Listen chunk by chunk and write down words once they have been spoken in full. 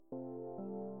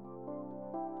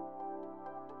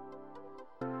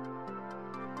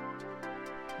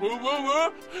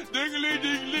Welcome to the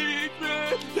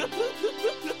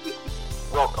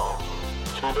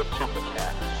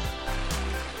Supercast.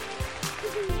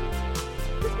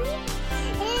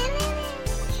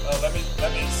 Oh, let me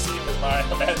see with my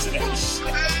imagination.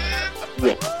 To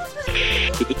the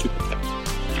Supercast.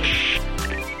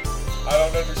 I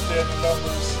don't understand the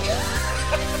numbers.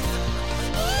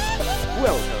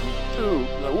 Welcome to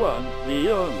the one, the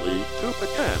only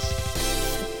Supercast.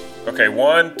 Okay,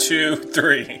 1, 2,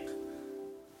 3.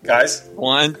 Guys?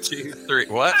 1, 2, 3.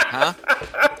 What? Huh?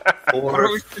 4,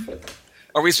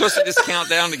 Are we supposed to just count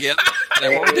down together? Is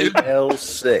that what we do?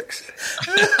 L6.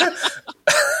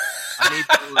 I need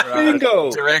your Bingo.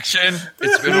 direction.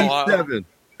 It's been a while. 7.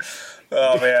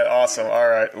 Oh, man, awesome. All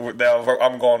right, now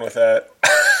I'm going with that.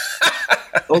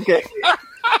 Okay.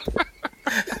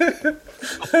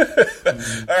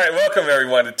 All right, welcome,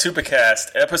 everyone, to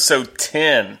Tupacast, episode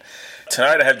 10.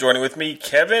 Tonight I have joining with me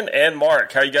Kevin and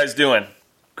Mark. How you guys doing?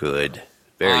 Good.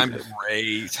 Very I'm good.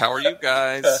 great. How are you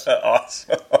guys?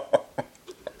 Awesome.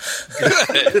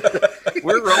 Good.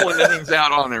 We're rolling things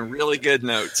out on a really good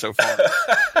note so far.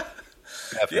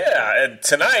 Yeah, and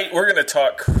tonight we're going to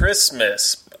talk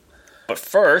Christmas. But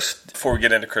first, before we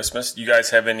get into Christmas, you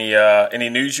guys have any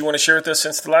news you want to share with us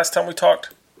since the last time we talked?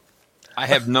 I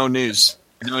have no news.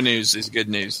 No news is good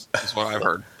news, is what I've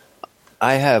heard.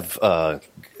 I have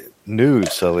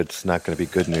news, so it's not going to be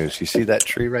good news. You see that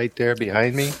tree right there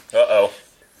behind me? Uh-oh.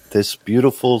 This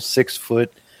beautiful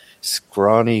 6-foot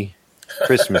scrawny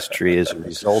Christmas tree is a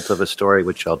result of a story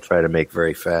which I'll try to make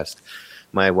very fast.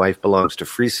 My wife belongs to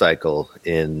Free Cycle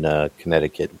in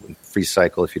Connecticut. Free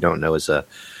Cycle, if you don't know, it's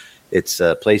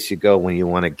a place you go when you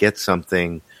want to get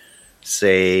something.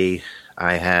 Say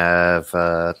I have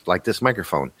like this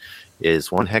microphone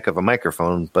is one heck of a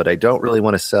microphone, but I don't really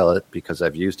want to sell it because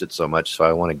I've used it so much, so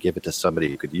I want to give it to somebody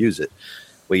who could use it.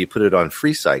 Well, you put it on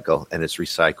Free Cycle, and it's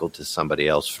recycled to somebody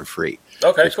else for free.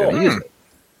 Okay, Who's cool. gonna use it.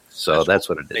 So that's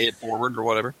what it Pay is. it forward or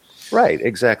whatever. Right,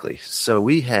 exactly. So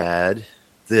we had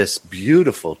this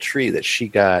beautiful tree that she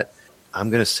got, I'm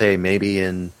going to say maybe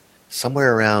in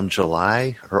somewhere around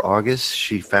July or August.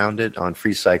 She found it on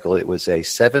Free Cycle. It was a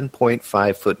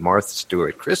 7.5-foot Martha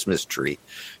Stewart Christmas tree,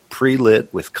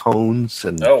 pre-lit with cones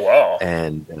and Oh, wow.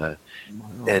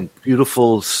 and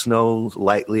beautiful snow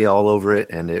lightly all over it.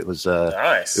 And it was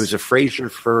Nice. it was a Fraser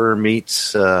fir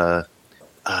meets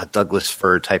Douglas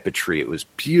fir type of tree. It was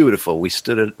beautiful. We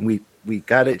stood it. We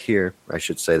got it here. I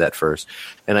should say that first.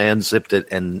 And I unzipped it,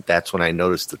 and that's when I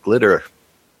noticed the glitter.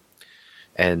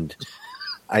 And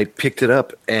I picked it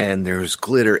up, and there was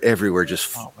glitter everywhere,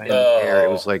 just in the air. It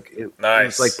was like Nice. it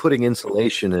was like putting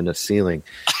insulation in a ceiling,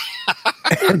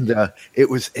 and it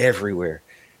was everywhere.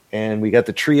 And we got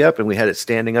the tree up, and we had it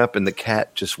standing up, and the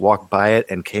cat just walked by it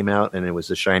and came out, and it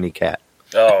was a shiny cat.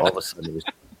 All of Oh, a sudden, it was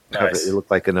covered. nice. It looked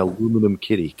like an aluminum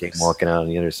kitty came walking out on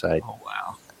the other side. Oh,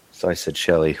 wow. So I said,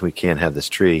 Shelley, we can't have this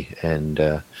tree. And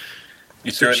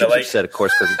You threw it in she the was lake? upset, of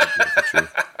course, because it's a beautiful tree.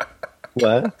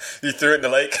 What? You threw it in the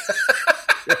lake?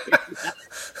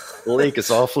 The lake is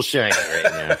awful shiny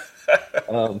right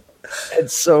now.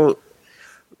 And so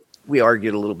we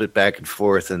argued a little bit back and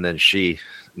forth, and then she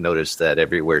noticed that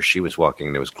everywhere she was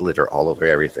walking, there was glitter all over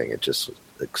everything. It just was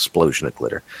an explosion of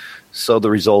glitter. So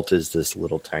the result is this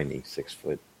little tiny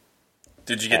 6-foot.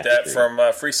 Did you get that from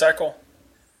Free Cycle?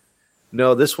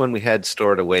 No, this one we had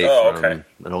stored away Oh, from okay.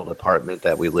 an old apartment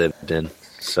that we lived in.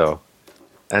 So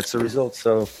that's the result.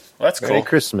 So Well, that's Merry cool.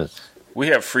 Christmas. We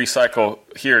have Free Cycle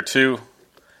here, too,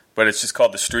 but it's just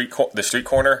called the street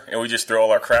corner, and we just throw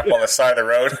all our crap on the side of the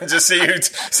road and just see who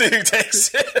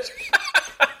takes it.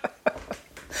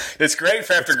 It's great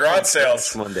for after garage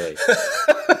sales. Monday.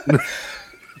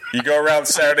 You go around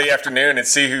Saturday afternoon and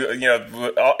see who,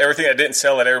 everything that didn't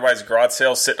sell at everybody's garage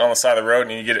sale sitting on the side of the road,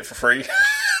 and you get it for free.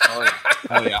 Oh,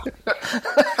 yeah.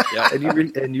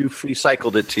 And you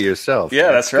recycled it to yourself.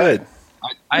 Yeah, that's right. good.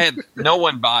 I had no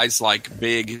one buys like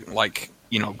big,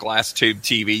 glass tube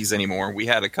TVs anymore. We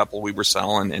had a couple we were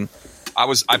selling, and I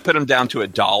put them down to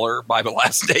 $1 by the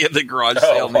last day of the garage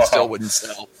sale, and they still wouldn't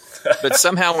sell. But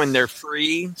somehow when they're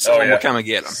free, someone will come and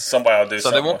get them. Somebody will do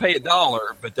So something. they won't pay $1,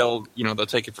 but they'll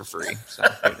take it for free. So,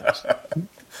 who knows?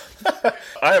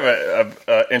 I have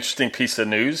a interesting piece of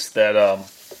news that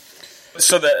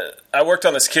I worked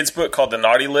on this kid's book called The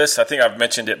Naughty List. I think I've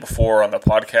mentioned it before on the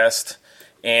podcast.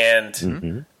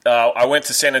 And I went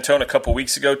to San Antonio a couple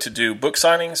weeks ago to do book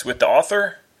signings with the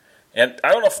author. And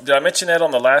I don't know did I mention that on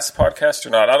the last podcast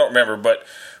or not? I don't remember, but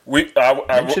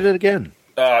Mention it again.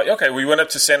 okay, we went up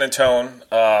to San Antonio,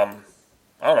 I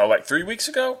don't know, like 3 weeks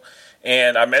ago.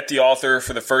 and I met the author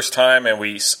for the first time, and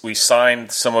we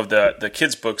signed some of the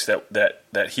kids' books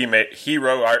that he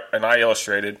wrote and I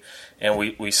illustrated, and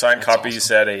we signed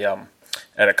copies awesome.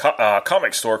 at a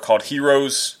comic store called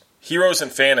Heroes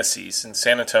and Fantasies in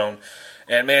San Antonio,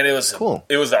 and man, it was cool.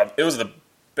 It was the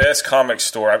best comic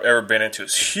store I've ever been into.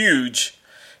 It's huge,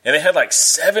 and they had like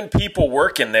 7 people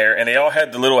working there, and they all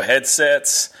had the little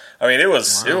headsets. I mean, it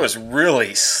was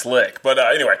really slick. But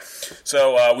anyway,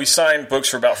 so we signed books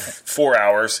for about 4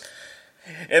 hours,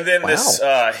 and then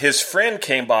his friend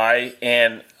came by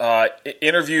and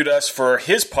interviewed us for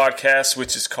his podcast,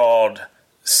 which is called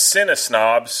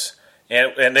Cinesnobs,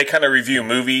 and they kind of review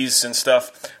movies and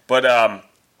stuff. But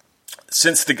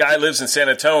since the guy lives in San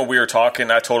Antonio, we were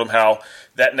talking. I told him how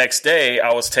that next day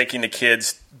I was taking the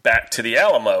kids back to the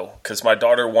Alamo because my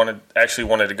daughter wanted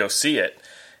to go see it.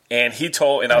 And he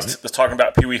told, and I was talking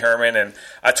about Pee Wee Herman, and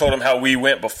I told him how we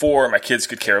went before, my kids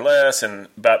could care less, and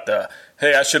about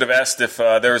hey, I should have asked if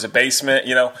there was a basement,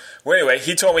 Well, anyway,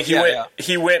 he told me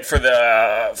he went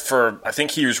for I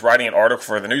think he was writing an article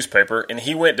for the newspaper, and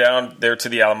he went down there to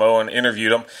the Alamo and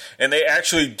interviewed them, and they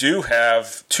actually do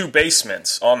have 2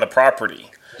 basements on the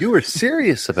property. You were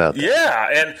serious about that? Yeah,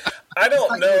 and I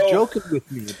don't know. You were joking with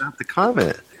me about the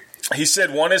comment. He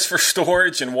said one is for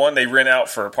storage and one they rent out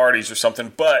for parties or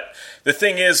something. But the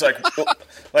thing is, like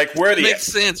where the makes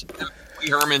sense.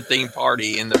 Herman themed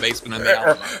party in the basement of the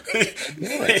Alamo.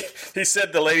 He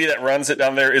said the lady that runs it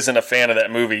down there isn't a fan of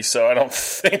that movie, so I don't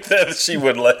think that she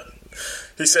would let.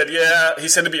 He said,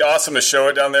 it'd be awesome to show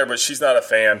it down there, but she's not a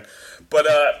fan. But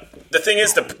the thing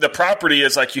is, the property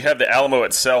is like you have the Alamo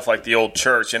itself, like the old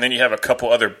church, and then you have a couple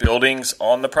other buildings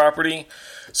on the property.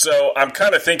 So I'm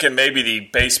kind of thinking maybe the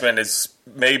basement is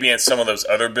maybe in some of those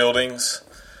other buildings.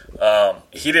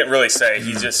 He didn't really say.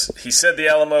 He said the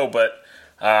Alamo, but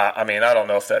I mean, I don't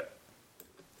know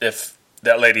if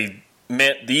that lady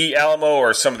meant the Alamo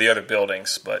or some of the other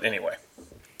buildings. But anyway,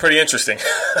 pretty interesting.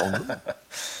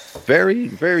 Very,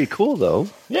 very cool, though.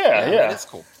 Yeah, that is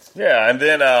cool. Yeah, and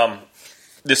then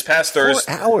this past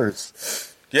Thursday, 4 hours.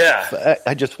 Yeah,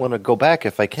 I just want to go back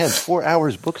if I can. 4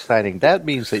 hours book signing. That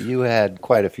means that you had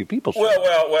quite a few people.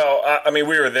 Well. I mean,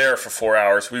 we were there for 4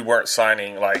 hours. We weren't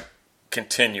signing like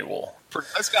continual.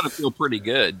 That's got to feel pretty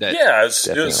good. Yeah,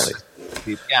 it was.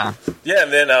 Yeah.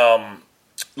 And then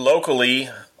locally,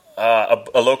 a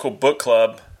local book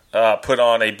club put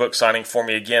on a book signing for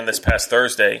me again this past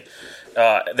Thursday.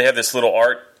 They have this little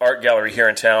art gallery here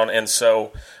in town, and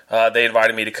so they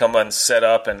invited me to come and set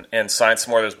up and sign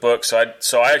some more of those books.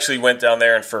 So I actually went down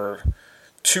there, and for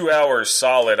 2 hours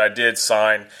solid, I did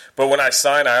sign. But when I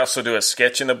sign, I also do a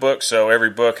sketch in the book, so every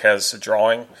book has a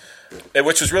drawing,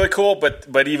 which was really cool.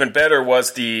 But even better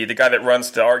was the guy that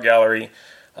runs the art gallery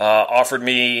offered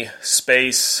me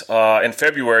space in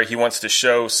February. He wants to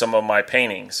show some of my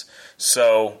paintings,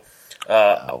 so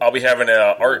I'll be having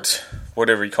a art.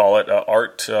 Whatever you call it,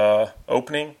 art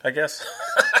opening, I guess.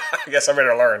 I guess I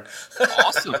better learn.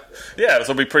 Awesome. Yeah, this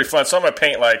will be pretty fun. So I'm going to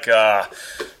paint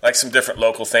like some different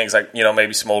local things, like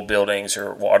maybe some old buildings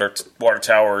or water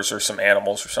towers or some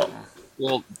animals or something.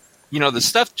 Well, the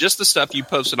stuff you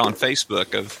posted on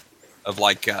Facebook of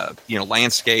like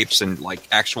landscapes and like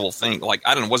actual thing. Like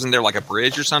I don't know, wasn't there like a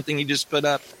bridge or something you just put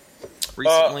up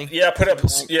recently? I put up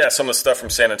some of the stuff from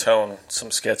San Antonio,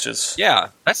 some sketches. Yeah,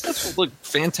 that stuff looked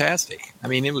fantastic. I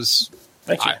mean, it was.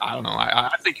 Thank you. I don't know.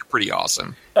 I think you're pretty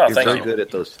awesome. Oh, you're very good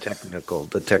at those technical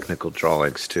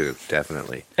drawings too.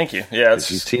 Definitely. Thank you. Yeah, you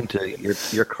seem to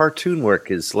your cartoon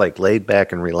work is like laid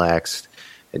back and relaxed,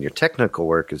 and your technical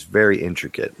work is very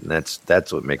intricate, and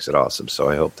that's what makes it awesome. So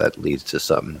I hope that leads to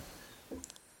something.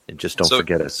 And just don't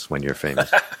forget us when you're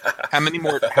famous. How many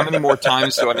more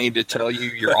times do I need to tell you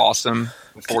you're awesome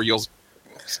before you'll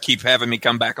keep having me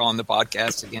come back on the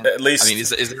podcast again? At least. I mean, is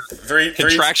there three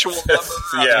contractual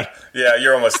number? Yeah,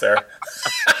 you're almost there.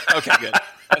 Okay, good.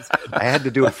 That's good. I had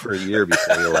to do it for a year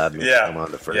before he allowed me to come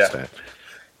on the first time.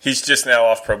 He's just now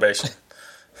off probation.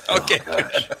 Okay,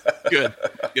 good.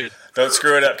 Don't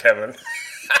screw it up, Kevin.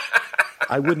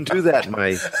 I wouldn't do that in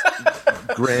my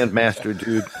Grandmaster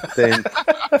Dude thing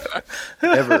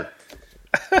ever.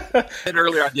 I said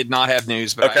earlier I did not have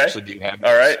news, but I actually do have news.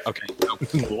 All right. Okay.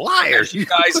 Liars. You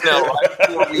guys know right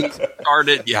before we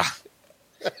started,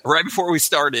 right before we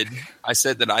started, I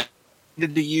said that I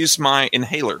needed to use my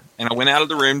inhaler, and I went out of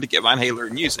the room to get my inhaler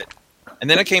and use it. And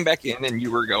then I came back in, and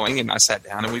you were going, and I sat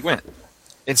down, and we went.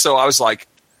 And so I was like,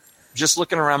 just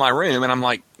looking around my room, and I'm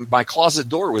like, my closet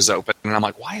door was open. And I'm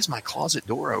like, why is my closet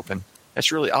door open?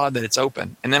 That's really odd that it's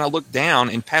open. And then I look down,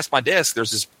 and past my desk,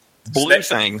 there's this blue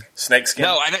thing. Snake skin?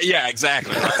 No, yeah,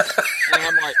 exactly. Right?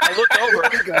 And I'm like, I look over,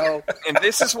 and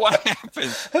this is what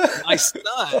happened. My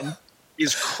son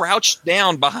is crouched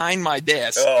down behind my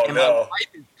desk, and my wife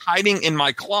is hiding in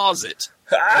my closet.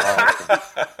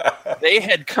 They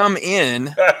had come in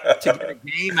to get a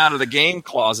game out of the game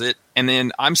closet, and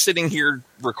then I'm sitting here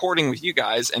recording with you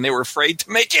guys, and they were afraid to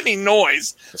make any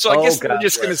noise. So I guess they're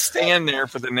just going to stand there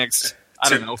for the next,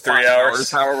 3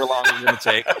 hours, however long it's going to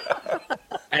take.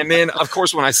 And then, of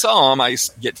course, when I saw them, I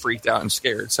get freaked out and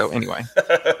scared. So anyway.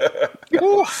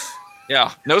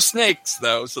 Yeah, no snakes,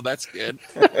 though, so that's good.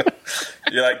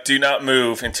 You're like, do not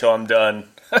move until I'm done.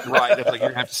 Right, it's like you're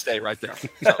going to have to stay right there.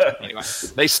 So anyway,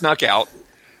 they snuck out,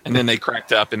 and then they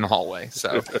cracked up in the hallway.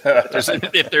 So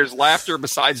if there's laughter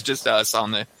besides just us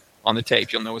on the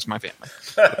tape, you'll know it's my family.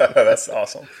 That's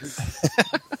awesome.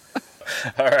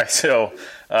 All right, so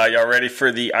y'all ready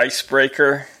for the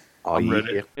icebreaker? I'm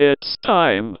ready. It's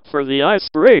time for the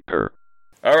icebreaker.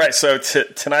 All right, so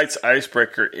tonight's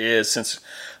icebreaker is, since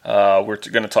we're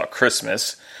going to talk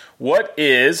Christmas, what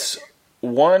is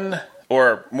one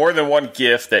or more than one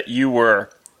gift that you were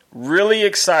really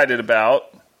excited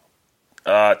about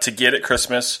to get at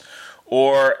Christmas,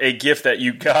 or a gift that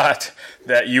you got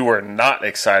that you were not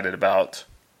excited about?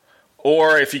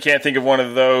 Or if you can't think of one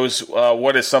of those,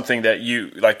 what is something that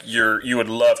you would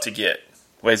love to get?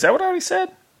 Wait, is that what I already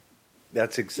said?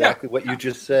 That's exactly what you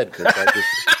just said. 'Cause I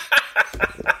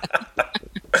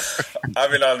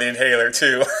I've been on the inhaler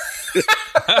too.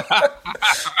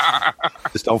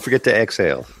 just don't forget to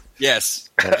exhale. Yes.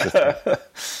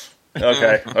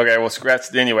 Okay. Well,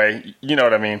 scratch. Anyway, you know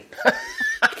what I mean.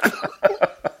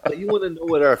 You want to know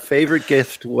what our favorite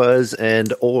gift was,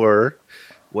 and or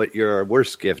what your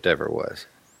worst gift ever was?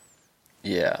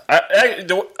 Yeah, I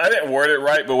didn't word it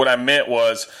right, but what I meant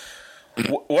was,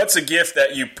 what's a gift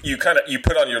that you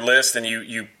put on your list and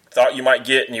you thought you might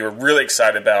get and you were really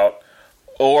excited about,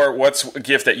 or what's a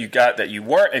gift that you got that you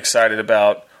weren't excited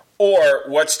about, or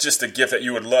what's just a gift that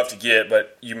you would love to get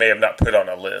but you may have not put on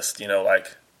a list. You know,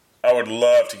 like, I would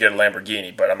love to get a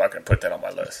Lamborghini, but I'm not going to put that on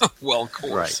my list. Well, of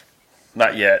course. Right.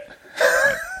 Not yet.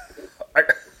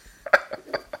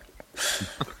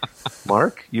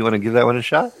 Mark, you want to give that one a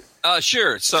shot?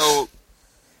 Sure. So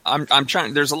I'm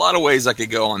trying. There's a lot of ways I could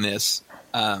go on this.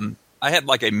 I had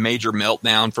like a major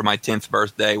meltdown for my 10th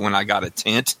birthday when I got a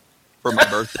tent for my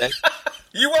birthday.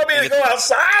 You want me to go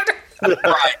outside?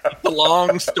 Right. It's a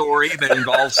long story that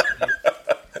involves.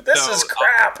 This is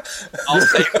crap. I'll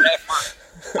save that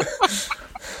for.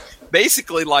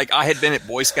 Basically, like, I had been at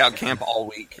Boy Scout camp all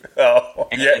week. Oh,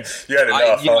 yeah, you had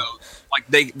enough. Like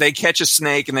they catch a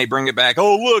snake and they bring it back.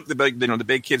 Oh, look, the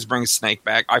big kids bring a snake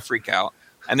back. I freak out.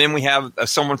 And then we have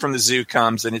someone from the zoo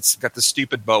comes and it's got the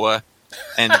stupid boa,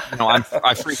 and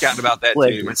I freak out about that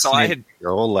too. And so I had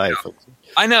your whole life.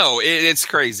 I know it's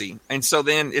crazy. And so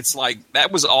then it's like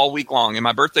that was all week long, and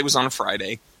my birthday was on a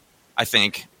Friday, I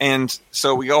think. And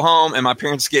so we go home, and my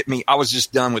parents get me. I was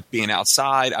just done with being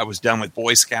outside. I was done with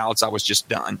Boy Scouts. I was just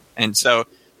done. And so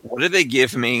what did they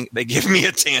give me? They give me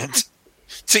a tent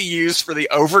to use for the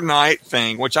overnight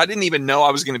thing, which I didn't even know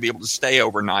I was going to be able to stay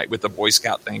overnight with the Boy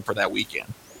Scout thing for that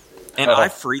weekend. And I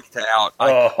freaked out.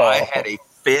 I had a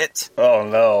fit. Oh,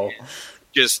 no.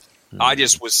 I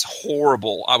just was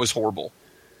horrible. I was horrible.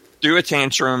 Threw a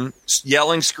tantrum,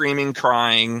 yelling, screaming,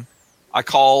 crying. I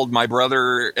called my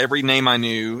brother every name I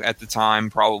knew at the time,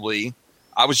 probably.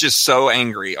 I was just so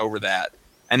angry over that.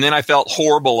 And then I felt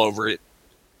horrible over it.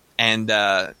 And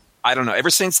I don't know. Ever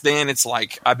since then, it's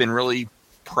like I've been really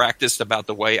practiced about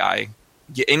the way I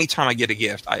get. Anytime I get a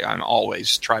gift, I'm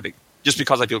always try to, just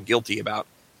because I feel guilty about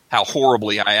how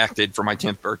horribly I acted for my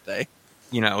 10th birthday.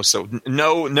 So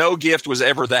no gift was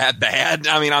ever that bad.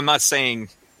 I mean, I'm not saying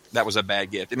that was a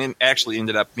bad gift, and it actually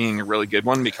ended up being a really good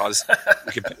one because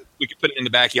we could put it in the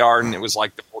backyard, and it was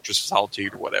like the Fortress of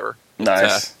Solitude or whatever.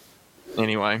 Nice.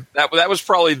 Anyway, that was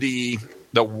probably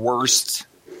the worst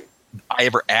I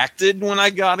ever acted when I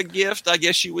got a gift, I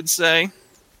guess you would say.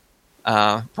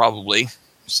 Probably.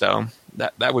 So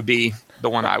that would be the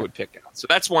one I would pick out. So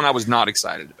that's one I was not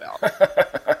excited about.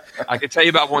 I could tell you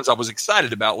about ones I was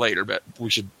excited about later, but we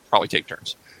should probably take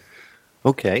turns.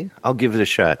 Okay, I'll give it a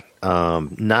shot.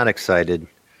 Not excited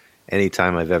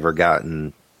anytime I've ever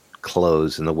gotten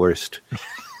clothes, and the worst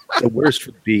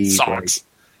would be socks.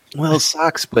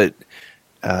 Socks, but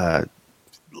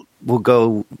we'll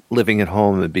go living at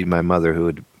home. It'd be my mother who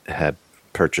would have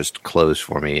purchased clothes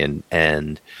for me,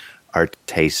 and our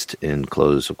taste in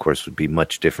clothes, of course, would be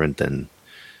much different than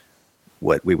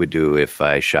what we would do if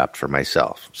I shopped for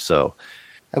myself. So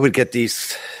I would get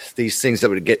these things that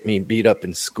would get me beat up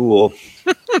in school,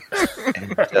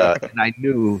 and I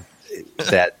knew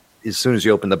that as soon as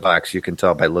you open the box, you can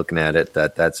tell by looking at it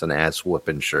that that's an ass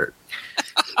whooping shirt.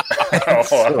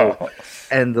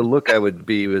 And the look I would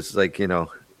be was like, the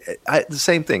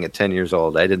same thing at 10 years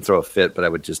old. I didn't throw a fit, but I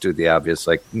would just do the obvious,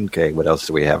 like, okay, what else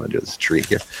do we have under this tree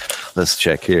here? Let's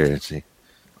check here and see.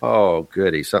 Oh,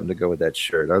 goody, something to go with that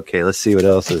shirt. Okay, let's see what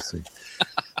else is.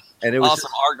 And it was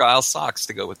awesome Argyle socks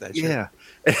to go with that shirt. Yeah.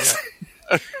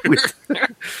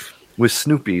 with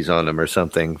Snoopy's on them or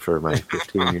something for my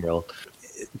 15-year-old.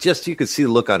 Just you could see the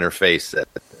look on her face that,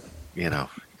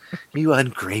 you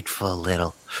ungrateful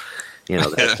little,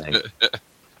 that thing.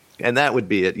 And that would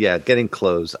be it. Yeah, getting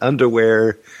clothes,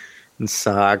 underwear, and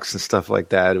socks and stuff like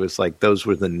that. It was like those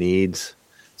were the needs.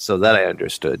 So that I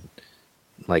understood.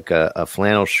 Like a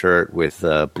flannel shirt with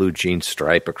a blue jean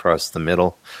stripe across the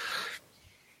middle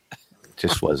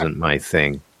just wasn't my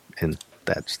thing. And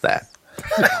that's that.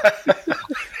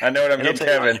 I know what I'm getting,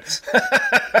 Kevin.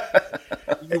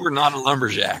 You were not a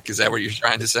lumberjack. Is that what you're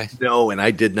trying to say? No, and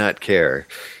I did not care.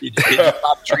 Did you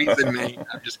pop trees in Maine?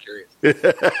 I'm just curious.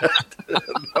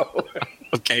 No.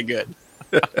 Okay, good.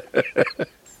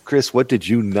 Chris, what did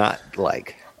you not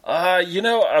like? I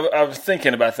was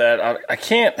thinking about that. I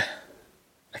can't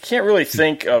really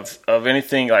think of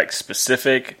anything like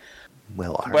specific.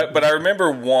 Well, but I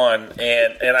remember one,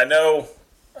 and I know.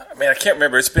 I mean, I can't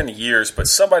remember. It's been years, but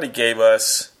somebody gave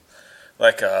us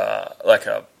like a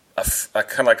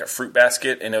kind of like a fruit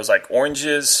basket, and it was like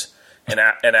oranges and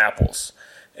apples.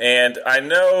 And I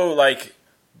know, like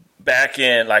back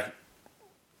in like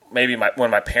maybe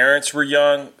when my parents were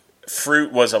young,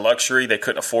 fruit was a luxury. They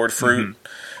couldn't afford fruit,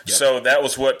 Yep. So that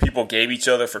was what people gave each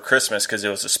other for Christmas because it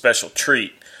was a special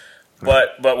treat.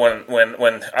 But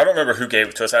when I don't remember who gave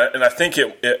it to us, and I think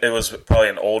it was probably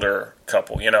an older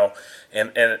couple,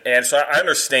 and so I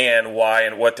understand why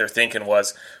and what their thinking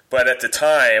was. But at the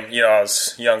time, I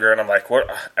was younger, and I'm like, what,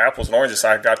 apples and oranges?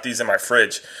 I got these in my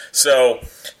fridge. So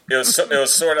it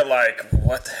was sort of like,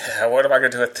 what the hell? What am I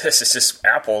going to do with this? It's just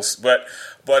apples. But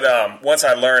once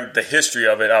I learned the history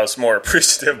of it, I was more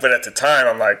appreciative. But at the time,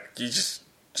 I'm like, you just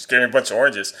gave me a bunch of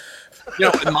oranges.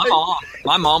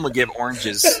 My mom would give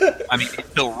oranges. I mean,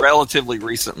 until relatively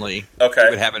recently, okay, we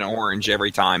would have an orange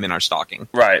every time in our stocking.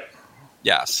 Right.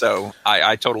 Yeah. So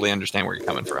I totally understand where you're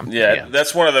coming from. Yeah,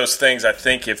 that's one of those things. I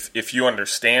think if you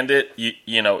understand it,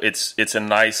 it's a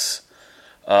nice.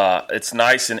 It's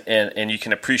nice and you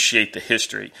can appreciate the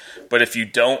history. But if you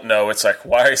don't know, it's like,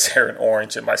 why is there an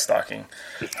orange in my stocking?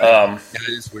 It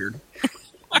is weird.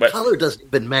 My color doesn't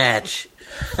even match.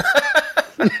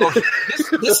 Well,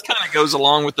 this kind of goes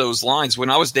along with those lines. When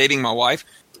I was dating my wife,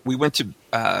 we went to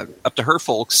up to her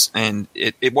folks, and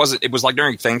it was like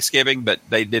during Thanksgiving, but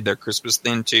they did their Christmas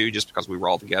then too, just because we were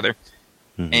all together.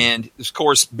 Mm-hmm. And of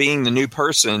course, being the new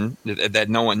person that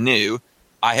no one knew,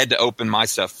 I had to open my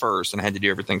stuff first, and I had to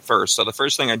do everything first. So the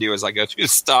first thing I do is I go through the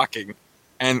stocking,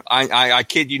 and I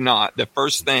kid you not, the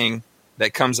first thing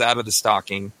that comes out of the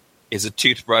stocking is a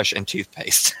toothbrush and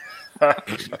toothpaste.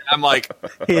 I'm like,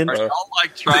 are y'all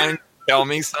like trying to tell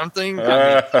me something? Do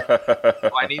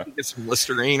I need to get some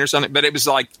Listerine or something? But it was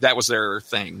like that was their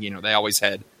thing. They always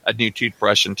had a new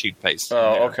toothbrush and toothpaste.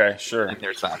 Okay, sure. In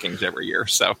their stockings every year.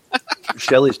 So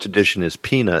Shelley's tradition is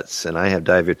peanuts, and I have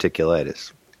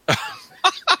diverticulitis.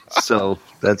 So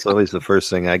that's always the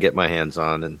first thing I get my hands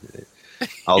on, and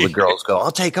all the girls go, "I'll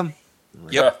take them."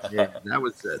 Yep. Yeah,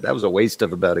 that was a waste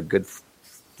of about a good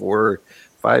 4 or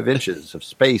 5 inches of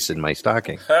space in my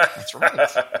stocking. That's right.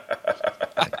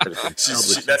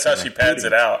 That's how she pads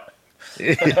it out.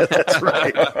 Yeah, that's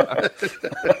right.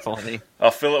 Funny.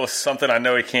 I'll fill it with something I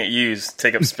know he can't use,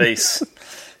 take up space.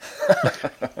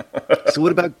 So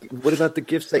what about the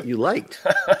gifts that you liked?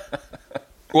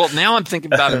 Well, now I'm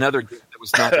thinking about another gift that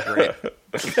was not great,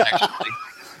 actually.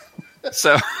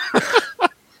 So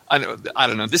I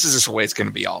don't know. This is just the way it's going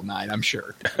to be all night, I'm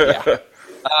sure. Yeah.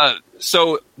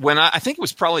 So when I think it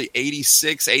was probably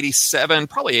 86, 87,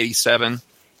 probably 87,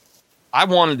 I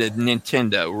wanted a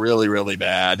Nintendo really, really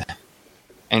bad.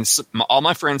 And so all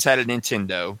my friends had a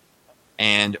Nintendo,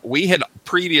 and we had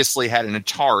previously had an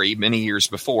Atari many years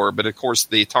before, but of course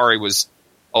the Atari was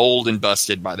old and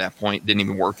busted by that point, didn't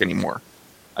even work anymore.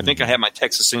 I think I had my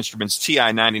Texas Instruments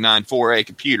TI-99 4A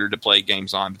computer to play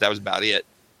games on, but that was about it.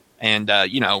 And,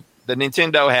 the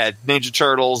Nintendo had Ninja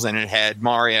Turtles, and it had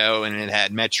Mario, and it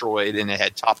had Metroid, and it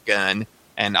had Top Gun,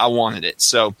 and I wanted it.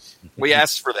 So we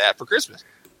asked for that for Christmas.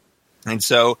 And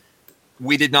so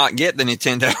we did not get the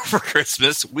Nintendo for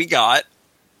Christmas. We got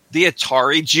the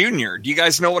Atari Junior. Do you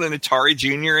guys know what an Atari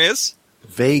Junior is?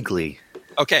 Vaguely.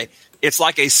 Okay. It's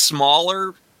like a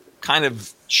smaller, kind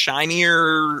of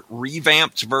shinier,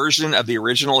 revamped version of the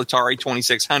original Atari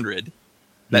 2600.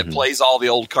 that plays all the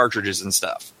old cartridges and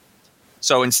stuff.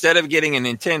 So instead of getting a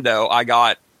Nintendo, I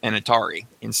got an Atari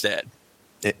instead.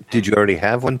 Did you already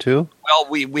have one too? Well,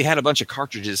 we had a bunch of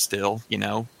cartridges still,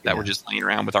 that were just laying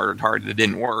around with our Atari that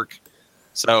didn't work.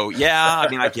 So, yeah, I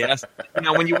mean, I guess.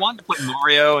 When you want to play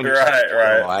Mario and right.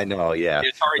 Oh, I know, yeah. the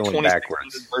Atari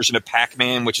 2600 version of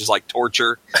Pac-Man, which is like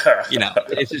torture,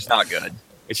 it's just not good.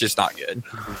 It's just not good.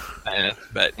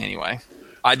 But anyway,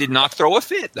 I did not throw a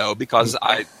fit, though, because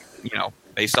I,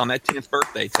 based on that 10th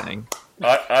birthday thing,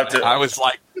 I was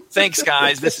like, thanks,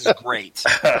 guys, this is great.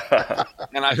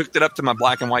 And I hooked it up to my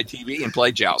black and white TV and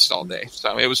played Joust all day.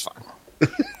 So it was fun.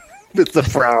 With the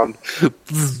frown.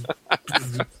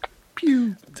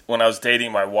 When I was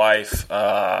dating my wife,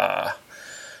 I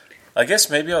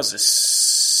guess maybe I was a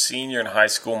senior in high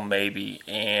school, maybe,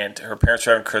 and her parents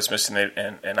were having Christmas,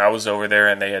 and I was over there,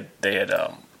 and they had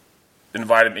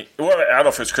invited me. Well, I don't know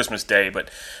if it was Christmas Day,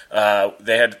 but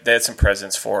they had some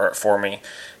presents for me,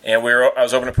 and I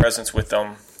was opening presents with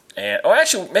them. And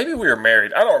actually, maybe we were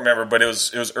married. I don't remember, but it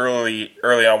was early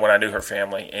on when I knew her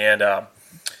family, and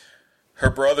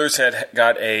her brothers had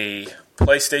got a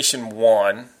PlayStation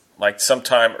 1. Like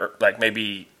sometime, like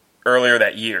maybe earlier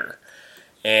that year,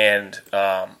 and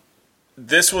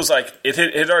this was like it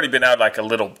had already been out like a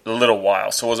little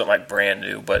while, so it wasn't like brand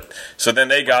new. But so then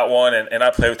they got one, and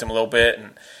I played with them a little bit,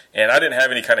 and I didn't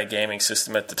have any kind of gaming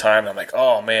system at the time. And I'm like,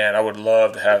 oh man, I would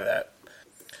love to have that.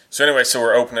 So anyway, so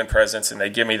we're opening presents, and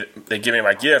they give me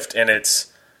my gift, and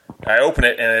I open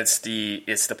it, and it's the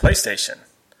PlayStation,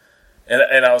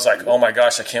 and I was like, oh my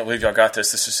gosh, I can't believe y'all got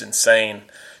this. This is insane.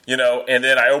 And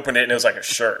then I opened it and it was like a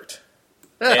shirt.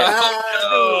 And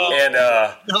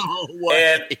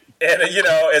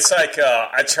it's like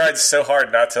I tried so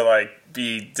hard not to like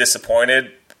be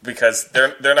disappointed because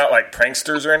they're not like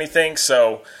pranksters or anything.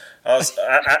 So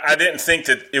I didn't think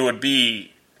that it would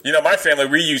be. My family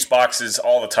reuse boxes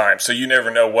all the time, so you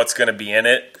never know what's going to be in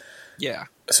it. Yeah.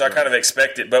 So I kind of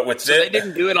expect it, but with they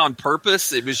didn't do it on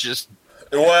purpose. It was just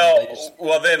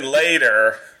then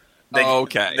later.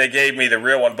 They gave me the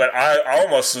real one, but I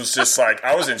almost was just like,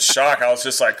 I was in shock. I was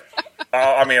just like,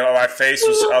 my face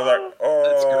was, I was like,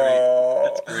 oh,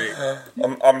 that's great.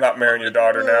 I'm not marrying your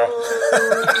daughter now.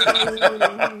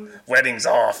 Wedding's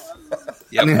off.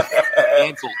 Yep.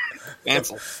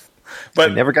 Cancel.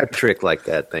 But I never got tricked like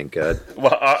that, thank God.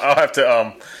 Well, I'll have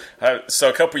to, so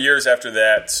a couple years after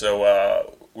that,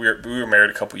 so we were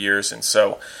married a couple years, and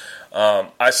so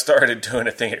I started doing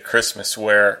a thing at Christmas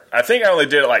where I think I only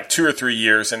did it like 2 or 3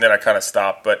 years, and then I kind of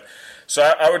stopped. But so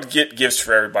I would get gifts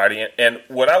for everybody, and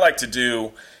what I like to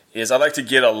do is I like to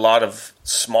get a lot of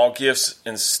small gifts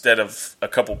instead of a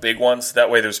couple big ones. That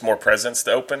way, there's more presents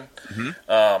to open.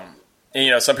 Mm-hmm.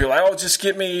 And some people are like, oh, just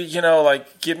get me,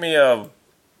 give me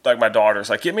like my daughter's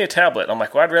like, get me a tablet. I'm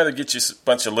like, well, I'd rather get you a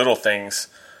bunch of little things.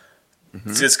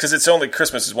 Mm-hmm. Just because it's only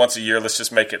Christmas is once a year, let's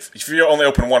just make it. If you only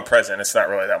open one present, it's not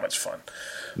really that much fun.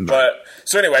 No. But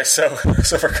so anyway, so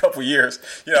for a couple years,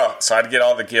 so I'd get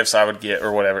all the gifts I would get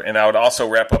or whatever, and I would also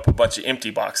wrap up a bunch of empty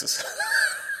boxes.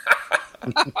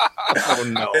 Oh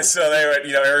no! And so they would,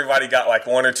 everybody got like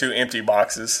 1 or 2 empty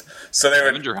boxes, so they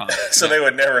would, they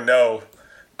would never know.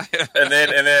 And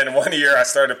then one year I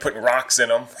started putting rocks in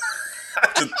them.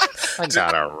 I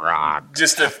got a rock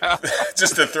just to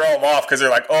throw them off because they're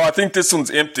like, oh, I think this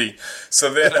one's empty.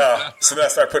 So then I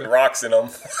started putting rocks in them.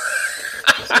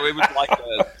 So it was like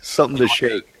something to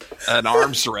shake, an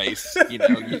arms race.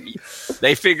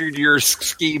 They figured your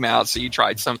scheme out, so you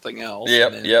tried something else.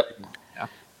 Yep. Yeah,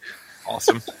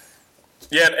 awesome.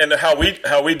 Yeah, and how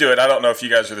we do it, I don't know if you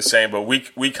guys are the same, but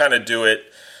we kind of do it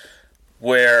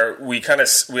where we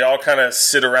all kind of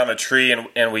sit around the tree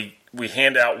and we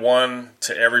hand out one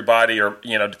to everybody, or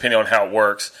depending on how it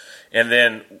works, and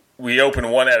then we open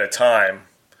one at a time,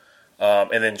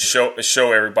 and then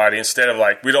show everybody instead of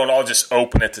like we don't all just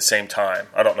open at the same time.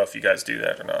 I don't know if you guys do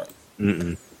that or not.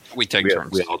 Mm-mm. We take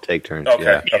turns. We all take turns.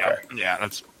 Okay. Yeah,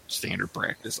 that's standard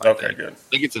practice. Okay, good. I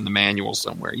think it's in the manual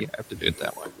somewhere. You have to do it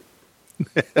that way.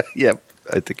 Yeah,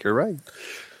 I think you're right.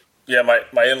 Yeah,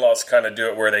 my in-laws kind of do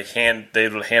it where they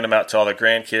would hand them out to all the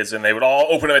grandkids, and they would all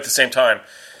open them at the same time.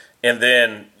 And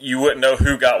then you wouldn't know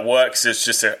who got what because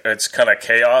it's kind of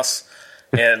chaos.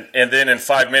 And then in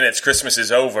 5 minutes, Christmas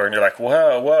is over, and you're like,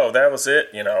 whoa, that was it,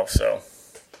 So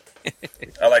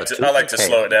I like to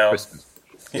slow it down. Christmas.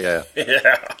 Yeah.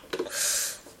 Yeah.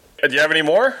 Do you have any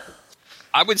more?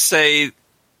 I would say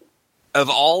of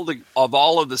all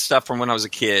of the stuff from when I was a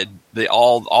kid,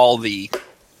 all the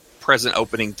present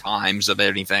opening times of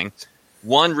anything,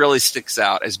 one really sticks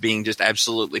out as being just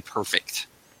absolutely perfect.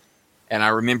 And I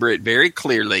remember it very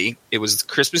clearly. It was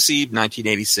Christmas Eve,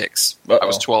 1986. Uh-oh. I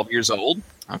was 12 years old.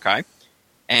 Okay.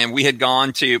 And we had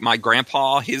gone to my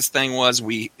grandpa. His thing was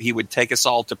he would take us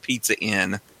all to Pizza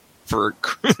Inn for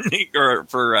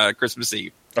Christmas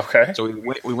Eve. Okay. So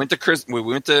we went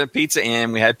to Pizza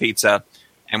Inn. We had pizza,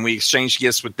 and we exchanged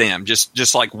gifts with them.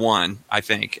 Just like one, I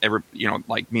think.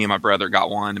 Like me and my brother got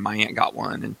one, and my aunt got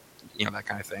one, and that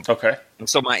kind of thing. Okay. And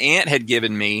so my aunt had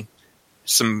given me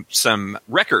some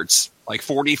records, like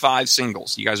 45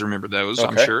 singles. You guys remember those? Okay.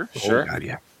 I'm sure. Sure. Oh, God,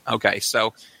 yeah. Okay,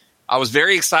 so I was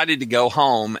very excited to go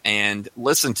home and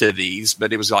listen to these,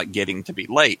 but it was like getting to be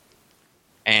late.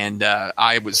 And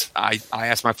I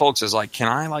asked my folks, I was like, can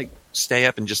I like stay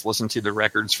up and just listen to the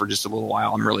records for just a little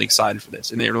while? I'm really excited for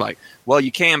this. And they were like, well,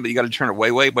 you can, but you got to turn it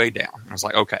way, way, way down. I was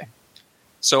like, okay.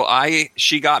 So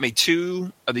she got me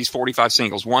 2 of these 45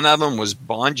 singles. One of them was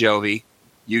Bon Jovi,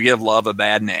 You Give Love a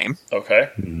Bad Name. Okay.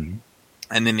 Mm-hmm.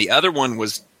 And then the other one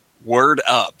was Word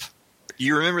Up.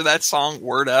 You remember that song,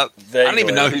 Word Up? Vaguely. I don't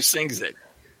even know who sings it.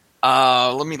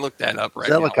 Let me look that up right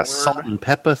now. Is that like a salt and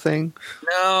pepper thing?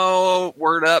 No,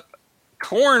 Word Up.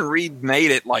 Corn remade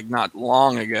it like not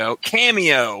long ago.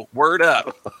 Cameo, Word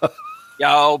Up.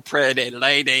 Y'all pretty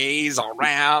ladies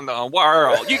around the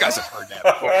world. You guys have heard that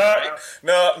before, right?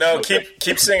 No.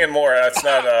 Keep singing more. That's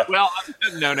not. Well,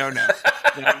 no.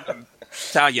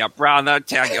 Tell your brother,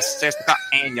 tell your sister,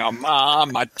 and your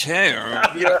mama too.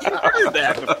 You've heard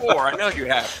that before. I know you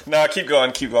have. No, keep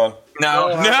going. No.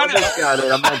 Got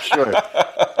it. I'm not sure.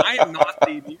 I am not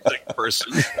the music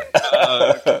person.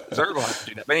 Zerg will have to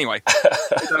do that. But anyway,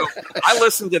 so I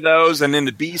listened to those and then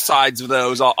the B-sides of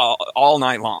those all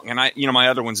night long. And my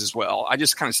other ones as well. I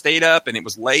just kind of stayed up and it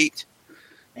was late.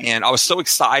 And I was so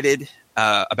excited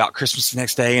about Christmas the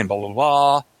next day and blah, blah,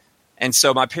 blah. And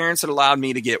so my parents had allowed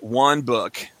me to get one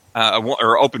book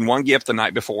or open one gift the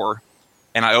night before.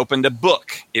 And I opened a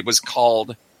book. It was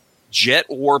called Jet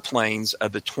Warplanes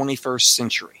of the 21st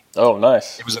Century. Oh,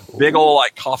 nice. It was a big old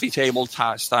like coffee table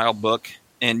style book.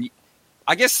 And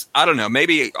I guess, I don't know,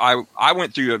 maybe I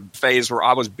went through a phase where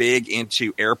I was big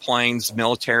into airplanes,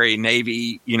 military,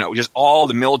 Navy, just all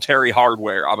the military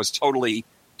hardware. I was totally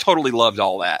loved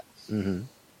all that. Mm-hmm.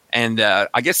 And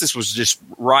I guess this was just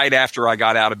right after I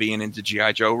got out of being into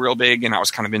G.I. Joe real big, and I was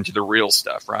kind of into the real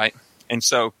stuff, right? And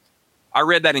so I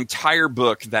read that entire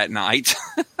book that night.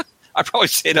 I probably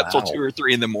stayed up till 2 or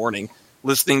 3 in the morning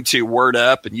listening to Word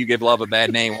Up and You Give Love a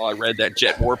Bad Name while I read that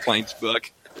Jet Warplanes book.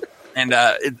 And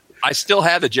I still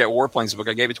have the Jet Warplanes book.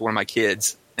 I gave it to one of my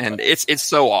kids. And it's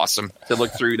so awesome to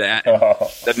look through that.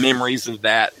 The memories of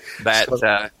that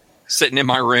sitting in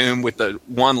my room with the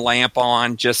one lamp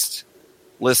on, just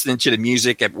listening to the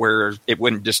music at where it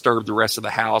wouldn't disturb the rest of the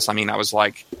house. I mean, I was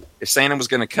like, if Santa was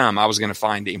going to come, I was going to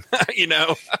find him,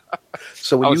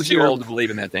 So when I was too old to believe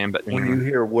in that thing. But when you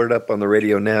hear Word Up on the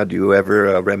radio now, do you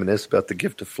ever reminisce about the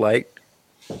gift of flight?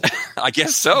 I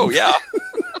guess so, yeah.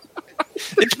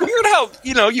 It's weird how,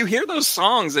 you hear those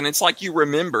songs and it's like you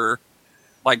remember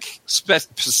like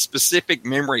specific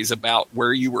memories about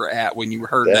where you were at when you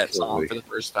heard that song for the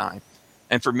first time.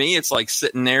 And for me, it's like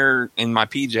sitting there in my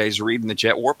PJs reading the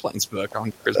Jet Warplanes book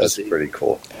on Christmas Eve. That's pretty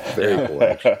cool. Very cool,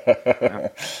 actually. Yeah.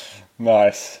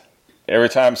 Nice. Every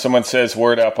time someone says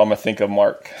Word Up, I'm going to think of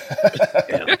Mark.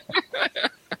 Yeah.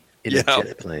 In a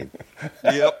jet plane.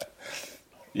 Yep.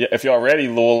 Yeah, if y'all ready,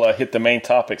 we'll hit the main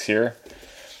topics here.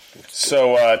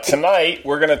 So tonight,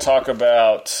 we're going to talk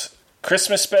about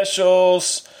Christmas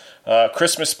specials,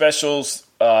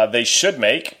 they should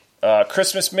make,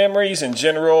 Christmas memories in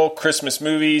general, Christmas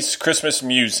movies, Christmas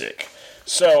music.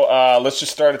 So let's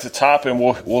just start at the top, and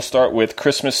we'll start with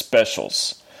Christmas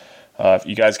specials. If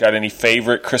you guys got any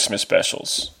favorite Christmas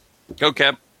specials? Go,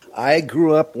 Kev. I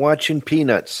grew up watching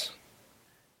Peanuts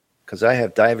because I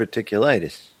have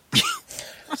diverticulitis.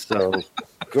 So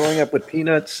growing up with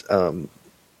Peanuts,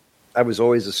 I was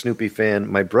always a Snoopy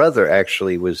fan. My brother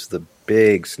actually was the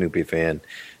big Snoopy fan,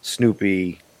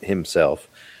 Snoopy himself.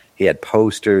 He had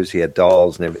posters, he had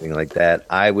dolls and everything like that.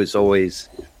 I was always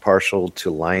partial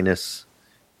to Linus.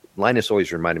 Linus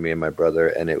always reminded me of my brother,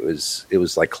 and it was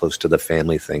like close to the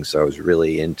family thing, so I was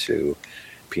really into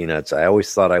Peanuts. I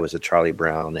always thought I was a Charlie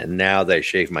Brown, and now that I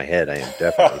shave my head, I am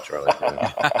definitely Charlie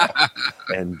Brown.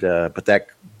 And but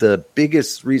the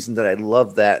biggest reason that I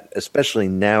love that, especially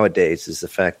nowadays, is the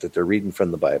fact that they're reading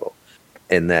from the Bible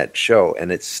in that show,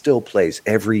 and it still plays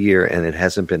every year, and it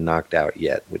hasn't been knocked out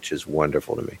yet, which is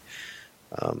wonderful to me.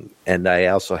 And I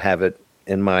also have it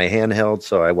in my handheld,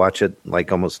 so I watch it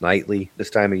like almost nightly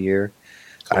this time of year.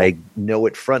 Cool. I know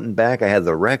it front and back. I have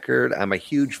the record. I'm a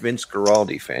huge Vince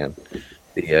Guaraldi fan,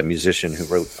 the musician who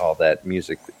wrote all that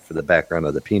music for the background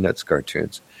of the Peanuts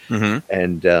cartoons. Mm-hmm.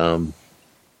 And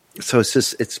so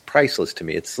it's priceless to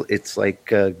me. It's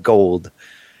like gold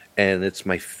and it's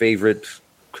my favorite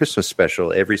Christmas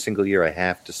special. Every single year, I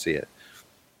have to see it.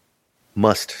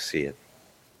 Must see it.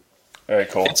 Very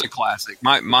cool. It's a classic.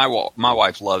 My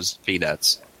wife loves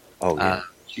Peanuts. Oh yeah.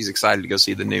 She's excited to go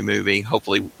see the new movie.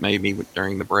 Hopefully, maybe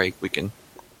during the break we can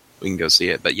go see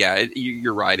it. But yeah,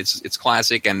 you're right. It's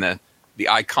classic, and the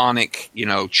iconic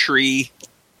tree.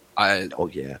 Oh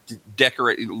yeah.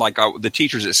 Decorate like the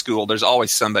teachers at school. There's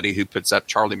always somebody who puts up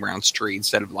Charlie Brown's tree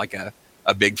instead of like a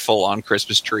big full on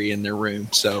Christmas tree in their room.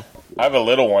 So I have a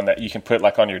little one that you can put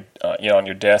like on your on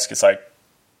your desk. It's like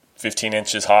 15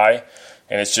 inches high,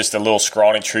 and it's just a little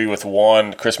scrawny tree with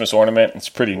one Christmas ornament. It's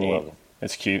pretty neat.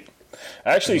 It's cute.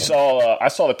 I actually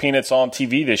saw the Peanuts on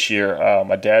TV this year.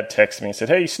 My dad texted me and said,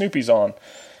 "Hey, Snoopy's on,"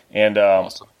 and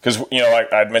because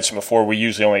like I'd mentioned before, we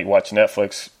usually only watch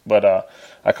Netflix, but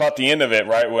I caught the end of it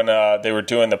right when they were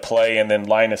doing the play, and then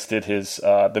Linus did his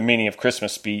the meaning of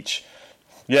Christmas speech.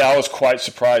 Yeah, I was quite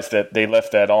surprised that they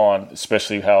left that on,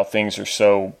 especially how things are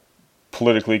so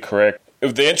politically correct.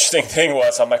 The interesting thing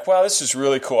was, I'm like, wow, this is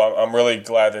really cool. I'm really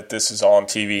glad that this is on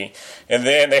TV. And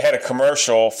then they had a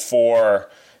commercial for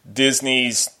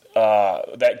Disney's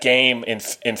that game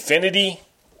Infinity.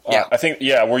 Yeah. I think,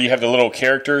 where you have the little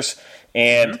characters.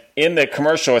 And in the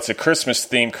commercial, it's a Christmas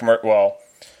theme commercial. Well,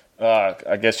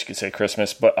 I guess you could say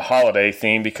Christmas, but a holiday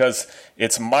theme, because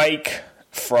it's Mike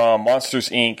from Monsters,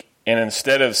 Inc., and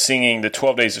instead of singing the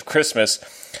 12 Days of Christmas,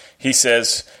 he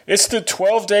says, it's the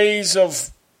 12 days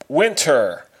of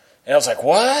winter. And I was like,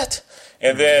 what?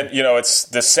 And then, it's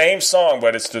the same song,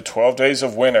 but it's the 12 days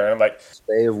of winter. And I'm like,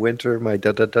 Day of winter, my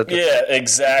da-da-da-da. Yeah,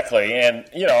 exactly. And,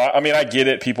 I get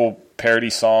it. People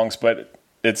parody songs, but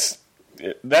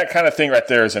that kind of thing right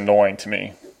there is annoying to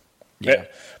me. Yeah.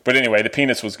 But anyway, the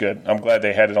Peanuts was good. I'm glad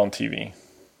they had it on TV.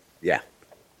 Yeah.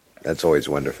 That's always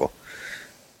wonderful.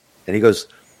 And he goes,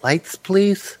 lights,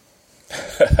 please.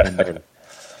 and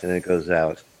then it goes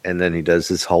out. And then he does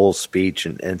this whole speech.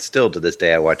 And still to this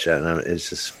day, I watch that. And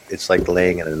it's like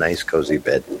laying in a nice, cozy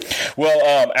bed.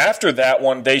 Well, after that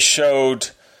one, they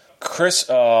showed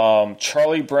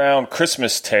Charlie Brown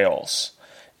Christmas Tales.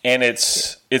 And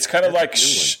it's kind of like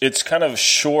it's kind of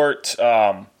short.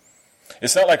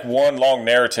 It's not like one long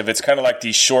narrative. It's kind of like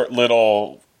these short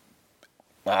little,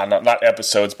 not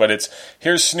episodes, but it's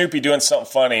here's Snoopy doing something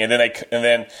funny, and then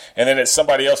it's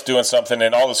somebody else doing something,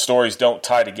 and all the stories don't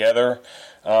tie together.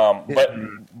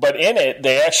 But in it,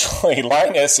 they actually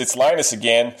it's Linus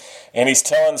again, and he's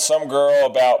telling some girl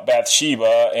about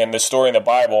Bathsheba and the story in the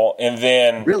Bible, and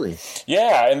then Really?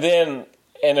 Yeah, and then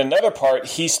in another part,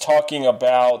 he's talking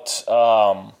about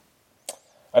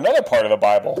another part of the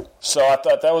Bible. So I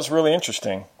thought that was really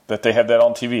interesting that they had that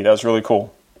on TV. That was really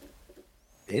cool.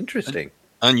 Interesting.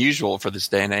 Unusual for this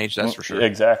day and age, that's for sure.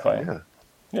 Exactly.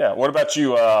 Yeah. What about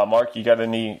you, Mark? You got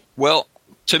any? Well,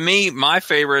 to me, my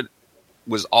favorite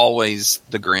was always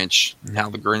The Grinch. How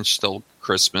The Grinch Stole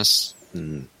Christmas.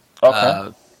 Okay.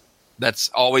 That's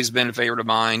always been a favorite of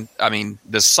mine. I mean,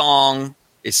 the song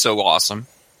is so awesome,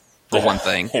 for one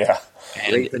thing. Yeah.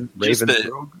 And Raven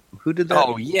who did that?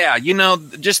 Oh yeah,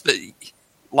 just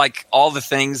like all the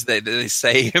things that they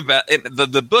say about it.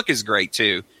 The book is great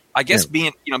too. I guess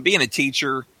being a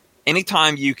teacher,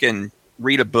 anytime you can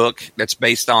read a book that's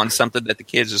based on something that the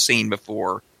kids have seen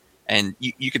before, and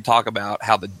you can talk about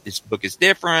how this book is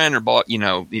different, or you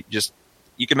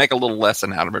can make a little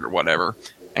lesson out of it or whatever.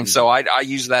 And so I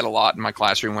use that a lot in my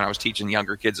classroom when I was teaching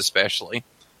younger kids, especially.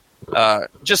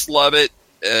 Just love it.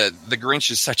 The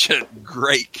Grinch is such a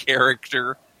great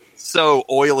character. So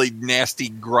oily, nasty,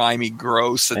 grimy,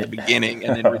 gross at the beginning,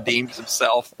 and then redeems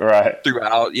himself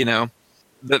throughout. When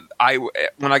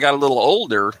I got a little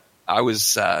older, I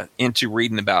was into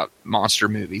reading about monster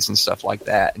movies and stuff like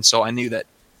that, and so I knew that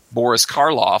Boris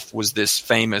Karloff was this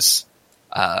famous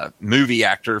movie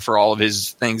actor for all of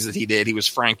his things that he did. He was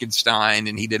Frankenstein,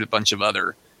 and he did a bunch of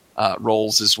other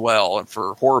roles as well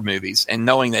for horror movies. And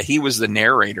knowing that he was the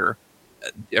narrator.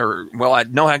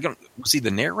 Was he the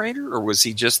narrator or was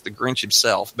he just the Grinch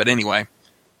himself? But anyway,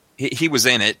 he was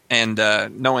in it, and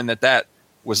knowing that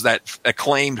was that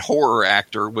acclaimed horror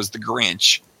actor was the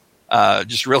Grinch,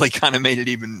 just really kind of made it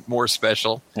even more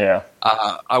special. Yeah.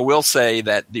 I will say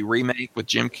that the remake with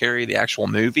Jim Carrey, the actual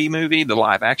movie, the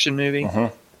live action movie,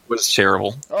 was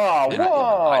terrible. Oh,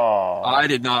 wow. I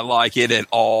did not like it at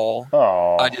all.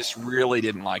 Oh. I just really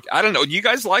didn't like it. I don't know. You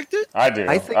guys liked it? I do.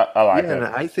 I think, I like it.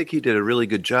 I think he did a really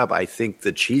good job. I think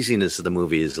the cheesiness of the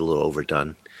movie is a little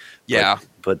overdone. Yeah.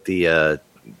 But Jim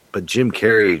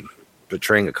Carrey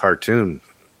portraying a cartoon,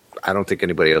 I don't think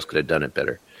anybody else could have done it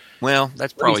better. Well,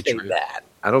 that's probably true. That.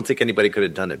 I don't think anybody could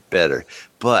have done it better.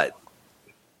 But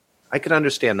I could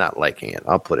understand not liking it.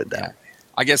 I'll put it that way.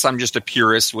 I guess I'm just a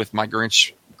purist with my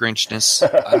Grinchness.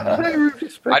 I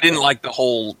don't know. I didn't like the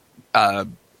whole.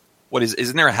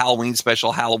 Isn't there a Halloween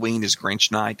special? Halloween is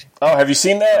Grinch Night. Oh, have you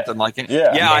seen that? Something like it.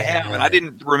 Yeah, I have, and I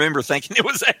didn't remember thinking it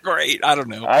was that great. I don't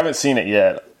know. I haven't seen it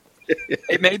yet.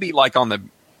 It may be like on the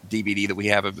DVD that we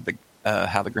have of the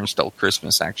How the Grinch Stole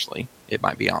Christmas. Actually, it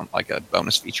might be on like a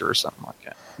bonus feature or something like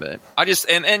that. But I just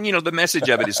and the message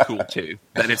of it is cool too.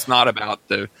 That it's not about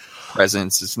the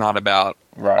presents. It's not about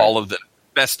all of the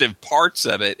festive parts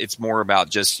of it. It's more about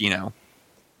just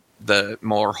the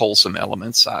more wholesome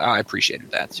elements. I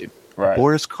appreciated that too. Right.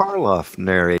 Boris Karloff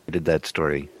narrated that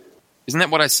story. Isn't that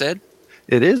what I said?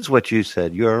 It is what you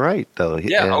said. You're right, though.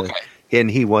 Yeah, okay.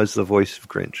 And he was the voice of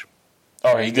Grinch.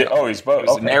 Oh, he did. Oh, he's both. He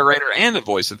was the narrator and the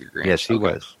voice of the Grinch. Yes, he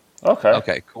was. Okay.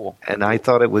 Okay, cool. And I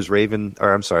thought it was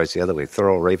it's the other way,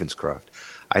 Thurl Ravenscroft.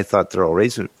 I thought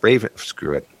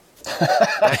screw it.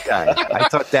 That guy. I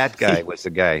thought that guy was the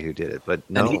guy who did it, but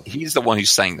no. And he's the one who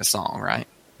sang the song, right?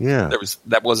 Yeah.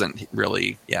 That wasn't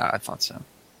really, I thought so.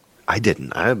 I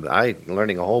didn't. I'm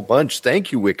learning a whole bunch.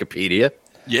 Thank you, Wikipedia.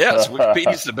 Yes,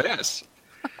 Wikipedia's the best.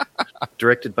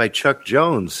 Directed by Chuck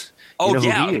Jones. Oh, you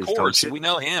know who he of is, course. don't you? We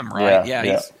know him, right?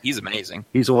 Yeah. He's amazing.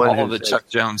 He's the one All who of the Chuck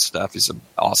Jones stuff is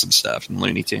awesome stuff in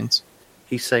Looney Tunes.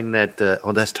 He sang that.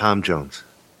 That's Tom Jones.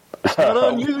 It's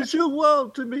not unusual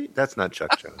to me. That's not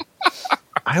Chuck Jones.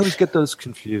 I always get those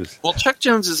confused. Well, Chuck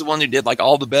Jones is the one who did like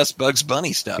all the best Bugs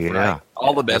Bunny stuff, right?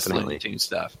 All the best definitely. Looney Tunes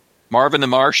stuff. Marvin the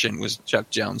Martian was Chuck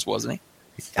Jones, wasn't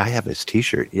he? I have his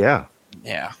T-shirt. Yeah.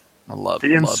 Yeah, I love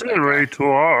The love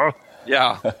incinerator.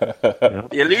 Yeah. The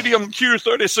Illudium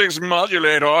Q36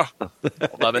 modulator.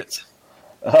 Love it.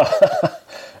 All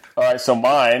right, so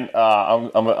mine.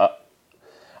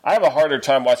 I have a harder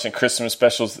time watching Christmas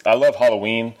specials. I love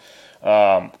Halloween.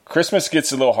 Christmas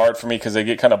gets a little hard for me because they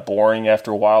get kind of boring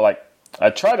after a while. Like I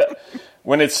try to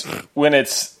when it's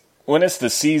the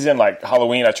season, like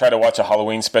Halloween, I try to watch a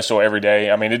Halloween special every day.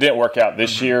 I mean, it didn't work out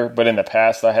this year, but in the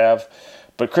past I have.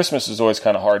 But Christmas is always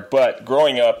kind of hard. But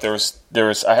growing up, I have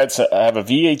a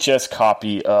VHS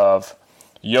copy of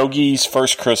Yogi's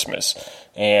First Christmas,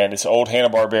 and it's old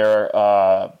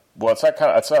Hanna-Barbera. Well,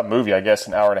 it's not a movie, I guess,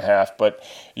 an hour and a half. But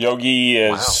Yogi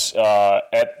is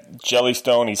at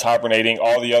Jellystone. He's hibernating.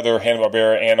 All the other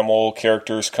Hanna-Barbera animal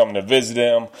characters come to visit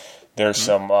him. There's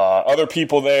some other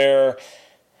people there.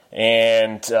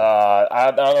 And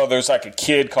I don't know, there's like a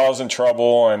kid causing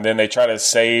trouble, and then they try to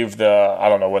save I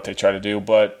don't know what they try to do,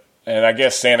 and I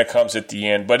guess Santa comes at the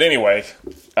end. But anyway,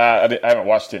 I haven't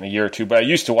watched it in a year or two, but I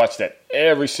used to watch that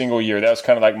every single year. That was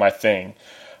kind of like my thing.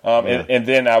 And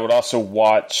then I would also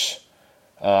watch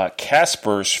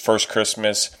Casper's First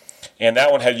Christmas, and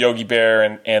that one had Yogi Bear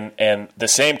and the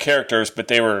same characters, but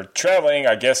they were traveling,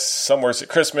 I guess, somewhere at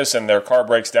Christmas, and their car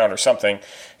breaks down or something,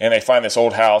 and they find this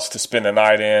old house to spend the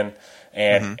night in,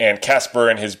 and Casper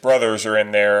and his brothers are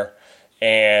in there,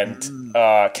 and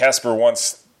Casper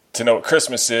wants to know what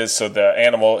Christmas is, so the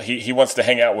animal, he wants to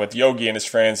hang out with Yogi and his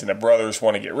friends, and the brothers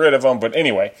want to get rid of him. But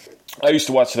anyway, I used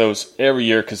to watch those every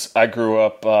year because I grew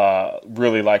up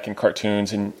really liking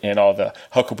cartoons and all the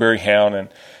Huckleberry Hound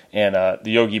and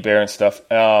the Yogi Bear and stuff.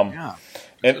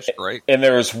 That's great. And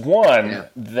there was one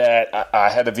that I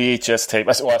had a VHS tape.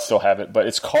 I still have it, but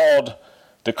it's called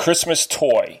The Christmas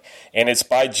Toy, and it's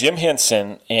by Jim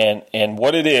Henson. And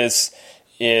what it is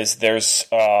there's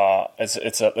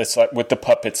it's like with the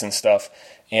puppets and stuff.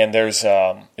 And there's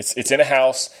it's in a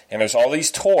house, and there's all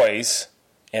these toys,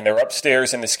 and they're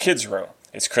upstairs in this kid's room.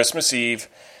 It's Christmas Eve,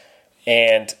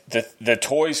 and the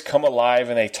toys come alive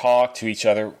and they talk to each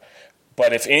other.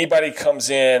 But if anybody comes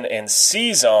in and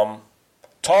sees them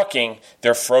talking,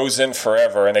 they're frozen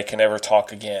forever and they can never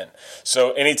talk again.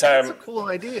 So anytime, That's a cool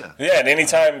idea. Yeah, and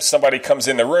anytime somebody comes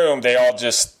in the room, they all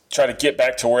just try to get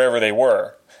back to wherever they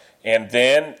were. And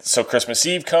then, so Christmas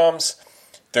Eve comes,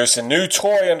 there's a new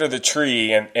toy under the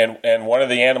tree, and one of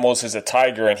the animals is a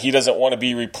tiger, and he doesn't want to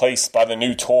be replaced by the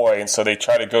new toy, and so they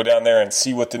try to go down there and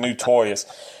see what the new toy is.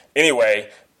 Anyway,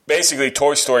 basically,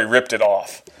 Toy Story ripped it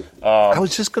off. I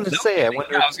was just going to say, I was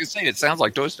going to say, it sounds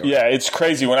like Toy Story. Yeah, it's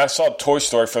crazy. When I saw Toy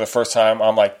Story for the first time,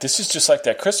 I'm like, this is just like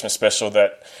that Christmas special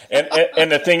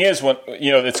and the thing is, when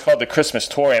it's called The Christmas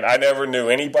Toy, and I never knew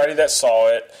anybody that saw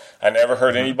it. I never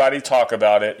heard anybody talk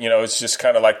about it. It's just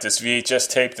kind of like this VHS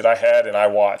tape that I had and I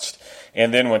watched.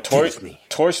 And then when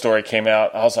Toy Story came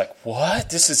out, I was like, what?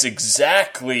 This is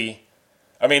exactly...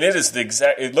 I mean, it is the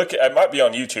exact... It might be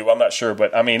on YouTube, I'm not sure,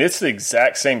 but I mean, it's the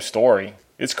exact same story.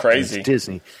 It's crazy.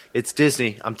 It's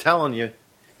Disney. I'm telling you.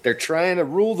 They're trying to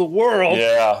rule the world.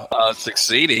 Yeah.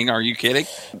 Succeeding. Are you kidding?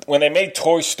 When they made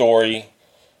Toy Story,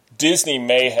 Disney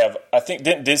may have... I think,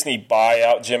 didn't Disney buy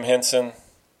out Jim Henson?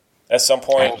 at some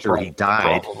point. After he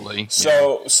died. Probably.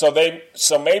 So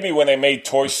maybe when they made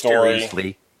Toy Story,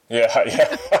 Seriously.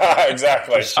 yeah,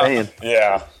 exactly. Just saying.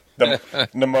 Yeah, the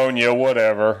pneumonia,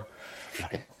 whatever.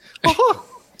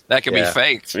 That could be Yeah.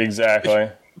 faked. Exactly.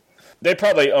 They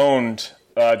probably owned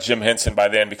Jim Henson by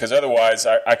then, because otherwise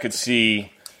I could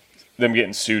see them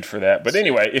getting sued for that. But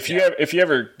anyway, if you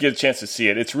ever get a chance to see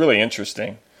it, it's really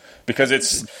interesting because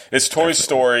it's Toy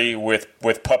Story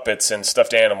with puppets and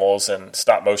stuffed animals and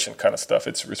stop motion kind of stuff.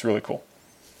 It's really cool.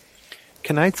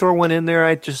 Can I throw one in there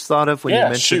I just thought of when you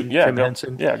mentioned shoot, yeah, Jim go,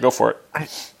 Henson? yeah, go for it.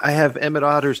 I have Emmett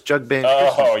Otter's Jug Band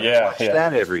Oh, Christmas. yeah, I watch yeah.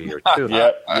 that every year, too.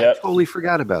 Yep, I yep. totally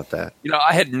forgot about that. You know,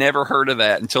 I had never heard of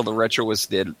that until the Retroist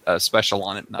did a special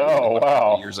on it. Oh,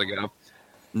 wow. Years ago.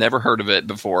 Never heard of it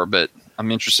before, but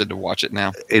I'm interested to watch it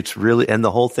now. It's really, and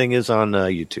the whole thing is on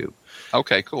YouTube.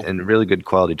 Okay, cool. And really good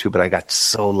quality, too. But I got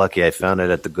so lucky. I found it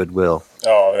at the Goodwill.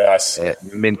 Oh, yes.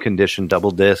 Mint condition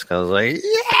double disc. I was like,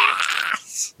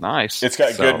 yes! Nice. It's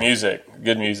got So- good music.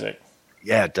 Good music.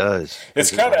 Yeah, it does. It's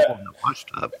kinda- washed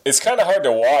up. It's kind of hard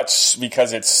to watch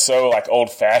because it's so like old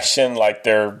fashioned. Like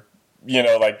they're,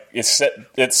 like it's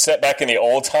set back in the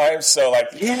old times. So like,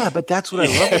 Yeah, but that's what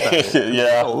I love about it. There's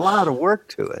yeah. a lot of work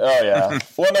to it. Oh yeah.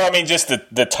 Well, no, I mean just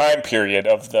the time period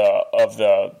of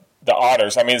the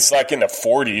otters. I mean, it's like in the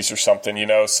 40s or something.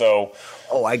 So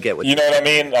Oh, I get what you know what I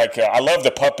mean. Like I love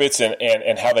the puppets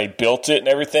and how they built it and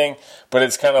everything. But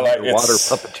it's kind of like the water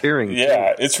it's puppeteering.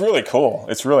 yeah. It's really cool.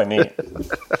 It's really neat.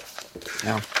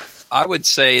 Yeah. I would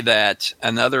say that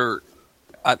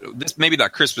this maybe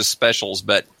not Christmas specials,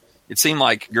 but it seemed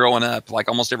like growing up, like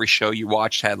almost every show you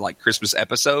watched had like Christmas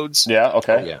episodes Yeah.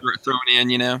 Okay. Yeah. thrown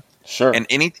in, Sure. And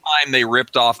anytime they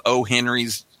ripped off O.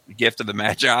 Henry's Gift of the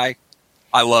Magi,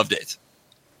 I loved it.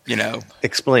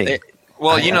 Explain.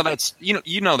 Well, that's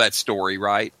you know that story,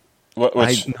 right?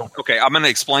 Which, Okay, I'm going to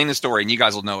explain the story, and you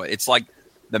guys will know it. It's like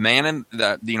the man and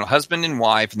the husband and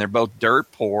wife, and they're both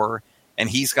dirt poor, and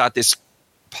he's got this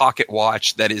pocket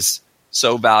watch that is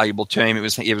so valuable to him.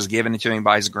 It was given to him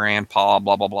by his grandpa.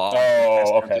 Blah blah blah.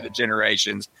 Oh, okay. Through the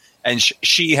generations, and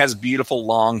she has beautiful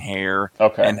long hair.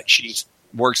 Okay. And she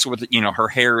works with her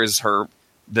hair is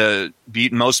the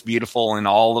most beautiful in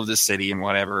all of the city and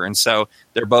whatever. And so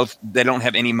they don't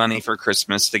have any money for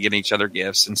Christmas to get each other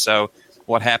gifts, and so.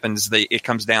 What happens? It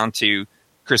comes down to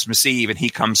Christmas Eve, and he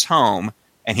comes home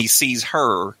and he sees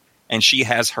her, and she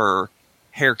has her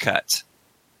haircut.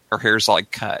 Her hair's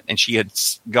like cut, and she had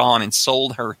gone and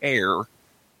sold her hair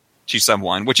to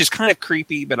someone, which is kind of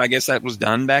creepy, but I guess that was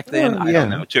done back then. Oh, I yeah. don't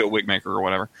know, to a wig maker or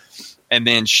whatever. And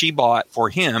then she bought for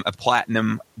him a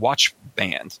platinum watch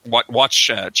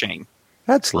chain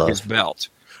That's for love. his belt.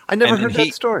 I never and heard he-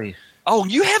 that story. Oh,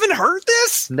 you haven't heard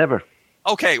this? Never.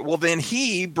 Okay, well then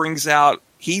he brings out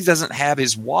he doesn't have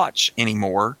his watch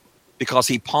anymore because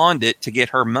he pawned it to get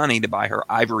her money to buy her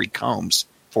ivory combs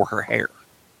for her hair.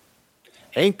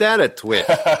 Ain't that a twist?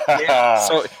 Yeah,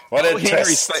 so What a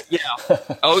Henry's twist.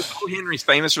 O. Henry's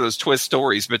famous for those twist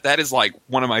stories, but that is like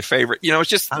one of my favorite. It's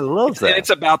just I love that. And it's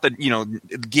about the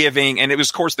giving, and it was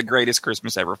of course the greatest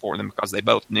Christmas ever for them because they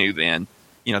both knew then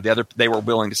they were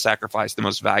willing to sacrifice the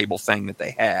most valuable thing that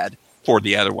they had for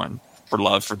the other one. For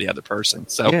love for the other person.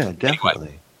 So Yeah, definitely.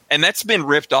 anyway, and that's been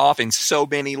ripped off in so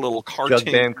many little cartoons.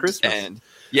 Jug Band Christmas. And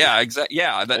exactly.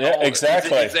 Yeah,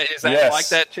 exactly. Is that Yes. like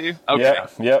that too? Okay.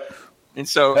 Yep. And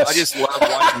so I just love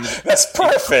watching. That's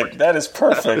perfect. That is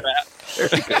perfect.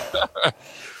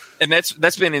 And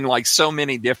that's been in like so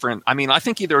many different. I mean, I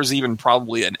think there was even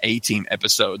probably an A-Team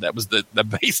episode that was the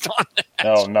based on that.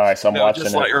 Oh, nice. I'm watching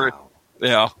just it. like,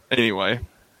 yeah. Anyway.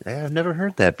 Yeah, I've never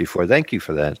heard that before. Thank you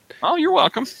for that. Oh, you're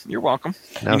welcome. You're welcome.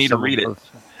 Now you need to someone read it. knows.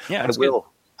 Yeah, I it's will.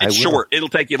 Good. It's I will. short. It'll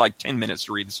take you like 10 minutes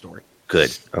to read the story.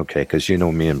 Good. Okay, because you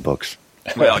know me and books.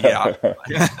 Well, yeah.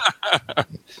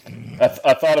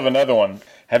 I thought of another one.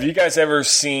 Have you guys ever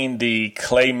seen the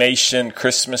Claymation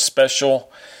Christmas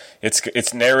special?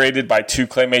 It's narrated by two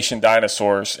claymation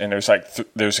dinosaurs, and there's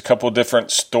there's a couple different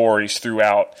stories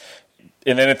throughout.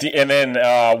 And then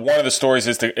one of the stories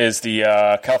is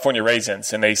the California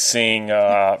Raisins, and they sing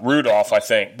Rudolph, I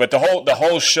think. But the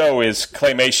whole show is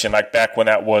claymation, like back when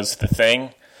that was the thing.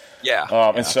 Yeah.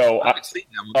 And so I haven't seen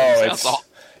that one. It sounds awesome.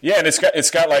 yeah, and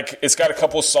it's got a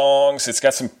couple songs. It's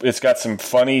got some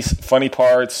funny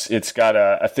parts. It's got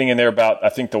a thing in there about I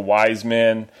think the wise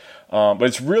men. But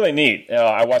it's really neat.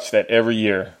 I watch that every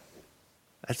year.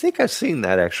 I think I've seen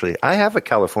that, actually. I have a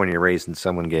California raisin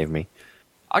someone gave me.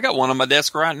 I got one on my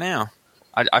desk right now.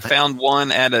 I found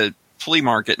one at a flea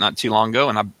market not too long ago,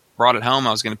 and I brought it home.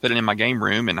 I was going to put it in my game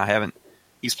room, and I haven't.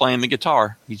 He's playing the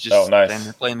guitar. He's just nice. standing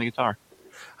there playing the guitar.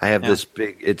 I have this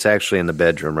big. It's actually in the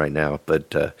bedroom right now,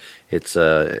 but it's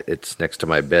next to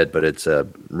my bed. But it's a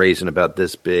raisin about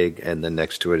this big, and then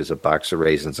next to it is a box of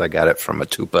raisins. I got it from a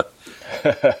Tupa.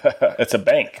 It's a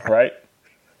bank, right?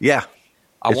 Yeah,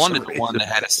 I wanted the one that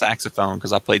had a saxophone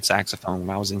because I played saxophone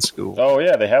when I was in school. Oh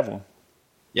yeah, they have them.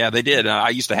 Yeah, they did. I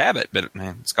used to have it, but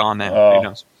man, it's gone now. Oh. Who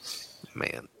knows?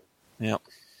 man. Yep.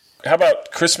 How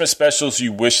about Christmas specials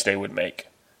you wish they would make,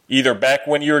 either back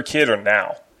when you were a kid or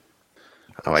now?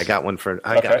 Oh, I got one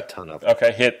I got a ton of them.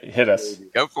 Okay, hit us.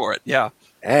 Go for it. Yeah.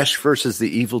 Ash versus the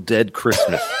Evil Dead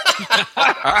Christmas.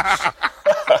 I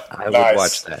would Nice.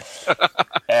 watch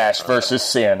that Ash versus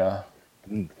Santa.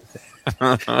 in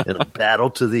a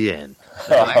battle to the end.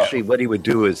 Well, actually, what he would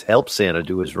do is help Santa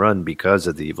do his run because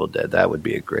of the Evil Dead. That would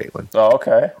be a great one. Oh,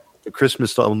 okay. The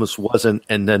Christmas almost wasn't,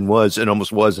 and then was, and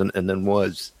almost wasn't, and then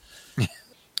was.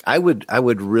 I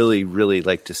would really, really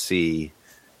like to see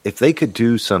if they could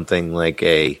do something like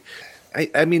I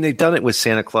mean, they've done it with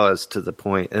Santa Claus to the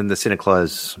point, and the Santa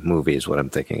Claus movie is what I'm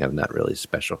thinking of, not really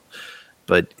special,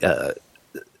 but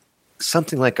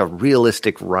something like a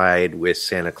realistic ride with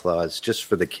Santa Claus just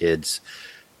for the kids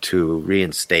to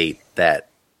reinstate that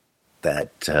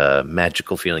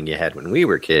magical feeling you had when we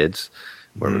were kids,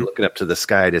 where we're looking up to the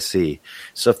sky to see.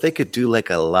 So if they could do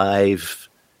like a live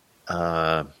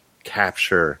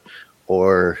capture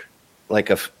or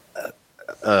like a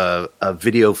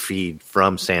video feed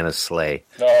from Santa's sleigh.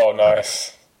 Oh,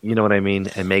 nice. You know what I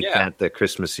mean? And make that the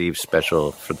Christmas Eve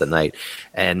special for the night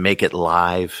and make it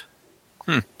live.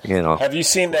 You know. Have you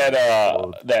seen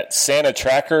that Santa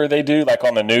tracker they do, like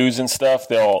on the news and stuff?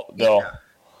 They'll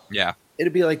Yeah.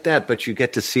 It'd be like that, but you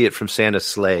get to see it from Santa's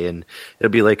sleigh, and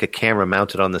it'll be like a camera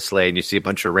mounted on the sleigh, and you see a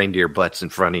bunch of reindeer butts in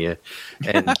front of you.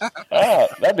 And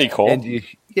that'd be cool. And you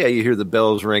hear the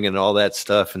bells ring and all that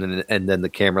stuff, and then the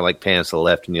camera like pans to the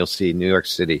left, and you'll see New York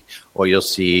City, or you'll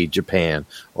see Japan,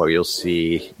 or you'll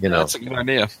see That's a good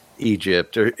idea.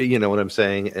 Egypt, or you know what I'm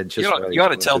saying. And just You ought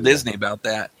to tell Disney about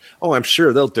that. Oh, I'm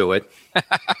sure they'll do it.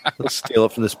 They'll steal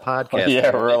it from this podcast.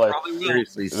 Yeah, really. Probably will.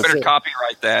 Seriously, Better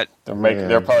copyright that. They're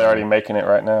probably already making it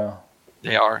right now.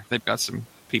 They are. They've got some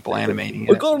people animating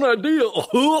it. I got an idea.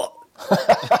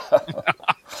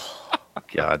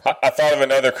 God, I thought of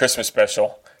another Christmas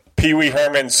special. Pee Wee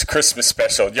Herman's Christmas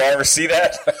special. Y'all ever see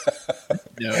that?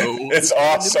 No. It's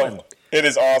awesome. It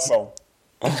is awesome.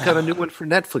 he's got a new one for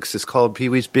Netflix. It's called Pee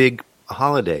Wee's Big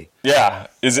Holiday. Yeah,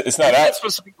 it's not That's out.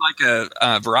 supposed to be like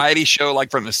a variety show, like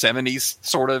from the 70s,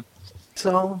 sort of.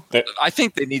 So I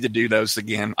think they need to do those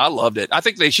again. I loved it. I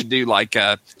think they should do like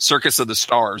Circus of the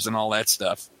Stars and all that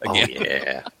stuff again. Oh,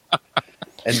 yeah.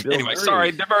 And Bill Anyway, Murray.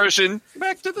 sorry, diversion.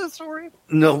 Back to the story.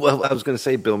 No, well, I was going to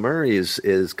say Bill Murray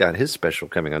is got his special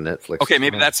coming on Netflix. Okay,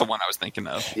 maybe that's the one I was thinking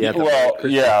of. Yeah. Well,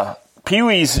 yeah. Pee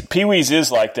Wee's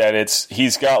is like that.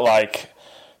 He's got like,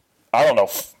 I don't know,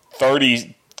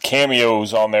 30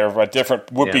 cameos on there, but different.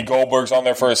 Whoopi Goldberg's on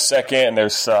there for a second, and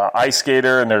there's Ice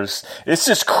Skater, and it's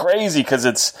just crazy because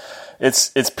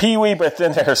it's Pee Wee, but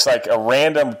then there's like a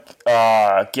random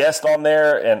guest on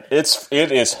there, and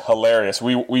it is hilarious.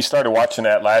 We started watching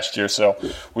that last year, so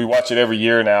we watch it every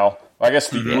year now. I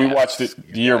guess we watched it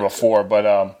the year before,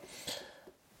 but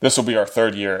this will be our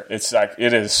third year. It's like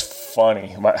it is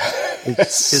funny.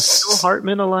 Is Phil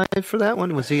Hartman alive for that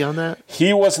one? Was he on that?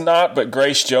 He was not, but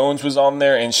Grace Jones was on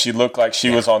there, and she looked like she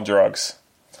was on drugs.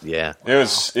 Yeah.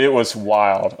 It was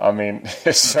wild. I mean,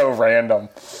 it's so random.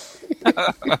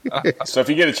 So if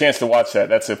you get a chance to watch that,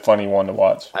 that's a funny one to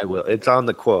watch. I will. It's on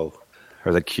the quo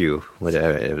or the queue.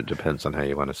 Whatever. It depends on how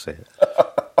you want to say it.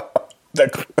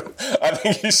 I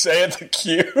think you say it the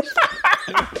queue.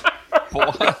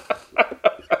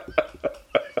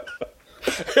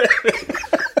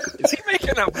 Is he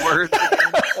making up words?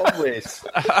 Always.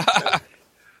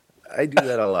 I do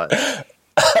that a lot.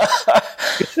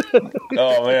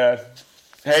 Oh man!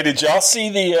 Hey, did y'all see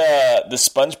the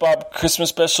SpongeBob Christmas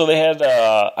special they had?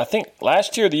 I think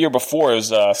last year, or the year before, it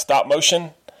was stop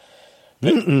motion.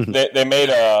 They made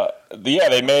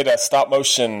a stop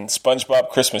motion SpongeBob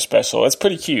Christmas special. It's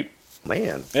pretty cute.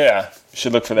 Man. Yeah, you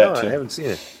should look for that No, too. I haven't seen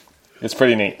it. It's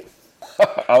pretty neat.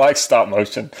 I like stop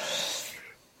motion.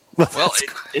 Well,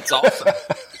 it's awesome.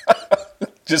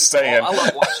 Just saying.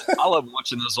 I love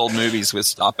watching those old movies with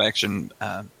stop motion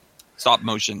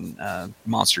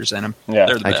monsters in them. Yeah.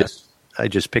 They're the best. I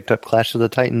just picked up Clash of the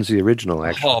Titans, the original.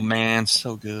 Actually, Oh man,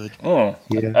 so good. Yeah.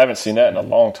 Yeah. I haven't seen that in a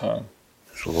long time.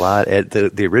 It's a lot.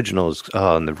 The original is.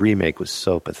 Oh, and the remake was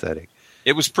so pathetic.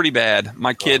 It was pretty bad.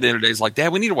 My kid the other day is like,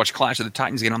 "Dad, we need to watch Clash of the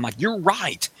Titans again." I'm like, "You're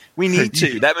right. We need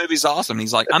to. That movie's awesome." And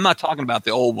he's like, "I'm not talking about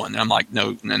the old one." And I'm like,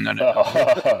 "No.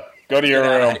 Go to your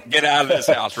room. Get out of this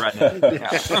house right now."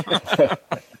 Yeah.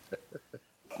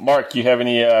 Mark, you have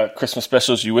any Christmas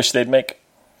specials you wish they'd make?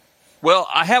 Well,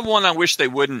 I have one I wish they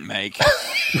wouldn't make.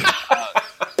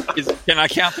 Can I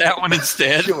count that one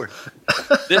instead? Sure.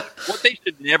 What they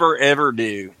should never, ever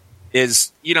do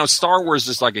is, Star Wars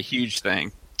is like a huge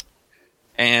thing.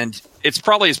 And it's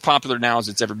probably as popular now as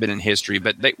it's ever been in history.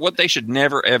 But what they should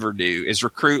never, ever do is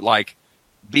recruit, like,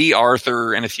 B.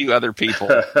 Arthur and a few other people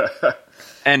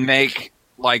and make,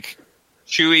 like,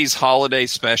 Chewie's holiday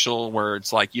special where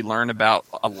it's like you learn about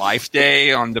a life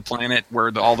day on the planet where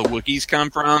all the Wookiees come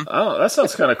from. Oh, that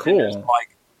sounds kind of cool.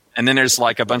 And then there's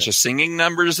like a bunch of singing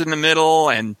numbers in the middle,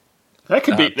 and that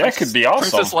could be awesome.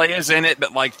 Princess Leia's in it,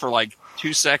 but like for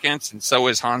 2 seconds, and so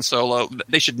is Han Solo.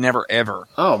 They should never ever.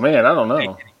 Oh man, I don't know. Make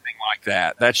anything like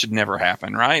that. That should never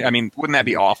happen, right? I mean, wouldn't that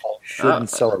be awful? Shouldn't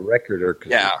sell a record or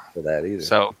for that either.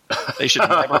 So they should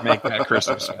never make that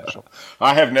Christmas special.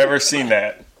 I have never seen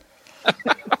that.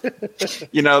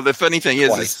 The funny thing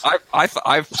is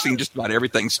I've seen just about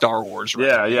everything Star Wars.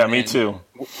 Right? Yeah, me too.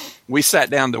 We sat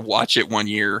down to watch it one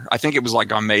year. I think it was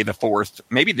like on May the 4th,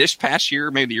 maybe this past year,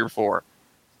 maybe the year before.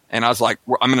 And I was like,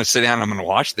 I'm going to sit down and I'm going to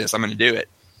watch this. I'm going to do it.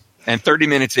 And 30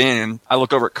 minutes in, I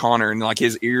look over at Connor and like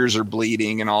his ears are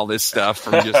bleeding and all this stuff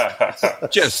from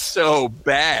just so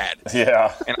bad.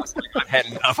 Yeah. And I was like, I've had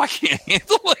enough. I can't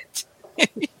handle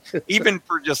it. Even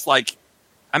for just like,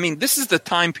 I mean, this is the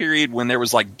time period when there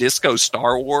was like disco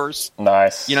Star Wars.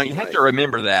 Nice. You have to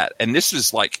remember that. And this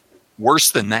is like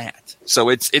worse than that. So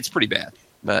it's pretty bad.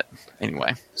 But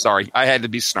anyway, sorry. I had to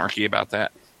be snarky about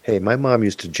that. Hey, my mom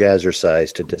used to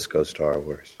jazzercise to disco Star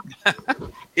Wars.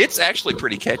 It's actually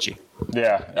pretty catchy.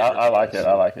 Yeah, I like it.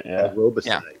 Yeah.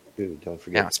 Aerobicide, too, don't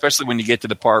forget. Yeah, especially when you get to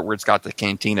the part where it's got the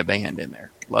Cantina band in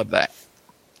there. Love that.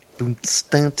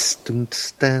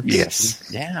 Yes.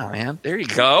 Yeah, man. There you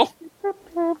go.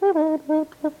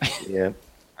 Yeah.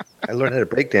 I learned how to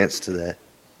break dance to that.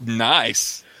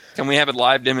 Nice. Can we have a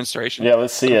live demonstration? Yeah,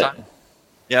 let's see sometime?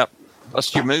 Yep.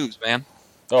 Bust your moves, man.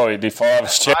 Oh, you do fall out of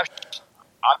his chair?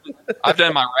 I've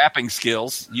done my rapping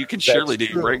skills. You can surely do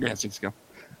your breakdancing skill.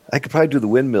 I could probably do the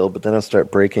windmill, but then I'll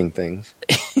start breaking things.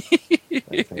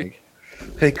 I think.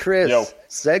 Hey, Chris. Yo.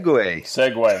 Segway.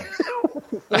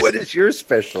 What is your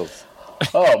specials?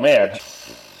 Oh, man.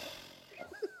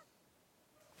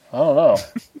 I don't know.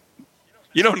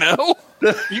 You don't know?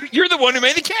 You're the one who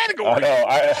made the category. I know.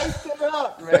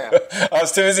 I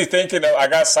was too busy thinking of, I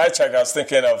got sidetracked. I was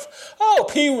thinking of,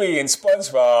 Pee-wee and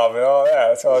SpongeBob and all that.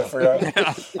 That's all I forgot.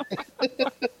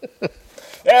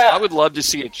 Yeah. I would love to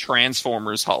see a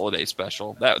Transformers holiday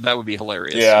special. That would be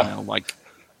hilarious. Yeah. Like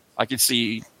I could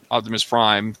see Optimus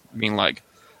Prime being like,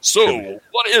 so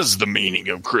what is the meaning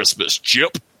of Christmas,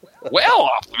 Chip? Well,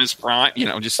 Optimus Prime,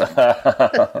 just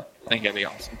I think that'd be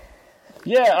awesome.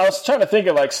 Yeah, I was trying to think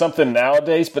of like something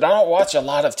nowadays, but I don't watch a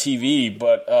lot of TV.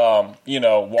 But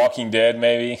Walking Dead,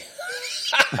 maybe.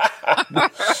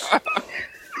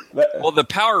 Well, the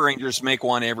Power Rangers make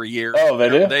one every year. Oh, they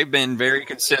do? They've been very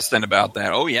consistent about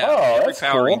that. Oh, yeah. Oh, every that's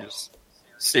Power cool. Rangers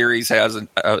series has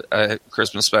a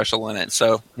Christmas special in it,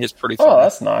 so it's pretty fun. Oh,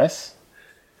 that's nice.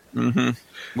 Mm-hmm.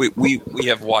 We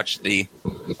have watched the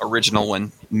original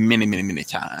one many, many, many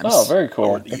times. Oh, very cool.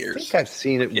 Over the years. I think I've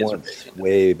seen it once,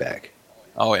 way back.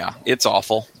 Oh, yeah. It's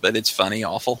awful, but it's funny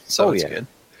awful, so it's good.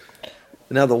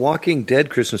 Now, the Walking Dead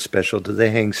Christmas special, do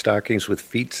they hang stockings with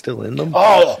feet still in them?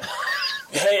 Oh,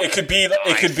 hey, it could be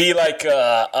like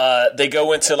they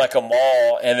go into like a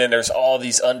mall and then there's all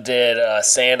these undead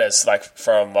Santas like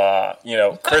from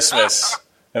Christmas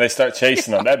and they start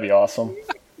chasing them. That'd be awesome.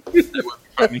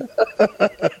 Funny.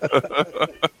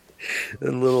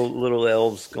 And little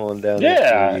elves going down.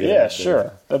 Yeah,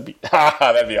 sure. That'd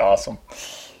be awesome.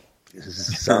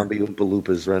 Zombie Oompa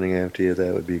Loompas running after you.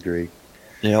 That would be great.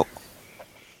 Yep.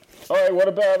 All right, what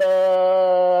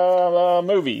about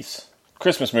movies?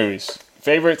 Christmas movies.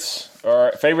 Favorites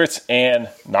and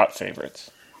not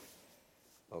favorites.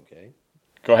 Okay.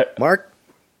 Go ahead. Mark?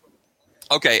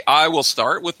 Okay, I will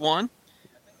start with one.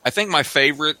 I think my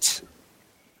favorite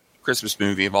Christmas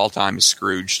movie of all time is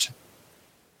Scrooged.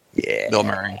 Yeah. Bill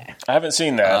Murray. I haven't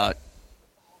seen that.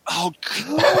 Oh,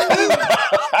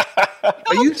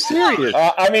 are you serious?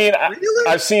 I mean, Really?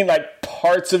 I've seen like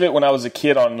parts of it when I was a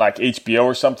kid on like HBO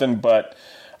or something, but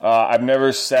I've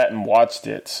never sat and watched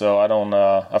it, so I don't.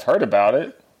 I've heard about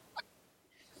it.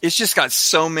 it's just got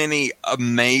so many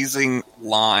amazing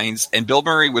lines, and Bill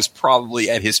Murray was probably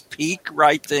at his peak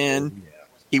right then.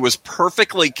 He was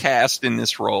perfectly cast in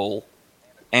this role.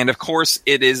 And of course,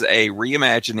 it is a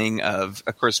reimagining of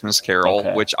A Christmas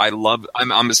Carol, which I love.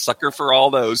 I'm a sucker for all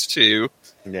those too.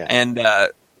 Yeah. And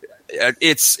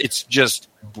it's just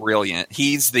brilliant.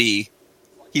 He's the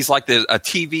he's like a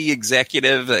TV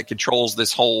executive that controls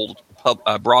this whole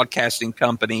broadcasting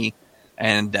company.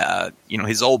 And,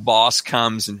 his old boss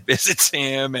comes and visits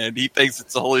him, and he thinks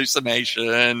it's a hallucination,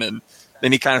 and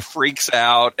then he kind of freaks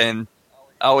out, and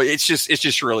it's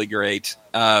just really great.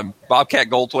 Bobcat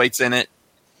Goldthwait's in it,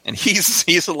 and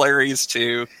he's hilarious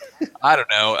too. I don't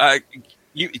know.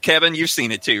 Kevin, you've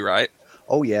seen it too, right?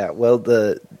 Oh yeah. Well,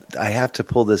 I have to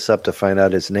pull this up to find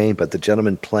out his name, but the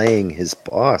gentleman playing his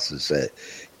boss is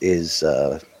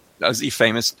he a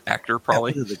famous actor?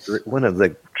 Probably one of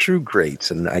the true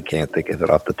greats, and I can't think of it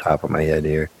off the top of my head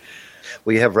here.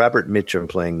 We have Robert Mitchum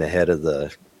playing the head of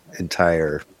the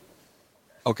entire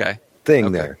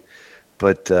thing there,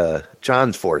 but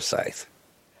John Forsythe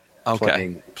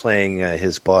playing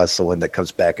his boss, the one that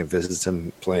comes back and visits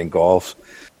him playing golf,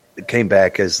 came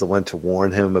back as the one to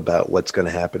warn him about what's going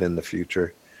to happen in the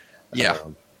future. Yeah,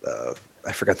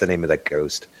 I forgot the name of that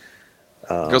ghost.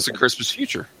 Ghost of Christmas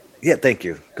Future. Yeah, thank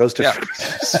you. Ghost of That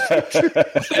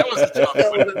was a tough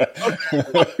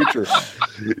one.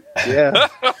 Yeah,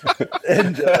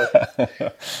 and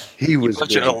he was a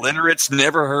bunch of illiterates,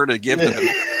 never heard a gift of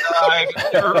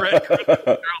never read Christmas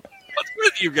Carol. What's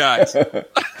with you guys?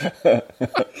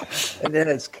 And then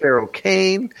it's Carol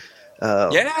Kane.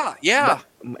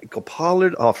 Michael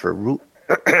Pollard, Alfred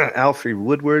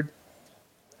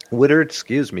Woodard,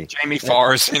 excuse me. Jamie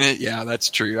Farr's in it. Yeah, that's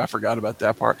true. I forgot about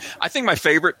that part. I think my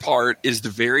favorite part is the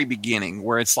very beginning,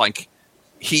 where it's like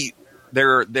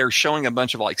they're showing a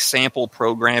bunch of like sample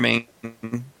programming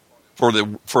for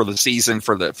the season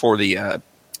for the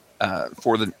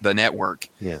network.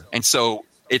 Yeah. And so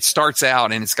it starts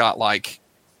out and it's got like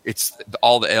it's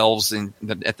all the elves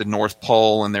at the North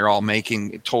Pole, and they're all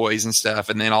making toys and stuff,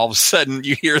 and then all of a sudden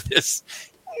you hear this,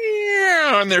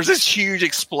 and there's this huge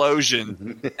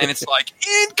explosion, and it's like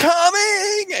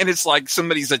incoming, and it's like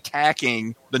somebody's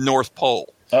attacking the North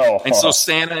Pole. And so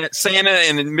Santa and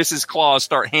Mrs. Claus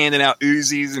start handing out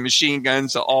Uzis and machine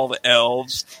guns to all the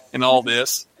elves and all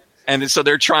this, and so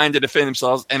they're trying to defend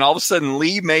themselves. And all of a sudden,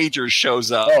 Lee Majors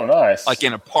shows up. Oh, nice! Like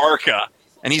in a parka,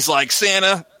 and he's like,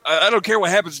 "Santa, I don't care what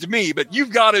happens to me, but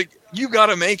you've got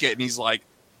to make it." And he's like,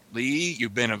 "Lee,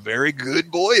 you've been a very good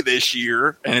boy this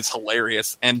year," and it's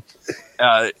hilarious. And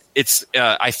I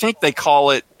think they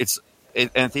call it.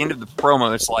 At the end of the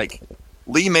promo, it's like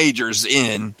Lee Majors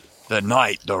in the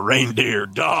night the reindeer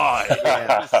died.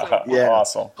 Yeah.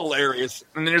 Awesome, hilarious.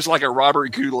 And then there's like a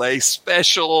Robert Goulet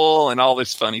special and all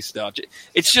this funny stuff.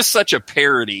 It's just such a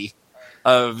parody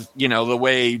of the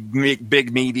way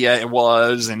big media it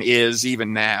was and is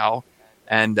even now.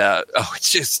 And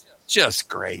it's just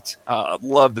great.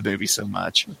 Love the movie so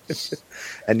much.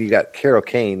 And you got Carol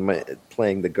Kane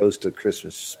playing the Ghost of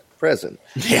Christmas Present.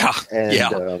 Yeah,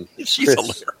 and, she's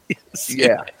hilarious.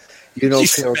 Yeah, she Carol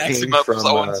smacks Kane him up from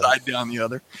one side down the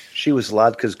other. She was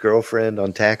Lodka's girlfriend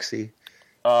on Taxi.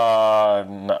 I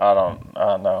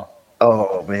don't know.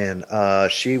 Oh man,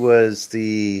 she was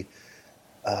the.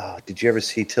 Did you ever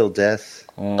see Till Death?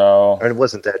 No, or it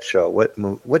wasn't that show.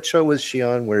 What show was she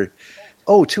on? Where?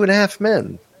 Oh, 2.5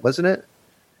 Men, wasn't it?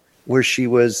 Where she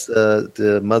was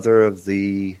the mother of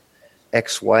the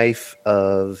ex-wife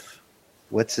of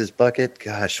what's his bucket?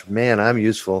 Gosh, man, I'm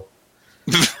useful.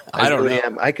 I don't really know.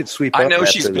 am. I could sweep. I up know after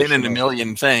she's this been in show. a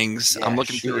million things. Yeah, I'm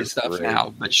looking through her is stuff great.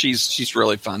 now, but she's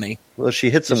really funny. Well,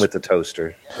 she hits him with the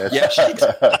toaster. Yeah, she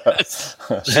does.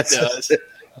 She does.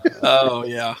 Oh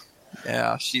yeah.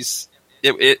 Yeah,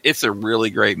 it's a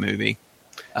really great movie,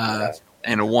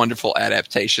 and a wonderful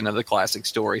adaptation of the classic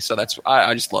story. So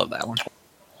I just love that one.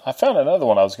 I found another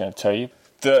one I was going to tell you.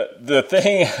 The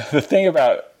thing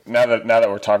about now that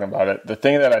we're talking about it, the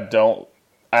thing that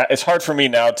it's hard for me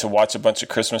now to watch a bunch of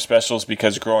Christmas specials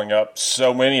because growing up,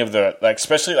 so many of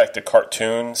especially the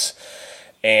cartoons,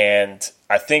 and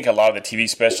I think a lot of the TV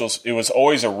specials, it was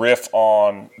always a riff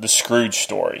on the Scrooge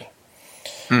story.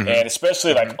 Mm-hmm. And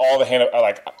especially all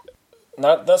the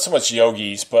not so much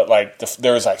Yogi's, but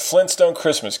there was Flintstone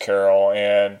Christmas Carol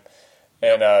and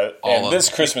this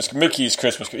Christmas Mickey's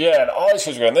Christmas and all these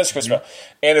Christmas Carol and this Christmas,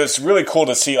 and it was really cool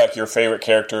to see your favorite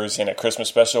characters in a Christmas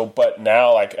special. But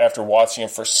now after watching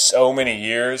it for so many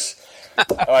years,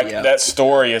 that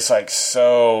story is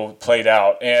so played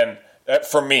out, and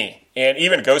for me, and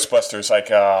even Ghostbusters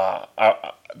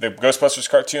the Ghostbusters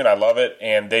cartoon, I love it,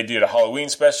 and they did a Halloween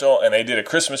special, and they did a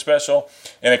Christmas special,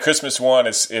 and the Christmas one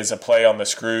is a play on the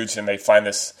Scrooge, and they find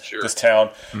this town,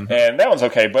 and that one's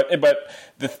okay, but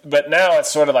now it's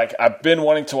sort of I've been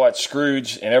wanting to watch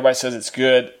Scrooge, and everybody says it's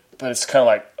good, but it's kind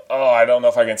of I don't know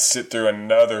if I can sit through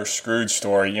another Scrooge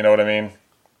story, you know what I mean?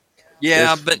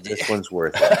 Yeah, this one's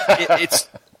worth it. It's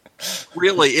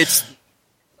really,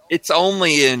 it's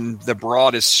only in the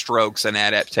broadest strokes an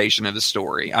adaptation of the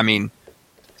story. I mean,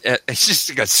 it's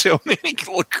just got so many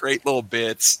great little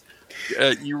bits.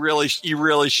 You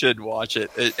really should watch it.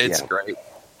 It's great.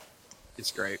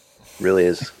 It's great. Really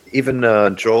is. Even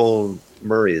Joel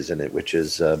Murray is in it, which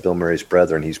is Bill Murray's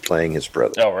brother, and he's playing his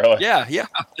brother. Oh, really? Yeah,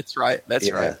 that's right. That's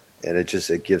right. And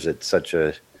it gives it such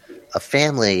a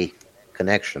family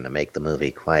connection to make the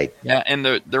movie quite. Yeah, and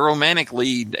the romantic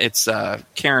lead, it's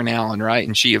Karen Allen, right?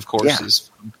 And she, of course, is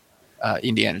from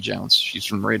Indiana Jones. She's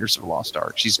from Raiders of the Lost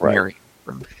Ark. She's Mary.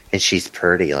 And she's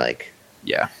pretty, like.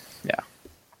 Yeah.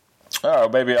 Oh,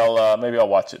 maybe I'll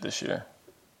watch it this year.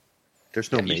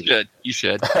 There's no maybe. You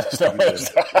should. There's no maybe.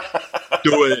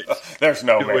 Do it. There's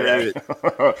no maybe.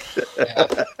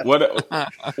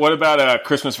 What about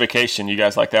Christmas Vacation? You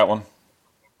guys like that one?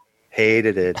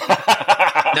 Hated it.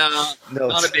 No,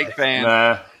 not a big fan.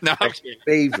 Nah. No,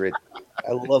 Favorite.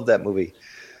 I love that movie.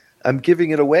 I'm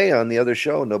giving it away on the other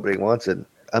show. Nobody wants it.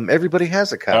 Everybody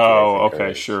has a copy. Oh,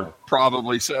 okay, sure.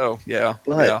 Probably so. Yeah.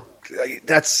 But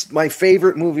that's my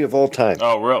favorite movie of all time.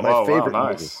 Oh, really? My favorite wow,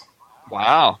 movie. nice.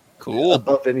 Wow. Cool.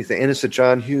 Above anything. And it's a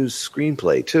John Hughes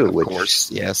screenplay, too, Of which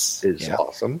course. Yes. is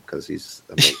awesome because he's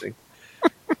amazing.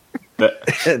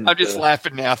 I'm just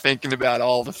laughing now thinking about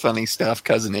all the funny stuff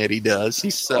Cousin Eddie does.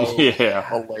 He's so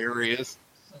hilarious.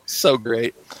 So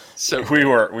great.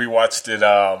 We watched it,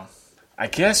 I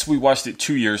guess we watched it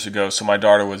 2 years ago, so my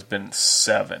daughter was been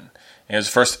 7. And it's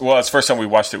the first time we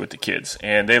watched it with the kids,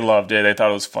 and they loved it. They thought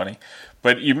it was funny.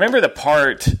 But you remember the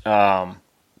part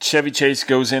Chevy Chase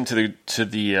goes into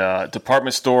the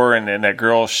department store, and that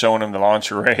girl showing him the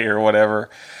lingerie or whatever.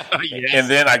 Yes. And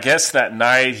then I guess that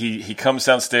night he comes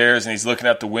downstairs and he's looking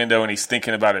out the window and he's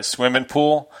thinking about his swimming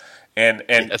pool, and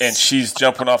she's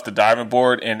jumping off the diving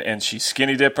board and she's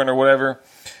skinny dipping or whatever.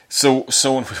 So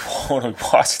when we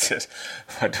watched it,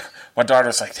 my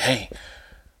daughter's like, "Hey,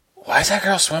 why is that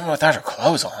girl swimming without her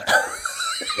clothes on?"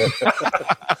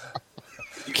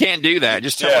 You can't do that.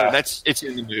 Just tell her it's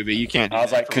in the movie. You can't do that. I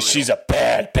was like, because she's a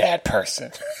bad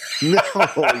person. No,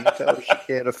 you tell her she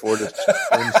can't afford a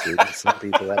swimsuit. And some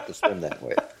people have to swim that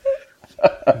way.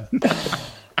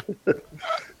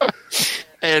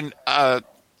 And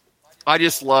I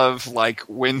just love, like,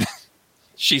 when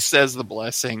she says the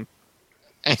blessing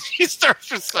and she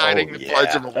starts reciting the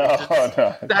Pledge of Allegiance. Oh,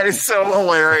 no. That is so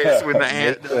hilarious when the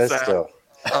aunt does that.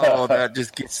 Oh, that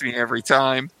just gets me every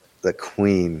time. The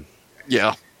Queen.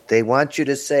 Yeah. They want you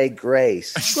to say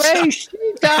grace. Grace,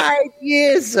 she died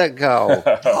years ago.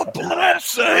 A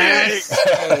blessing.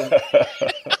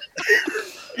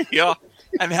 Yeah.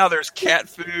 And how there's cat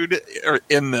food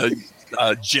in the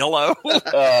Jell-O.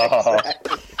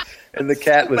 And the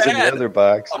cat was in the other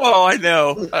box. Oh, I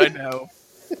know.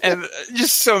 And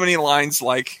just so many lines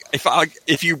like,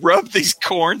 if you rub these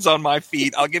corns on my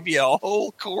feet, I'll give you a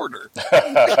whole quarter.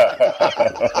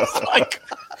 It's like,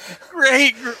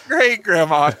 great,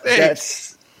 Grandma.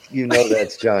 Thanks.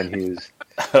 That's John Hughes.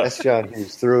 That's John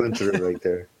Hughes through and through right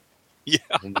there. Yeah.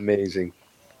 Amazing.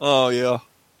 Oh, yeah.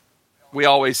 We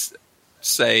always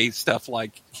say stuff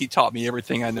like, he taught me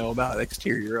everything I know about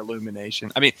exterior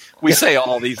illumination. I mean, we say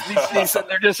all these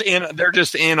they're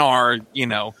just in our,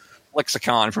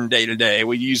 lexicon from day to day.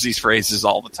 We use these phrases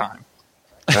all the time.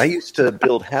 I used to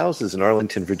build houses in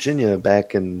Arlington, Virginia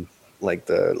back in like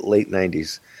the late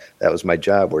 90s. That was my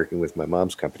job, working with my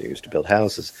mom's company. I used to build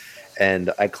houses.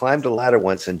 And I climbed a ladder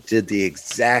once and did the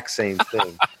exact same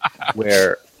thing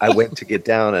where I went to get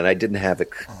down and I didn't have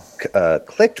it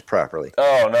clicked properly.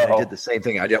 Oh, no. And I did the same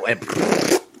thing. I just went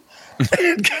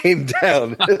and came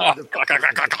down.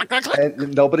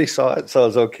 And nobody saw it, so it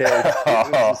was okay.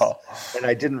 And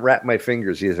I didn't wrap my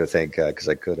fingers either, thank God, because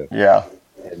I could have. Yeah.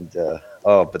 And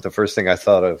but the first thing I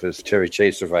thought of is Chevy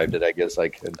Chase survived it. I guess I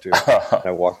can too.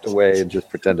 I walked away and just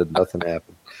pretended nothing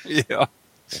happened. Yeah,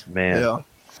 man.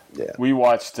 Yeah. We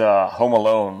watched Home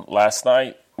Alone last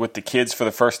night with the kids for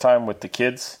the first time with the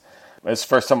kids. It's the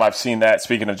first time I've seen that.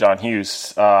 Speaking of John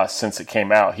Hughes, since it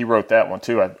came out, he wrote that one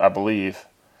too, I believe,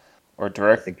 or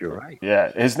directed. I think you're right.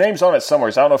 Yeah, his name's on it somewhere.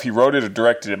 I don't know if he wrote it or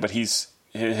directed it, but his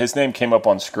name came up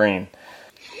on screen.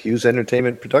 Hughes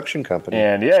Entertainment Production Company.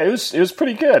 And yeah, it was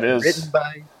pretty good. It was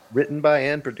written by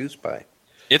and produced by.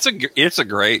 It's a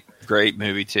great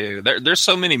movie too. There's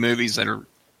so many movies that are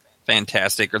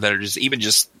fantastic, or that are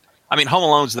just. I mean, Home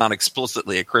Alone's not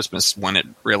explicitly a Christmas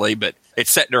one, but it's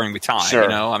set during the time.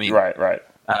 Sure. I mean, right.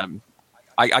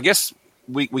 I guess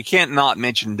we can't not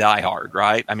mention Die Hard,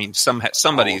 right? I mean,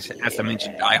 somebody has to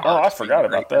mention Die Hard. Oh, I forgot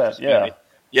about that.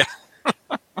 Yeah.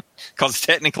 Because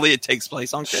technically it takes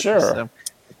place on Christmas. Sure. So.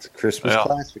 It's a Christmas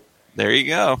classic. There you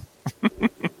go.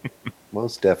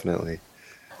 Most definitely.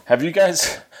 Have you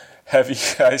guys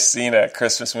seen a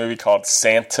Christmas movie called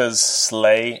Santa's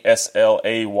Slay?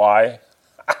 SLAY.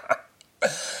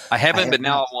 I haven't, but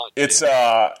now I want. It's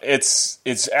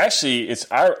actually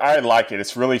I like it.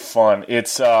 It's really fun.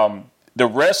 It's the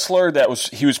wrestler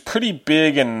he was pretty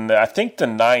big in I think the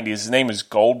 90s. His name is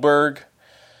Goldberg.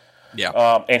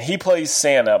 Yeah. And he plays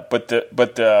Santa, but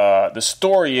the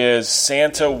story is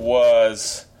Santa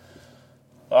was,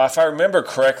 if I remember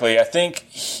correctly, I think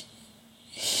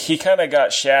he kind of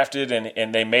got shafted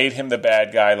and they made him the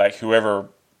bad guy, like whoever.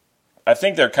 I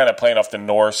think they're kind of playing off the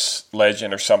Norse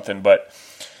legend or something, but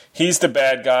he's the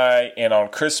bad guy. And on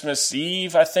Christmas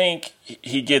Eve, I think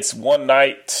he gets one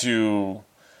night to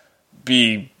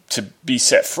be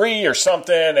set free or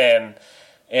something. And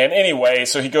anyway,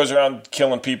 so he goes around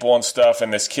killing people and stuff.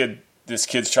 And this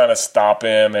kid's trying to stop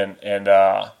him. And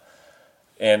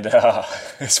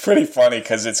it's pretty funny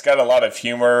because it's got a lot of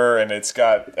humor and it's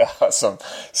got some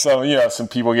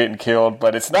people getting killed,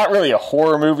 but it's not really a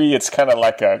horror movie. It's kind of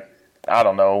like a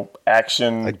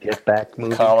action, a get back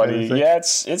movie, comedy. Kind of Yeah,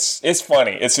 it's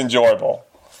funny. It's enjoyable.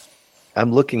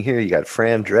 I'm looking here. You got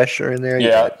Fran Drescher in there. You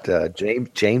got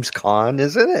James Caan,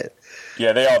 isn't it?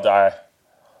 Yeah, they all die.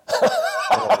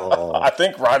 I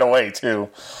think right away too.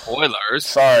 Spoilers.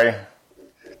 Sorry.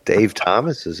 Dave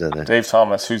Thomas is in it. Dave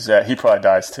Thomas, who's that? He probably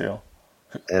dies too.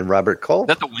 And Robert Culp.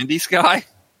 Is that the Wendy's guy?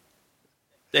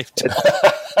 Dave Thomas.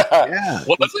 Yeah.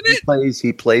 What wasn't it?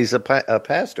 He plays a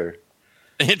pastor.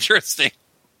 Interesting.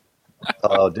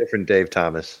 Oh, different Dave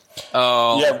Thomas.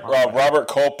 Oh, yeah. Robert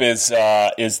Culp is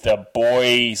the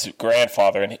boy's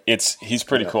grandfather, and he's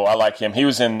pretty cool. I like him. He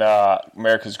was in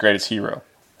America's Greatest Hero.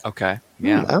 okay.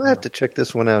 Yeah. I'll have to check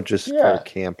this one out just for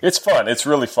camp. It's fun. It's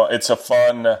really fun. It's a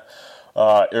fun,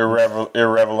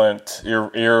 irreverent. Yeah.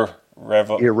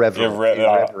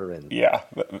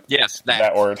 Yes,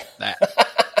 that word.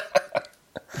 That.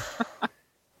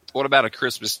 What about A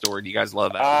Christmas Story? Do you guys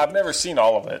love that? I've never seen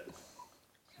all of it.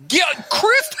 Get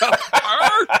Christopher!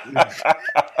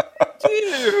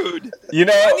 Dude! You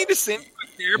know, I need to send you a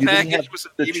care package with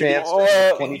some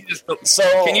DVDs.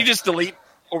 Can you just delete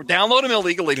or download them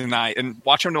illegally tonight and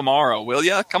watch them tomorrow, will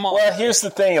you? Come on. Well, here's the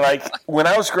thing. Like, when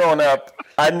I was growing up,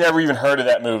 I'd never even heard of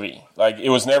that movie. Like, it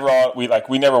was never on. We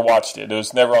never watched it. It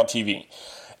was never on TV.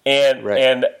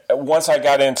 And once I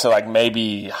got into like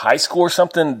maybe high school or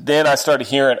something, then I started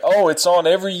hearing, oh, it's on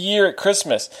every year at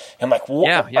Christmas. And I'm like,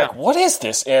 like, what is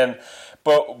this?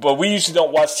 But we usually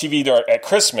don't watch TV at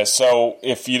Christmas. So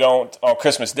if you don't on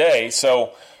Christmas Day,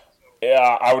 so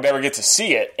I would never get to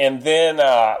see it. And then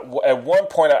at one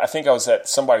point, I think I was at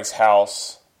somebody's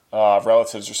house,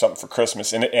 relatives or something for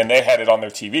Christmas, and they had it on their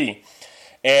TV.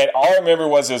 And all I remember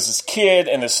was this kid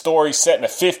and the story set in the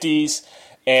 50s.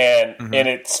 And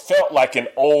it felt like an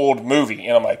old movie,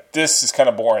 and I'm like, this is kind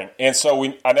of boring, and so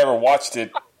I never watched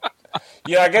it.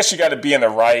 Yeah, I guess you got to be in the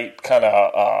right kind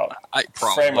of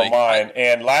frame of mind.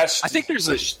 And I think there's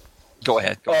a. Go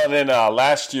ahead. And then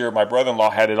last year, my brother-in-law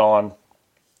had it on,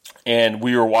 and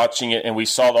we were watching it, and we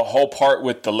saw the whole part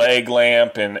with the leg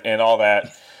lamp and all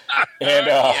that.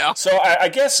 And so I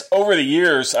guess over the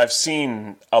years, I've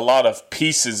seen a lot of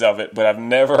pieces of it, but I've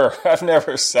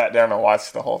never sat down and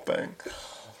watched the whole thing.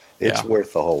 It's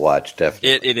worth the whole watch,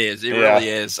 definitely. It is. It really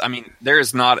is. I mean, there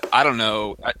is not. I don't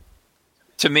know.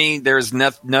 To me, there's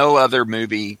no other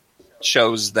movie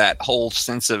shows that whole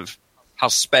sense of how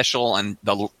special and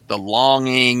the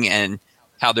longing and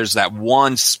how there's that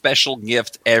one special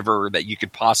gift ever that you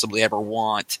could possibly ever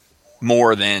want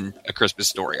more than A Christmas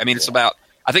Story. I mean, it's about.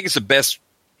 I think it's the best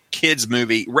kids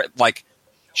movie, like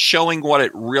showing what it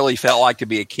really felt like to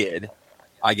be a kid.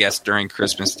 I guess during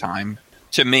Christmas time.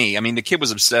 To me, I mean, the kid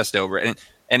was obsessed over it,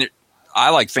 and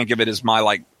I think of it as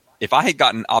my if I had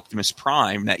gotten Optimus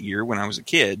Prime that year when I was a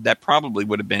kid, that probably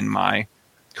would have been my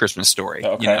Christmas Story,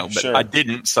 okay, but sure. I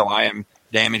didn't, so I am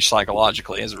damaged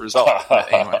psychologically as a result.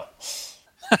 But anyway,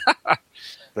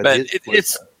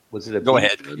 was it a go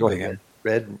ahead.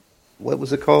 Red? What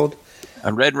was it called?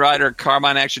 A Red Ryder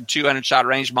carbine action 200 shot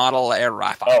range model air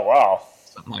rifle. Oh wow,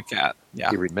 something like that. Yeah,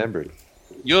 he remembered.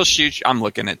 You'll shoot. I'm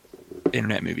looking at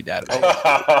Internet Movie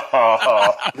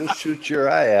Database. You'll shoot your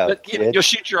eye out. But, you'll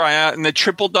shoot your eye out, and the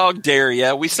triple dog dare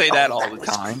you. We say that all the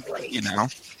time.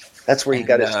 That's where he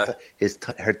got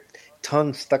her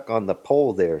tongue stuck on the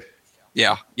pole there.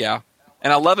 Yeah.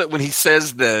 And I love it when he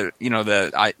says the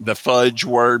fudge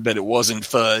word, but it wasn't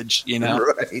fudge.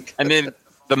 Right. And then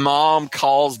the mom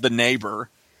calls the neighbor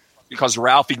because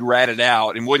Ralphie ratted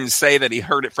out and wouldn't say that he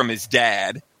heard it from his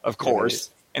dad, of course.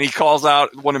 Right. And he calls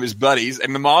out one of his buddies,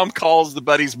 and the mom calls the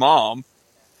buddy's mom,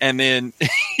 and then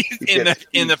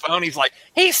in the phone he's like,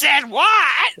 "He said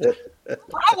what?"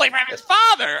 Probably from his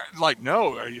father. Like,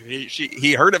 no,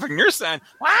 he heard it from your son.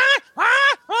 Wah, wah,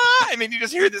 wah. And then you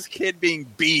just hear this kid being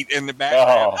beat in the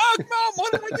background. Oh, Mom,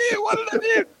 what did I do? What did I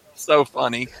do? So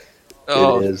funny.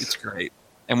 Oh, it's great.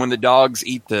 And when the dogs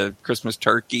eat the Christmas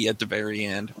turkey at the very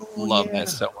end, love that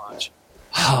so much.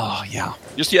 Oh, yeah.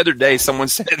 Just the other day, someone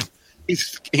said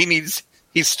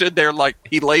he stood there like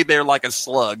he lay there like a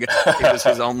slug. It was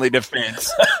his only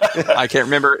defense. I can't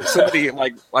remember. Somebody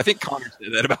I think Connor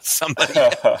said that about somebody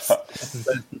else.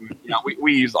 But,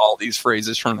 we use all these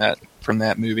phrases from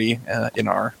that movie in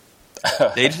our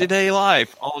day-to-day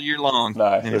life all year long.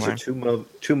 Nice. Anyway. Those are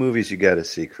two movies you got to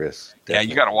see, Chris. Definitely. Yeah,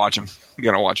 you got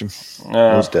to watch them.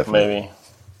 Most definitely. Maybe.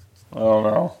 I don't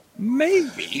know.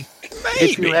 Maybe.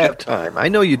 If you have time. I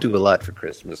know you do a lot for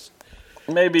Christmas.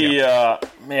 Maybe,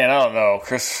 man, I don't know.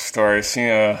 Christmas stories,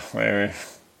 maybe.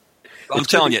 I'm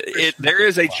telling you, there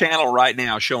is a channel right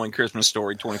now showing Christmas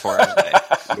Story 24 hours a day.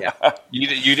 Yeah,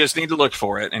 you just need to look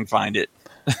for it and find it.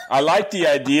 I like the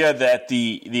idea that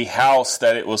the house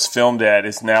that it was filmed at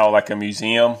is now like a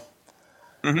museum,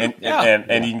 and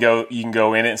you can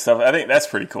go in it and stuff. I think that's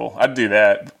pretty cool. I'd do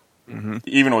that,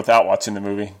 even without watching the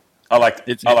movie. I like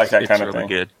that kind of really thing.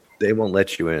 Good. They won't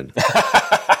let you in.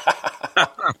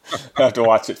 I have to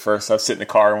watch it first. I'll sit in the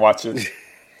car and watch it.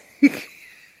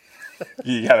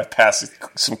 You got to pass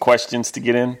some questions to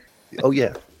get in. Oh,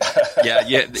 yeah. Yeah,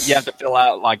 you have to fill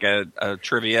out like a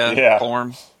trivia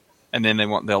form, and then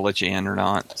they'll let you in or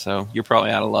not. So you're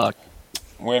probably out of luck.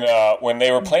 When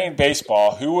they were playing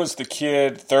baseball, who was the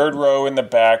kid third row in the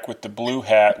back with the blue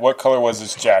hat? What color was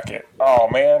his jacket? Oh,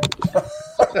 man.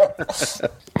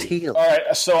 Teal. All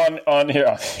right, so on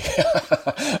here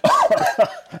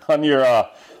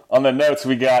on the notes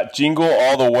we got Jingle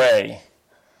All the Way.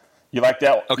 You like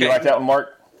that? Okay. You like that one,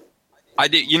 Mark? I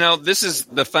did. This is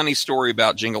the funny story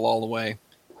about Jingle All the Way.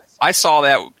 I saw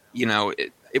that.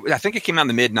 I think it came out in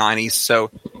the mid-'90s. So,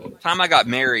 the time I got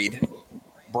married,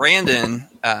 Brandon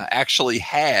actually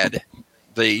had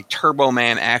the Turbo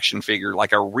Man action figure,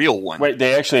 like a real one. Wait,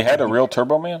 they actually had a real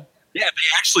Turbo Man? Yeah,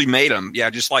 they actually made them. Yeah,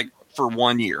 just like for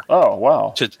 1 year. Oh,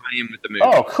 wow. To tie in with the movie.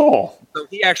 Oh, cool. So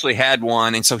he actually had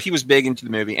one, and so he was big into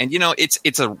the movie. And,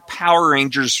 it's a Power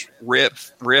Rangers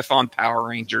riff on Power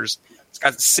Rangers. It's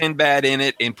got Sinbad in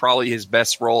it, and probably his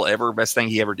best role ever, best thing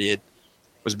he ever did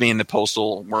was being the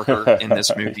postal worker in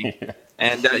this movie. Yeah.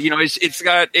 And,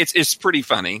 it's pretty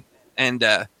funny.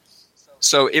 And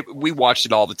so we watched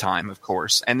it all the time, of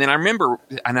course. And then I remember,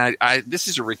 and I this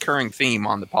is a recurring theme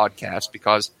on the podcast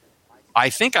because I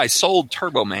think I sold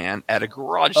Turbo Man at a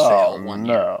garage sale one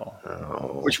year,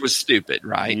 which was stupid,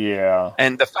 right? Yeah.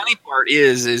 And the funny part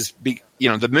is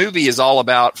the movie is all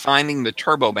about finding the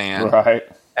Turbo Man right.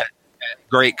 at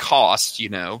great cost,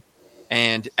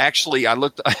 And actually, I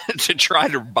looked to try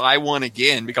to buy one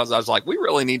again because I was like, we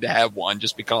really need to have one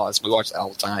just because we watch it all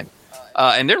the time.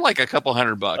 And they're like a couple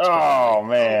 $100. Oh,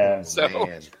 man. So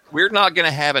we're not going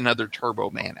to have another Turbo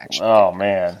Man, actually. Oh,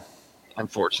 man.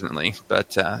 Unfortunately,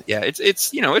 but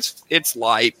it's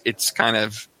light, it's kind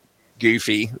of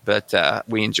goofy, but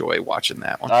we enjoy watching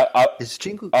that one. I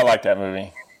like that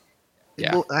movie.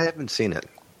 Yeah, well, I haven't seen it.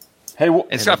 Hey,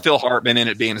 it's got Phil Hartman in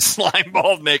it being a slime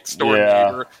ball next door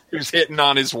neighbor who's hitting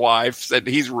on his wife. Said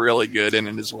he's really good in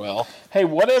it as well. Hey,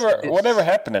 whatever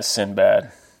happened to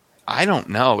Sinbad? I don't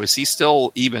know. Is he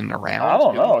still even around? I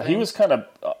don't know. He was kind of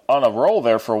on a roll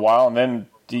there for a while, and then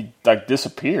he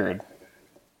disappeared.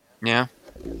 Yeah.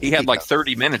 He had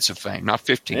 30 minutes of fame, not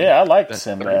 15. Yeah, I liked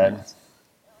Sinbad.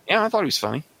 Yeah, I thought he was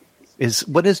funny.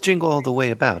 What is Jingle All the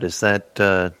Way about? Is that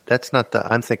that's not the?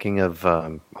 I'm thinking of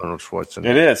Arnold Schwarzenegger.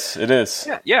 It is.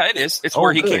 Yeah, it is. It's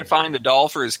where he can't find the doll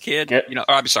for his kid.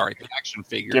 I'm sorry, the action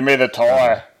figure. Give me the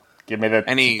toy. Give me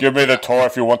the toy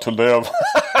if you want to live.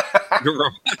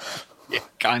 Yeah,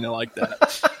 kind of like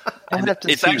that. And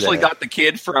it's actually got the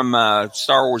kid from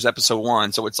Star Wars Episode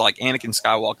 1, so it's like Anakin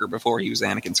Skywalker before he was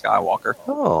Anakin Skywalker.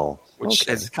 Oh, which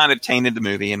has kind of tainted the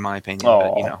movie, in my opinion.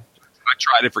 But, I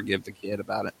try to forgive the kid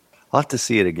about it. I'll have to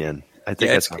see it again. I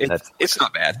think it's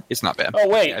not bad. It's not bad. Oh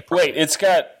wait! It's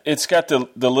got the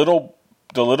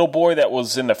little boy that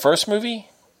was in the first movie.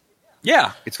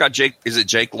 Yeah, it's got Jake. Is it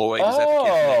Jake Lloyd? Is that the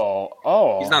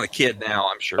kid? He's not a kid now,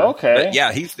 I'm sure. Okay. But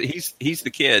yeah, he's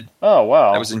the kid. Oh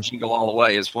wow! That was in Jingle All the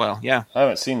Way as well. Yeah, I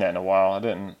haven't seen that in a while. I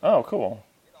didn't. Oh, cool.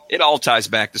 It all ties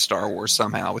back to Star Wars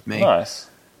somehow with me. Nice.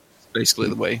 Basically,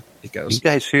 the way it goes. You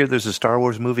guys hear there's a Star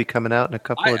Wars movie coming out in a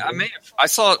couple of days? I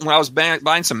saw it when I was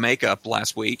buying some makeup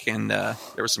last week, and there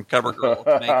was some cover girl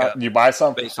makeup. You buy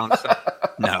some? Based on stuff.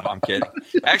 No, I'm kidding.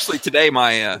 Actually, today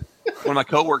one of my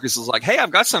coworkers was like, "Hey,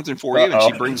 I've got something for you," and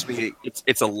she brings me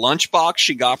it's a lunchbox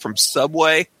she got from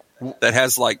Subway that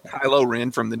has like Kylo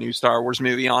Ren from the new Star Wars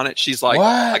movie on it. She's like, What?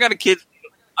 I got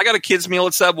a kid's meal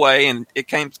at Subway, and it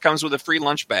comes with a free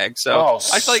lunch bag. So Oh,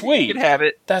 I feel like sweet. you could have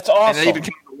it. That's And awesome. it even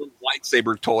came with a little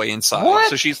lightsaber toy inside. What?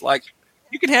 So she's like,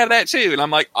 you can have that too. And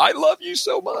I'm like, I love you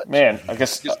so much. Man, I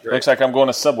guess It's great. looks like I'm going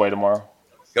to Subway tomorrow.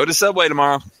 Go to Subway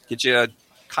tomorrow. Get you a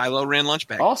Kylo Ren lunch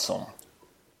bag. Awesome.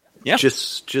 Yeah.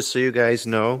 Just so you guys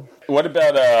know, What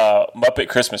about Muppet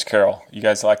Christmas Carol? You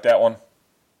guys like that one?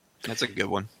 That's a good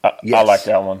one. I Yes. like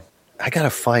that one. I gotta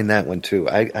find that one too.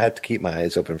 I have to keep my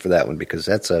eyes open for that one because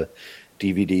that's a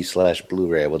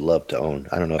DVD/Blu-ray I would love to own.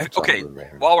 I don't know if it's Okay, on Blu-ray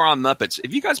or not. while we're on Muppets,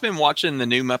 have you guys been watching the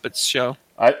new Muppets show?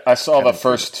 I saw the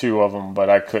first two of them,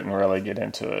 but I couldn't really get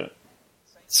into it.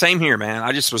 Same here, man.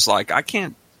 I just was like, I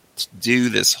can't do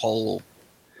this whole.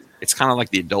 It's kind of like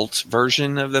the adult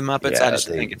version of the Muppets. Yeah, I just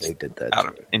they think it's did that out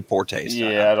of in poor taste.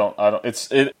 Yeah, I don't.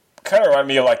 It kind of reminded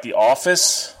me of like The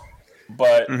Office,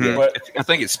 but I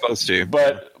think it's supposed to.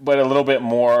 but a little bit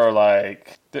more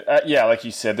like yeah, like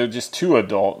you said, they're just too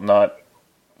adult, not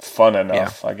fun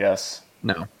enough. I guess.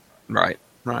 No, right.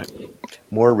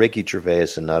 More Ricky Gervais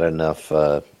and not enough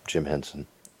Jim Henson.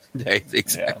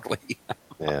 Exactly.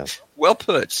 Yeah, Well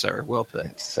put, sir. Well put.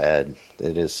 it's sad.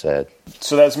 It is sad.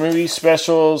 So that's movie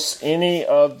specials. Any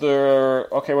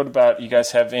other? Okay, what about you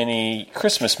guys? Have any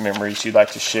Christmas memories you'd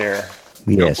like to share?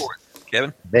 Yes. Go for it,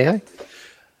 Kevin. May I?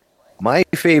 My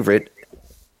favorite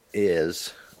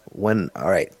is when, all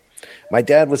right, my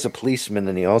dad was a policeman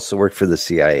and he also worked for the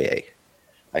CIA.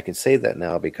 I can say that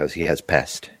now because he has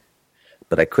passed.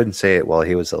 But I couldn't say it while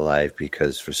he was alive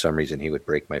because for some reason he would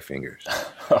break my fingers.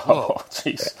 Oh,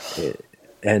 jeez.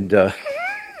 And but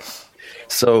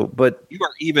You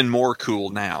are even more cool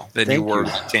now than Thank you were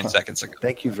you. 10 seconds ago.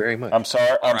 thank you very much. I'm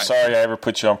sorry. I'm right. sorry I ever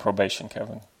put you on probation,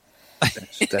 Kevin.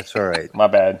 That's all right. My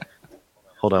bad.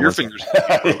 Hold on. Your one second.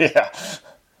 fingers. Yeah.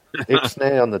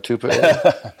 Ixnay on the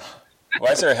tupa.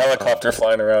 Why is there a helicopter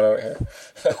flying around over here?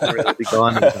 It'll be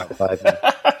gone in about 5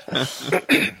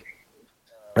 minutes.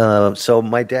 So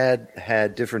my dad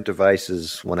had different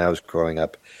devices when I was growing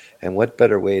up, and what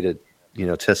better way to,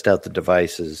 test out the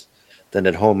devices than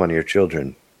at home on your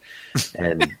children?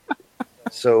 And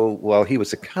so while he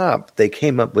was a cop, they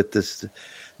came up with this.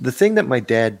 The thing that my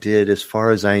dad did, as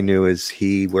far as I knew, is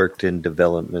he worked in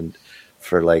development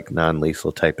for like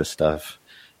non-lethal type of stuff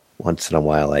once in a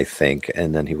while, I think,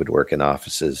 and then he would work in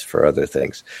offices for other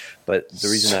things. But the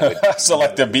reason I would So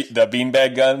like the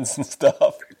beanbag guns and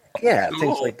stuff. yeah,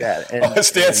 things like that. And,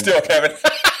 Stand still, Kevin.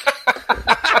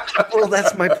 well,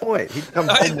 that's my point. He'd come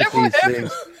home with these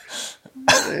things.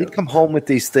 He'd come home with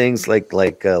these things like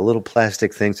little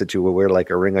plastic things that you would wear like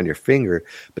a ring on your finger.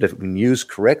 But if when used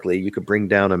correctly, you could bring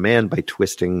down a man by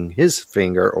twisting his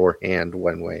finger or hand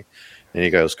one way. And he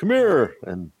goes, "Come here,"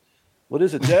 and what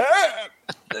is it, Dad?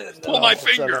 Pull my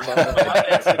finger.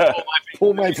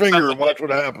 Pull my finger and watch what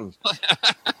happens.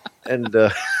 And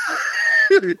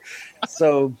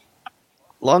so,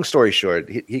 long story short,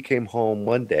 he came home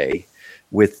one day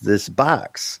with this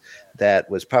box that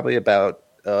was probably about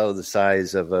the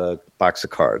size of a box of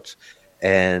cards.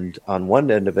 And on one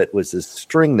end of it was this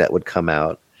string that would come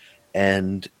out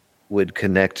and would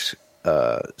connect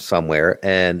somewhere.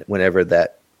 And whenever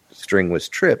that string was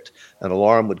tripped, an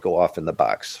alarm would go off in the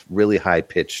box, really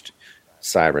high-pitched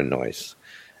siren noise.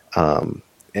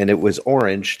 And it was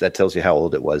orange. That tells you how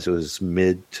old it was. It was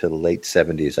mid to late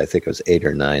 70s. I think it was 8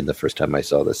 or 9 the first time I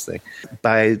saw this thing.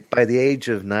 By the age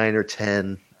of 9 or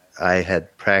 10, I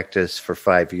had practiced for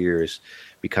 5 years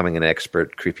becoming an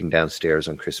expert creeping downstairs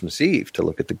on Christmas Eve to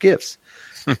look at the gifts.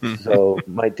 So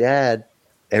my dad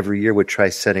every year would try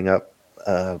setting up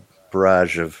a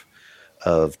barrage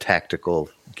of tactical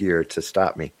gear to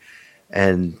stop me.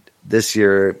 And this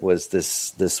year it was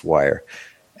this wire.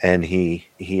 And he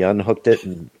unhooked it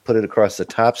and put it across the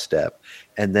top step,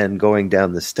 and then going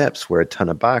down the steps were a ton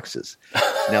of boxes.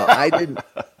 Now I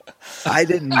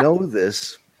didn't know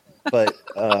this, but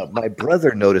my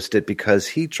brother noticed it because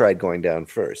he tried going down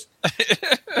first.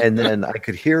 And then I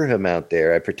could hear him out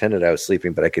there. I pretended I was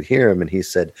sleeping, but I could hear him, and he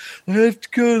said, "I have to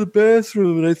go to the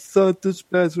bathroom, and I thought this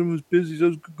bathroom was busy, so I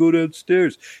was going to go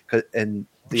downstairs." And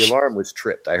the alarm was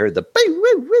tripped. I heard the bing,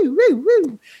 woo, woo, woo,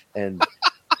 woo. And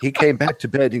he came back to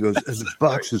bed. And he goes, "And the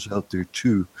box is out there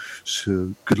too.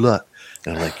 So good luck."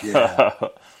 And I'm like, "Yeah."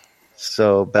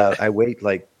 So I wait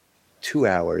like 2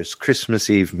 hours. Christmas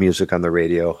Eve music on the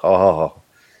radio. Oh,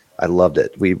 I loved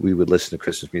it. We would listen to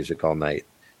Christmas music all night,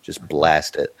 just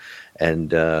blast it.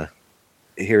 And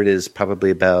here it is,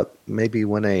 probably about maybe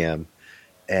 1 a.m.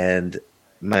 And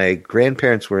my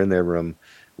grandparents were in their room,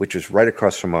 which was right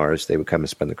across from ours. They would come and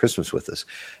spend the Christmas with us.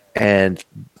 And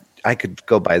I could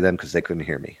go by them because they couldn't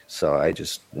hear me. So I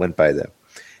just went by them.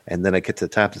 And then I get to the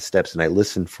top of the steps and I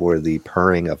listen for the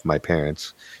purring of my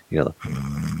parents. Yep.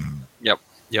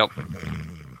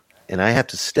 And I have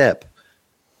to step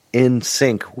in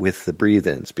sync with the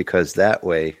breathe-ins because that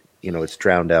way, it's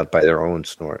drowned out by their own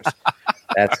snores.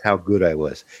 That's how good I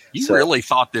was. You really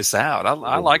thought this out.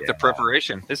 I like the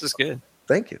preparation. This is good.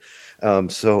 Thank you.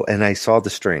 And I saw the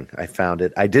string. I found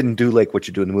it. I didn't do like what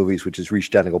you do in the movies, which is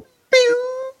reach down and go,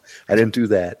 pew! I didn't do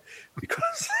that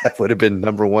because that would have been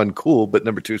number one, cool, but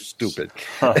number two, stupid.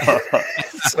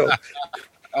 So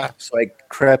I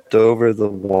crept over the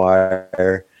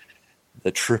wire,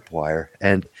 the trip wire,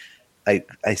 and I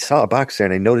saw a box there,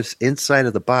 and I noticed inside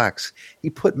of the box, he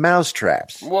put mouse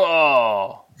traps.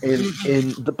 Whoa.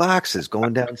 In the boxes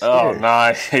going downstairs. Oh,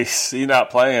 nice. You're not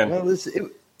playing. Well,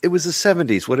 it was the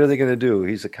 70s. What are they going to do?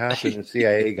 He's a cop and a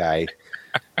CIA guy.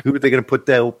 Who are they going to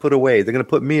put away? They're going to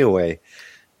put me away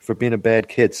for being a bad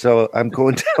kid. So I'm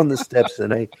going down the steps,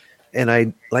 and I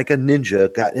like a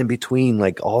ninja got in between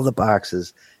like all the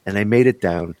boxes, and I made it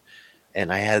down.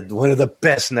 And I had one of the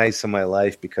best nights of my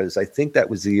life because I think that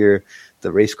was the year the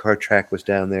race car track was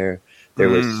down there. There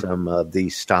was some of the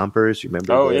stompers. You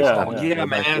remember? Oh, Yeah,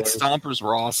 man. Stompers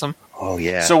were awesome. Oh,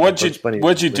 yeah. So what'd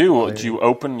you do? Did you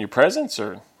open your presents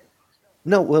or?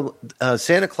 No, well,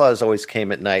 Santa Claus always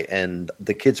came at night, and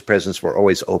the kids' presents were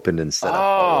always opened instead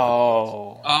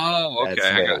of okay. That's I what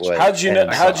got it you. was.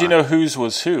 How'd you know whose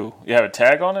was who? You have a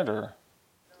tag on it or?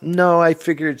 No, I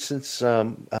figured since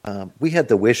we had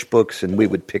the wish books and we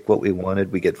would pick what we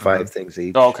wanted, we get 5 things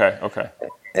each. Oh, okay.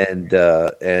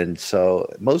 And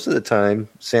so most of the time,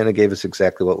 Santa gave us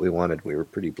exactly what we wanted. We were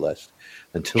pretty blessed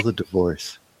until the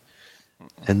divorce,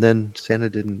 and then Santa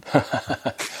didn't.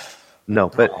 No,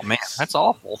 but oh man, that's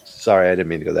awful. Sorry, I didn't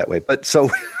mean to go that way. But so,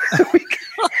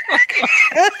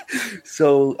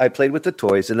 so I played with the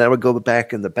toys, and then I would go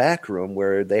back in the back room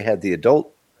where they had the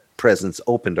adult presents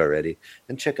opened already,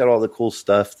 and check out all the cool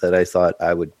stuff that I thought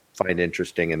I would find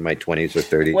interesting in my 20s or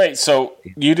 30s. Wait, so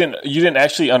you didn't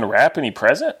actually unwrap any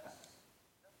present?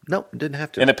 No, didn't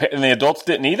have to. And the adults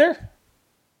didn't either?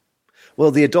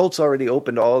 Well, the adults already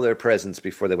opened all their presents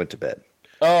before they went to bed.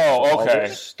 Oh, All okay. their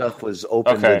stuff was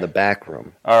opened Okay. in the back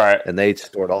room. All right. And they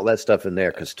stored all that stuff in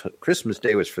there because Christmas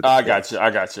Day was for the I kids.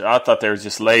 got you. I thought they were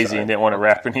just lazy and didn't want to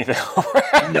wrap anything.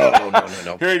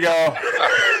 No. Here you go.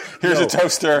 Here's a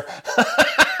toaster.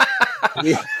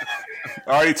 Yeah.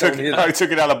 I already took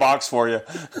it out of the box for you.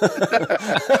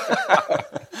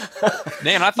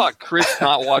 Man, I thought Chris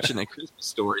not watching a Christmas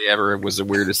Story ever was the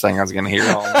weirdest thing I was going to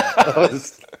hear all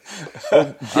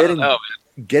night.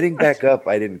 Getting back up,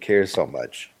 I didn't care so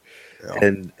much.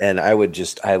 Yeah. And I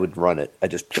would run it.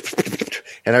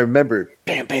 And I remember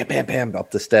bam, bam, bam, bam,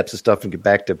 up the steps and stuff and get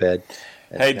back to bed.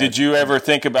 Hey, did you ever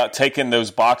think about taking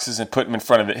those boxes and putting them in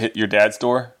front of your dad's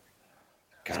door?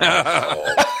 God,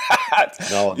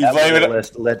 no, You blame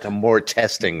that led to more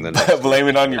testing than that. Blame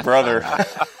it on your brother.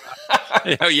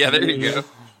 Oh, yeah, there you go.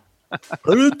 I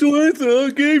didn't do anything.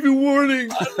 I gave you warning.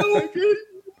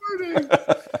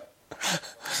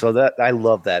 So that I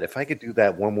love that. If I could do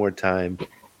that one more time,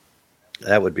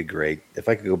 that would be great. If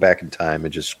I could go back in time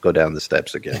and just go down the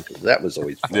steps again, 'cause that was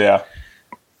always fun. Yeah.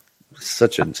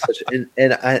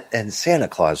 And Santa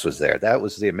Claus was there. That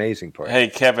was the amazing part. Hey,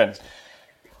 Kevin.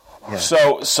 Yeah.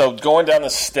 So going down the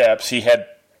steps, he had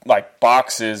like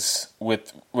boxes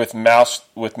with mouse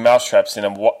traps in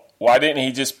them. Why didn't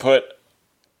he just put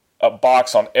a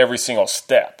box on every single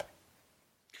step?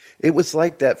 It was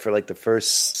like that for like the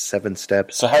first 7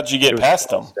 steps. So how'd you get past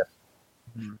them?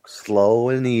 Slow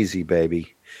and easy,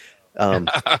 baby.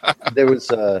 There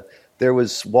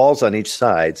was walls on each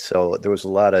side, so there was a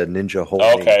lot of ninja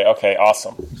holding. Okay,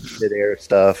 awesome. Mid-air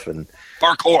stuff and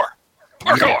Parkour.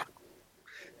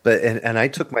 But and I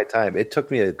took my time. It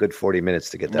took me a good 40 minutes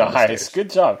to get down. Nice,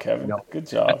 good job, Kevin. Good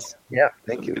job. Yeah,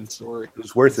 thank you. Good story. It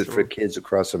was worth it for kids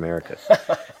across America.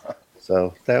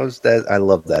 So that was that. I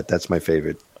love that. That's my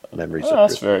favorite memories. Oh,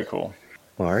 that's very cool.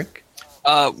 Mark.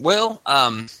 I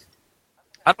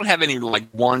don't have any like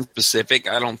one specific.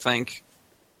 I don't think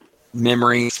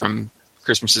memory from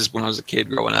Christmases when I was a kid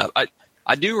growing up.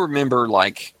 I do remember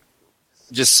like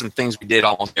just some things we did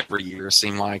almost every year. It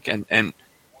seemed like and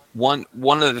one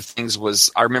of the things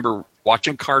was I remember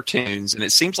watching cartoons, and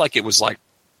it seems like it was like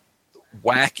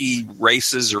wacky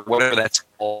races or whatever that's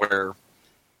called, where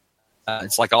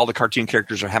it's like all the cartoon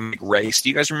characters are having a race. Do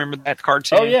you guys remember that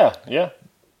cartoon? Oh yeah.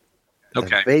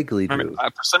 Okay. I vaguely do.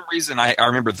 For some reason, I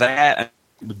remember that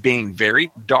being very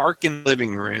dark in the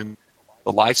living room,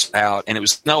 the lights were out, and it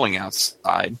was snowing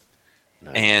outside.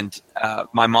 Nice. And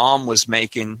my mom was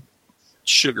making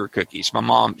sugar cookies. My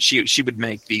mom, she would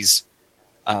make these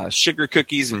sugar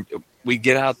cookies, and we'd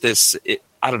get out this,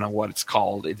 I don't know what it's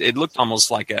called. It looked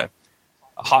almost like a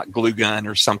hot glue gun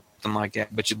or something like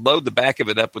that, but you load the back of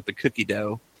it up with the cookie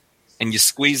dough, and you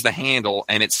squeeze the handle,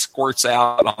 and it squirts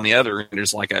out on the other end.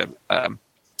 There's like a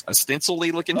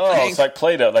stencil-y looking thing. Oh, it's like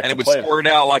Play-Doh. And it would squirt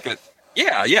out like a...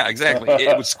 Yeah, exactly.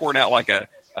 It would squirt out like a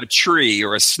tree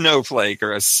or a snowflake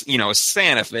or a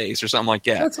Santa face or something like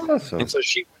that. That's awesome. And so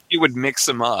she would mix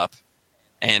them up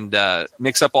and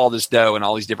mix up all this dough in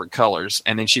all these different colors,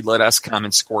 and then she'd let us come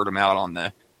and squirt them out on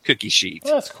the cookie sheet.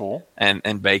 Oh, that's cool.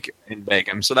 And bake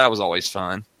them. So that was always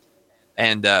fun.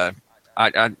 And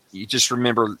you just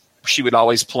remember she would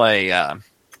always play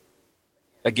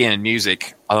again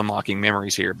music. Unlocking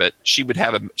memories here, but she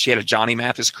had a Johnny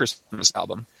Mathis Christmas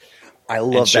album. I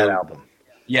love that album.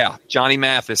 Yeah, Johnny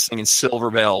Mathis singing Silver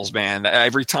Bells, man.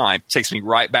 Every time takes me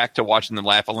right back to watching the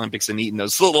Laugh Olympics and eating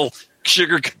those little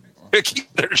sugar cookies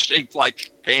that are shaped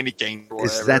like candy cane. Or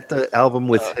Is that the album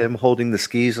with him holding the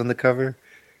skis on the cover?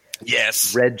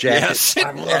 Yes. Red jacket. Yes,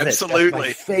 I love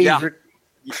absolutely. It. That's my favorite.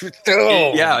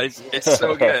 Yeah, it's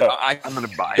so good. I'm going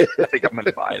to buy it. I think I'm going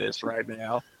to buy this right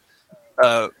now.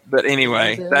 But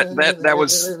anyway, that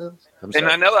was, and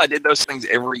I know I did those things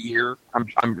every year.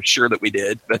 I'm sure that we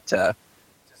did, but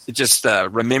it just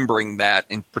remembering that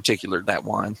in particular, that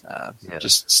one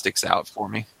just sticks out for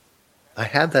me. I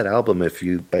had that album. If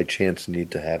you by chance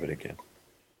need to have it again.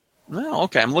 Well,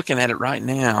 okay, I'm looking at it right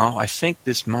now. I think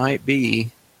this might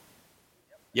be.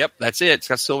 Yep, that's it. It's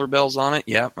got Silver Bells on it.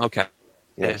 Yep. Okay.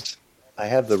 Yes. I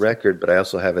have the record, but I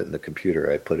also have it in the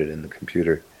computer. I put it in the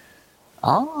computer.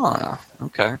 Ah,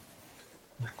 okay.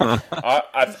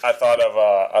 I thought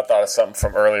of something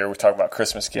from earlier. We were talking about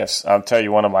Christmas gifts. I'll tell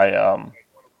you one of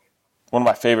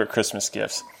my favorite Christmas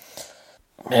gifts.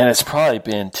 Man, it's probably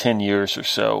been 10 years or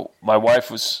so. My wife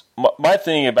was my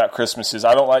thing about Christmas is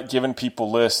I don't like giving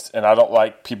people lists, and I don't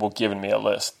like people giving me a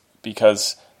list,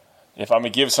 because if I'm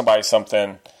gonna give somebody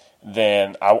something,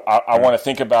 then I want to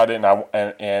think about it, and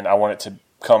I want it to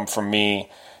come from me.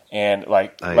 And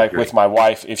like with my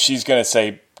wife, if she's going to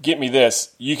say, get me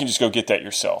this, you can just go get that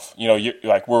yourself. You're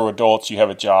like, we're adults, you have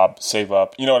a job, save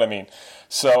up. You know what I mean?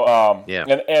 So,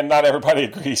 and not everybody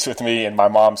agrees with me, and my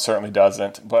mom certainly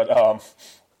doesn't. But,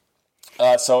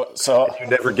 so you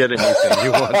never get anything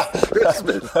you want for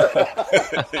Christmas.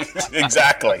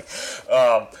 Exactly. So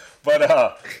a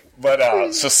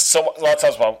lot of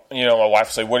times, my wife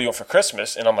will say, what do you want for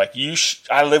Christmas? And I'm like,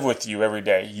 I live with you every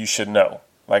day. You should know.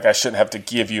 Like, I shouldn't have to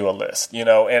give you a list,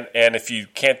 and if you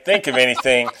can't think of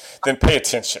anything, then pay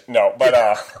attention. No, but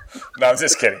no, I'm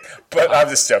just kidding. But I'm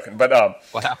just joking. But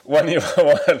wow. one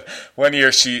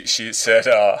year she said,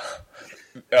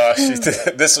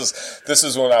 this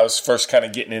was when I was first kind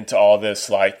of getting into all this.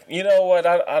 Like, you know what?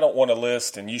 I don't want a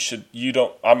list, and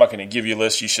I'm not going to give you a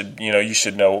list. You should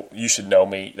know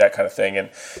me, that kind of thing.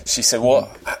 And she said,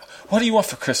 well, what do you want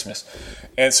for Christmas?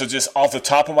 And so just off the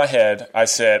top of my head, I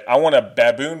said, I want a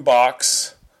baboon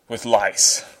box with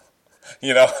lice.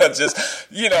 It's just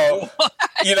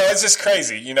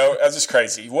crazy. I was just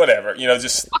crazy. Whatever.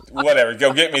 Just whatever.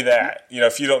 Go get me that.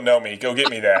 If you don't know me, go get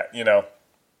me that.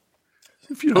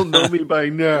 If you don't know me by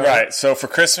now. Right. So for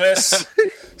Christmas,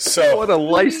 what a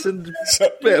licensed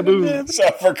baboon.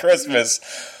 So for Christmas,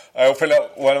 I opened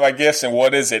up one of my gifts, and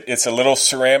what is it? It's a little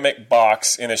ceramic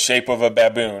box in the shape of a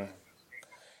baboon.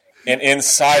 And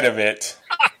inside of it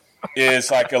is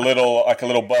like a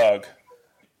little bug.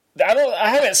 I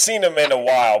haven't seen them in a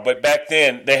while, but back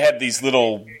then they had these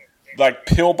little like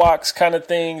pillbox kind of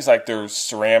things, like they're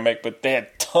ceramic, but they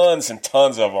had tons and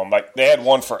tons of them. Like they had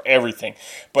one for everything.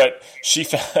 But she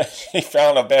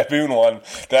found a baboon one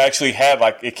that actually had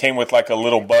it came with like a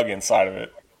little bug inside of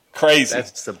it. Crazy.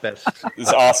 That's the best.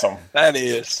 It's awesome. That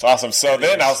is. It's awesome. So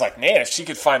then I was like, man, if she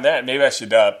could find that, maybe I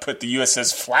should put the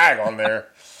USS flag on there.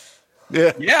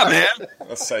 Yeah, man.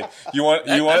 Let's say you want.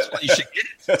 That's what you should get.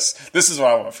 This is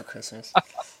what I want for Christmas.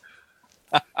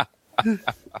 That's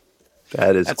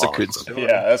awesome. A good story.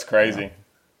 Yeah, that's crazy.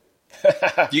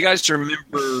 Do you guys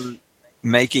remember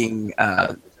making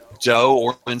dough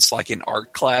ornaments like in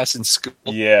art class in school?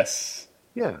 Yes.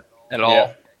 Yeah. At all?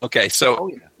 Yeah. Okay, so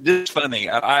this is funny.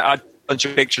 I a bunch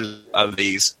of pictures of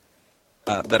these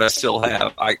that I still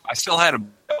have. I still had a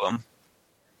bunch of them,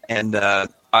 and I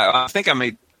think I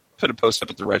may put a post up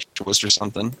at the Retro List or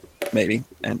something, maybe,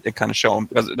 and kind of show them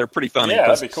because they're pretty funny. Yeah,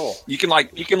 that'd be cool. You can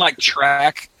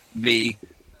track the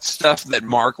stuff that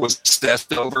Mark was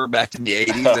obsessed over back in the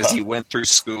 80s as he went through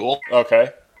school. Okay.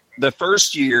 The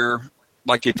first year,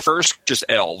 just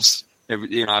elves.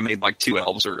 I made like 2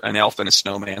 elves or an elf and a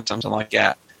snowman, something like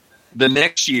that. The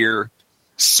next year,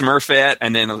 Smurfette,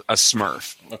 and then a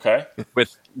Smurf Okay.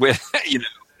 with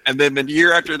and then the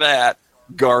year after that,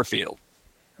 Garfield.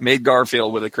 Made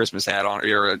Garfield with a Christmas hat on,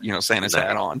 or Santa's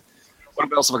hat on.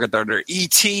 What else have I got there?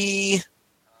 E.T.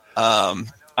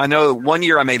 I know one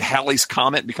year I made Halley's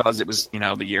Comet because it was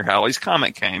the year Halley's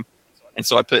Comet came, and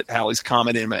so I put Halley's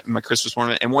Comet in my Christmas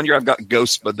ornament. And one year I've got the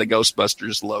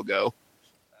Ghostbusters logo.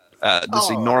 This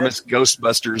enormous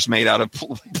Ghostbusters made out of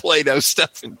Play-Doh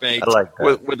stuff and baked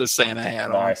with a Santa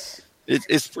hat on. Nice.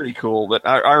 It's pretty cool. But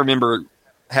I remember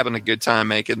having a good time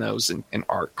making those in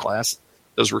art class.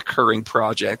 Those recurring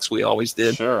projects we always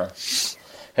did. Sure.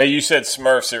 Hey, you said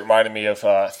Smurfs. It reminded me of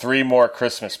 3 more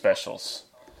Christmas specials.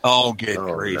 Oh, good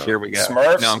grief. No. Here we go.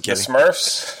 Smurfs. No, I'm kidding. The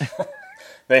Smurfs.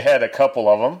 They had a couple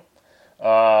of them.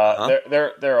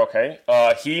 They're okay.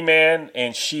 He-Man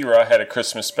and She-Ra had a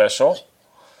Christmas special,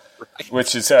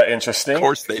 which is interesting. Of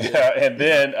course they did. And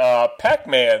then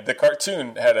Pac-Man, the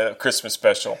cartoon, had a Christmas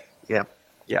special. Yeah,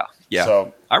 Yeah.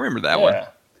 So, I remember that one.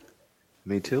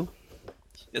 me too.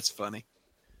 It's funny.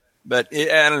 But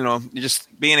I don't know. You just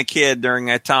being a kid during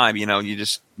that time, you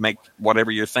just make whatever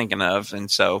you're thinking of.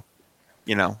 And so,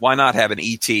 why not have an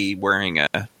E.T. wearing a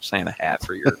Santa hat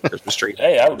for your Christmas tree?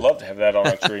 Hey, I would love to have that on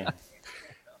a tree.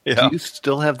 Yeah. Do you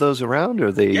still have those around, or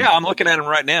are they? Yeah, I'm looking at them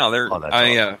right now. They're.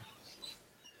 That's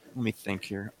let me think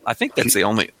here. I think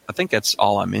that's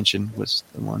all I mentioned was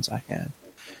the ones I had.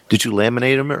 Did you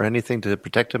laminate them or anything to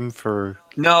protect them for?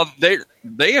 No,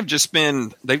 they've just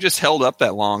held up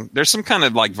that long. There's some kind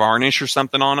of like varnish or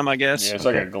something on them, I guess. Yeah, it's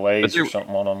like a glaze or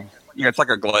something on them. Yeah, it's like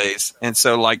a glaze. And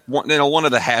so like one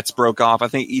of the hats broke off. I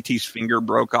think E.T.'s finger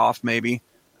broke off maybe.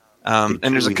 And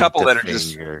there's a couple that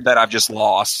are that I've just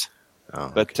lost.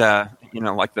 Oh, but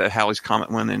like the Halley's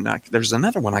Comet one, and there's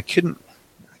another one I couldn't.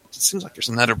 It seems like there's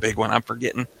another big one I'm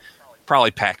forgetting.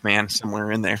 Probably Pac-Man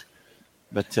somewhere in there.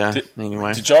 But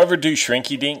anyway, Did y'all ever do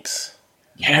Shrinky Dinks?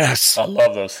 yes, I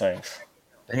love those things.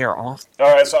 they are awesome.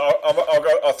 All right, so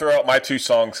I'll throw out my 2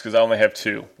 songs because I only have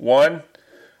 2. One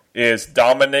is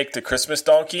Dominic the Christmas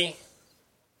Donkey.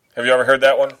 Have you ever heard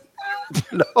that one?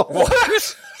 No.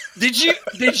 What? Did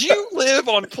you live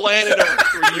on planet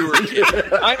Earth when you were a kid?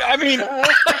 I mean,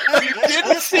 you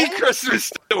didn't see Christmas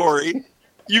Story.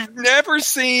 You've never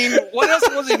seen what else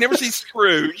was he? Never seen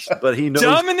Scrooge. But he knows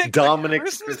Dominic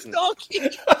Christmas. Donkey.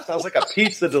 Sounds like a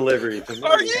pizza delivery to me.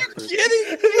 Are you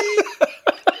kidding me?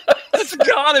 That's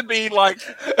got to be like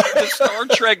the Star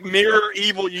Trek Mirror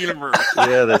Evil Universe.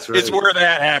 Yeah, that's right. It's where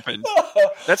that happened.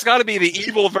 That's got to be the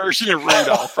evil version of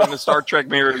Rudolph from the Star Trek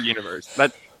Mirror Universe.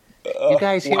 That You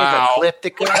guys hear Wow. the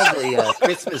Ecliptica, the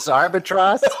Christmas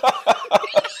Albatross?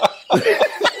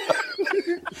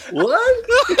 What?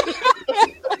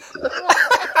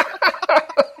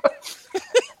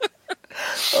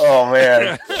 Oh,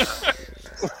 man.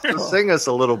 Sing us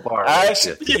a little bar.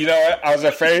 You know what? I was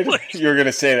afraid you were going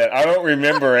to say that. I don't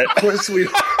remember it. Of course, we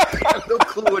have no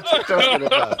clue what you're talking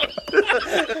about.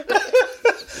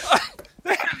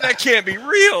 that can't be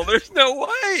real. There's no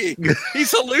way.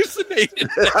 He's hallucinated.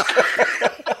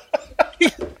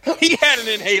 He had an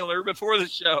inhaler before the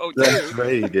show, too. That's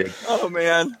right, he did. Oh,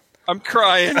 man. I'm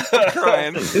crying.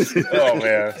 Oh,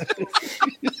 man.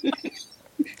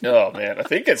 Oh, man. I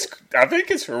think it's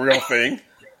a real thing.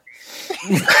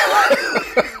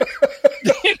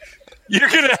 You're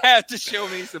going to have to show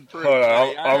me some proof. Hold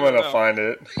on. buddy. I'm going to find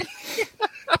it.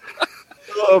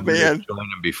 Oh, man. Join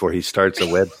him before he starts a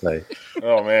website.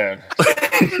 Oh, man.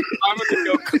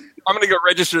 I'm gonna go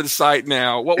register the site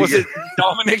now. What was it?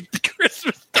 Dominic the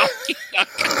Christmas Donkey.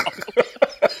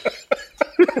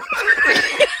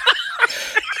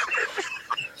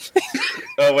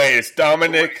 Oh, wait. It's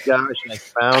Dominic. Gosh, I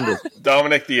found it.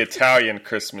 Dominic the Italian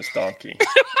Christmas Donkey.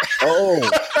 Oh,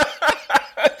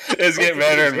 It's getting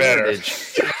better and better.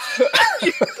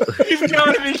 You've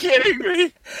got to be kidding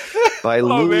me. By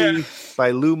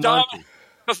Lou Dom- Monte.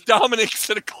 Dominic's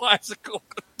in a classical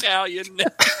Italian name.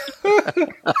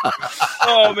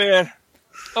 Oh man.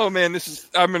 This is.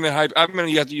 I'm gonna have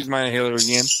to use my inhaler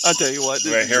again. I'll tell you what.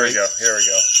 Wait, here we go.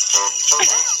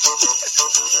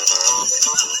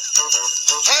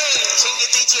 Hey,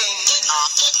 jingity jing.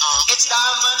 It's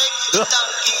Dominic the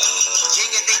donkey.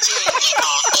 Jingity jing.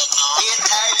 The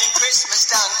Italian Christmas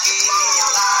donkey.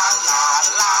 La la la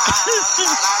la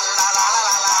la la la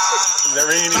la. Is that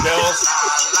ringing any bells?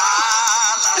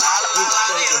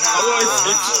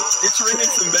 It's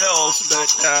ringing some bells, but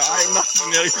I'm not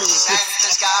familiar with this.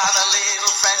 Santa's got a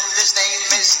little friend. His name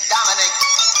is Dominic.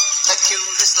 The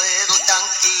cutest little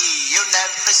donkey. You'll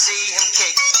never see him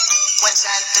kick. When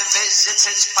Santa visits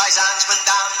his paisans with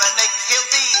Dominic, he'll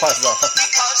be. Paisan.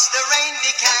 Because the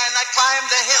reindeer cannot climb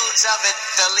the hills of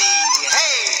Italy.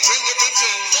 Hey,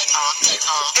 jingity-jing.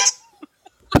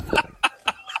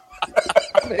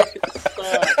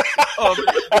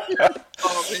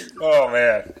 Oh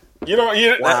man,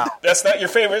 that's not your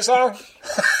favorite song?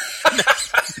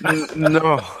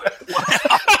 No.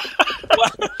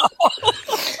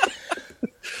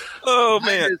 Oh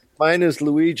man, Mine is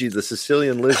Luigi, the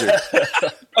Sicilian lizard.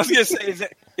 I was gonna say,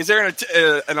 is there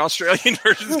an Australian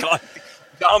version called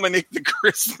Dominic the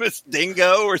Christmas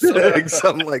Dingo or something?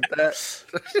 Something like that.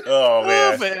 Oh Oh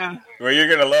man. man. Well, you're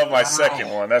gonna love my second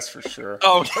one, that's for sure.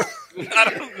 Oh, I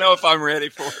don't know if I'm ready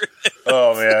for it.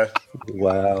 Oh man,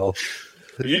 Wow.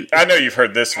 I know you've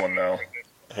heard this one though.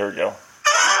 Here we go.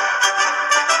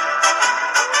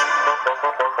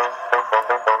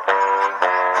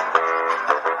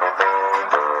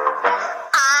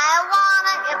 I want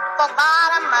a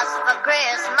hippopotamus for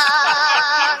Christmas.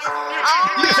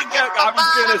 I was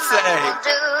gonna say.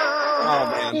 Oh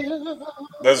man.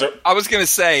 Those are I was gonna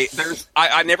say,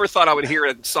 I never thought I would hear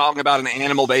a song about an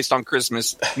animal based on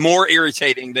Christmas more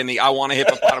irritating than the "I want a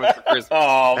hippopotamus for Christmas."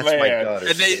 oh That's my man. daughter.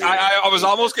 And I was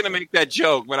almost gonna make that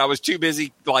joke, but I was too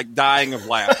busy like dying of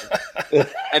laughter.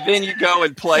 And then you go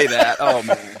and play that. Oh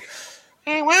man.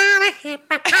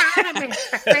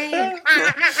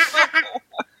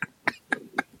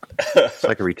 It's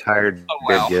like a retired Oh,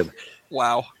 wow. Greg Gibb.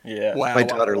 Wow. Yeah. Wow. My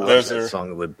daughter wow. loves Those that are- song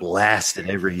and would blast it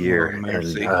every year. Oh,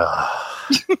 mercy.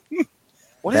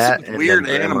 What is That it and with weird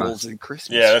then grandma. animals in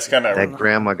Christmas? Yeah, that's kind of. That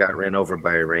grandma got ran over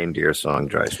by a reindeer song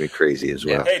drives me crazy as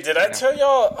well. Hey, did I tell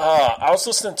y'all? I was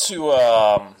listening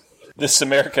to This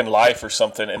American Life or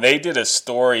something, and they did a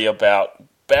story about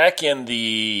back in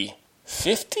the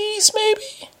 50s,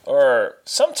 maybe, or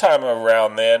sometime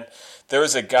around then. There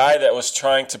was a guy that was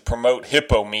trying to promote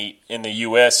hippo meat in the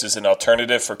U.S. as an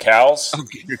alternative for cows, Oh,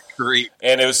 good grief.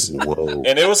 and it was Whoa.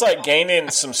 and it was like gaining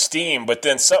some steam. But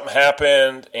then something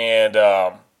happened, and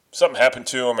something happened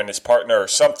to him and his partner or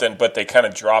something. But they kind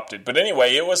of dropped it. But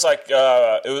anyway, it was like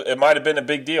it might have been a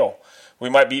big deal. We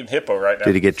might be eating hippo right now.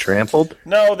 Did he get trampled?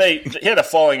 No, he had a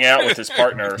falling out with his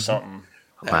partner or something.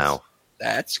 Wow.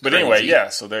 That's But crazy. anyway, yeah.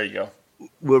 So there you go.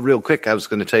 Well, real quick, I was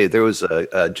going to tell you there was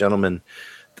a gentleman.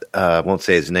 I won't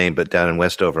say his name, but down in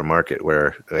Westover Market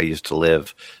where I used to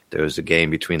live, there was a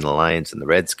game between the Lions and the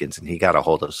Redskins, and he got a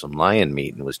hold of some lion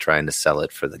meat and was trying to sell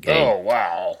it for the game. Oh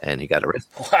wow, And he got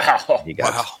arrested. wow. He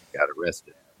got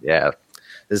arrested. Yeah,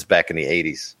 this is back in the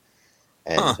 '80s,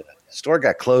 and the store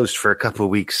got closed for a couple of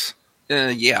weeks.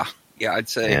 Yeah, I'd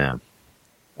say. Yeah.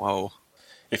 Whoa.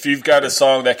 If you've got a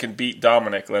song that can beat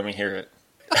Dominic, let me hear it.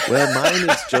 Well, mine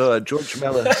is George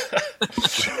Mello.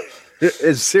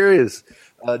 It's serious.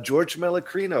 George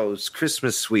Melocrino's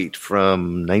Christmas Suite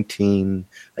from I think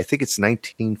it's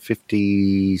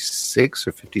 1956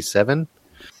 or 57.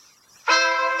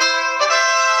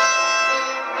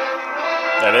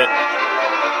 That it?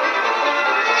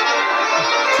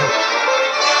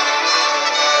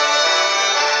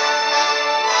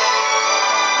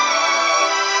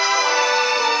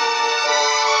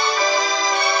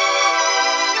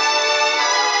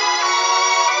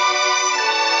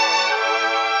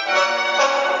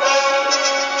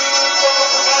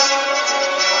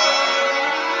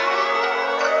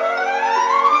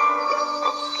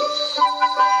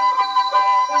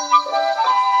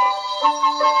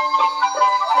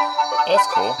 That's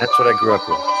cool. That's what I grew up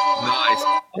with. Nice.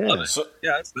 Yeah. So,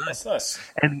 Yeah, that's nice. that's nice.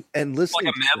 And Like listening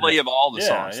a medley of all the Yeah,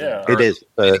 songs. yeah. It is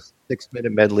a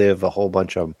 6-minute medley of a whole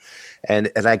bunch of them, and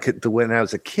I could when I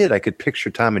was a kid, I could picture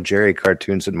Tom and Jerry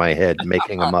cartoons in my head,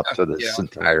 making them up for this Yeah.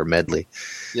 entire medley.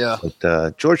 Yeah.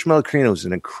 But George Melocrino is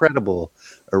an incredible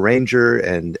arranger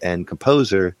and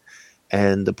composer,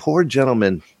 and the poor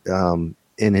gentleman,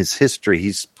 in his history,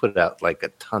 he's put out like a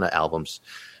ton of albums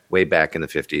way back in the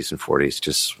 50s and 40s,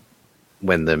 just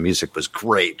when the music was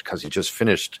great because he just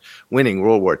finished winning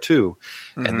World War II,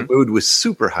 and the mood was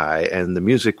super high, and the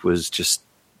music was just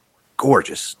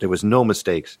gorgeous. There was no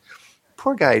mistakes.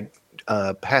 Poor guy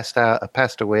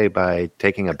passed away by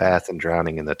taking a bath and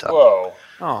drowning in the tub. Whoa.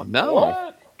 Oh, no.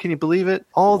 What? Can you believe it?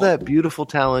 All that beautiful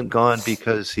talent gone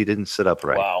because he didn't sit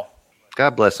upright. Wow.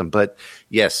 God bless him. But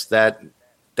yes, that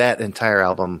entire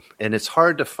album, and it's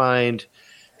hard to find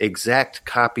exact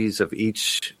copies of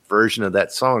each version of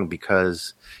that song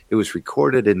because it was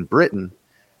recorded in Britain,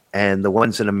 and the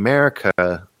ones in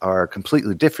America are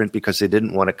completely different because they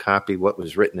didn't want to copy what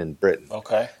was written in Britain.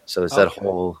 Okay. So it's that Okay.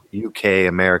 whole UK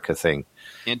America thing.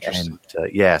 Interesting.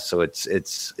 And yeah, so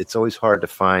it's always hard to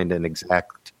find an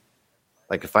exact,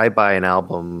 like if I buy an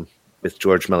album with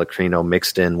George Melocrino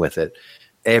mixed in with it,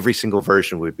 every single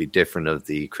version would be different of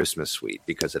the Christmas suite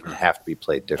because it would have to be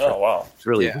played different. Oh, wow. It's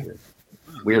really Yeah.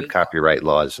 weird copyright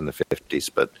laws in the 50s,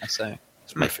 but I say.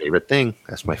 it's my favorite thing.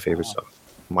 That's my favorite song.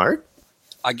 Mark?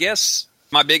 I guess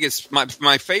my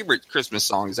favorite Christmas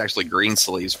song is actually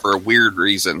Greensleeves for a weird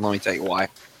reason. Let me tell you why.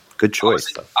 Good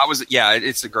choice.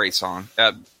 It's a great song.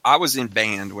 I was in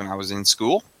band when I was in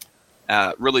school.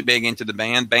 Really big into the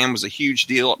band. Band was a huge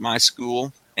deal at my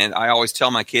school. And I always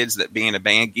tell my kids that being a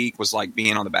band geek was like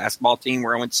being on the basketball team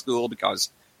where I went to school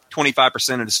because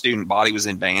 25% of the student body was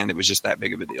in band. It was just that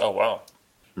big of a deal. Oh, wow.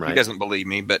 He Right. doesn't believe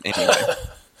me, but anyway.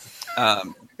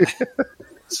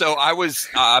 So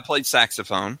I played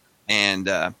saxophone, and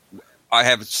I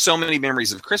have so many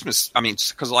memories of Christmas. I mean,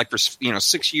 because like for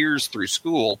 6 years through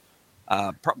school,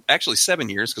 actually 7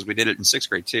 years because we did it in sixth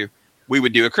grade too. We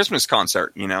would do a Christmas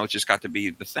concert. It just got to be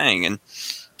the thing, and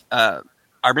I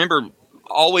remember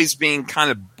always being kind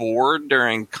of bored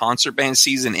during concert band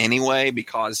season anyway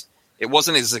because it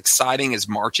wasn't as exciting as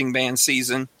marching band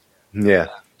season. Yeah.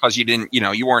 Because you didn't,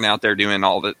 you weren't out there doing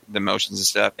all the motions and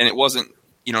stuff. And it wasn't,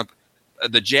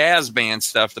 the jazz band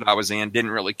stuff that I was in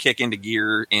didn't really kick into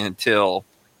gear until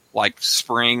like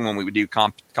spring when we would do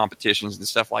competitions and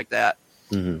stuff like that.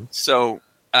 Mm-hmm. So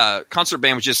concert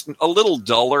band was just a little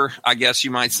duller, I guess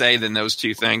you might say, than those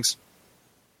two things.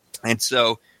 And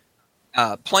so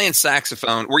playing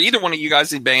saxophone, were either one of you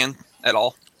guys in band at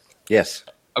all? Yes.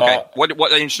 Okay.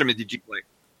 What instrument did you play?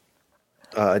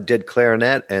 I did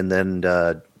clarinet and then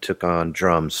took on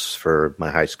drums for my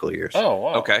high school years. Oh,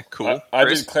 wow. Okay, cool. I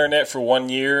Chris? did clarinet for 1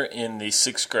 year in the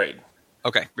sixth grade.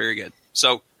 Okay, very good.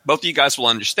 So both of you guys will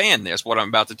understand this, what I'm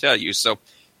about to tell you. So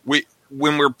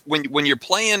when you're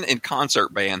playing in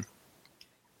concert band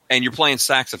and you're playing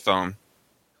saxophone,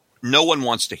 no one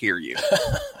wants to hear you.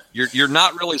 You're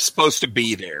not really supposed to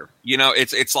be there.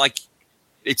 It's like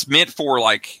it's meant for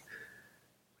like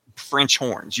French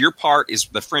horns. Your part is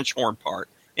the French horn part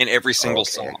in every single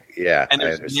song. Yeah. And I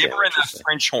there's understand never what you're enough saying.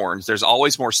 French horns. There's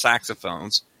always more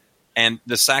saxophones. And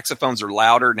the saxophones are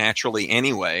louder naturally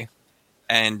anyway.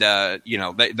 And,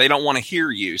 they don't want to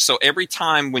hear you. So every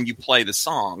time when you play the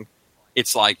song,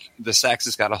 it's like the sax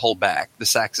has got to hold back. The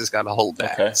sax has got to hold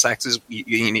back. Okay. Sax is,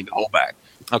 you need to hold back.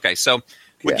 Okay, so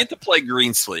we get to play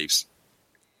Greensleeves.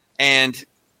 And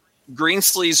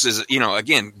Greensleeves is,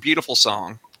 again, beautiful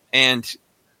song. And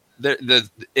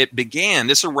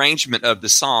this arrangement of the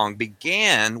song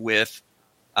began with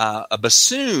a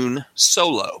bassoon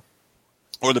solo,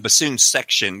 or the bassoon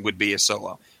section would be a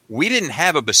solo. We didn't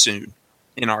have a bassoon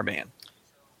in our band.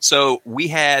 So we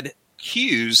had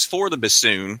cues for the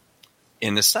bassoon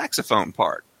in the saxophone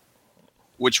part,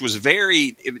 which was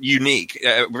very unique.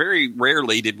 Very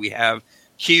rarely did we have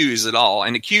cues at all.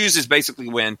 And the cues is basically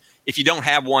when, if you don't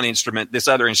have one instrument, this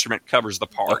other instrument covers the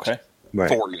part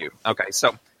for you. Okay,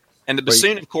 so... And the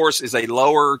bassoon, of course, is a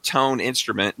lower tone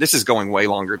instrument. This is going way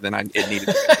longer than it needed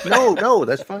to be. No,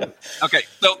 that's fine. Okay,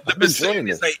 so the enjoying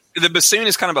bassoon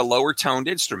is kind of a lower toned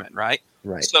instrument, right?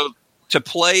 Right. So to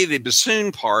play the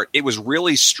bassoon part, it was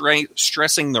really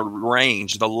stressing the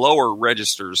range, the lower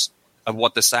registers of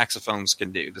what the saxophones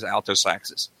can do, the alto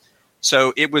saxes.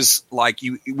 So it was like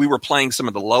we were playing some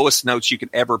of the lowest notes you could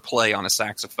ever play on a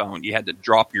saxophone. You had to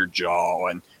drop your jaw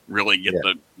and really get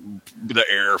the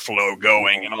airflow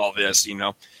going and all this,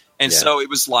 And so it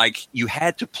was like you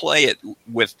had to play it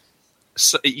with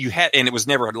and it was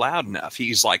never loud enough.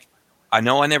 He's like, I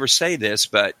know I never say this,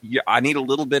 but I need a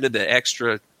little bit of the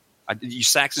extra. You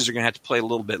saxes are going to have to play a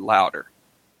little bit louder.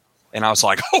 And I was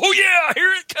like, oh yeah,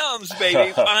 here it comes,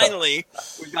 baby. Finally,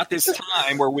 we got this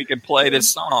time where we can play this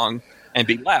song and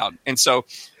be loud. And so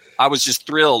I was just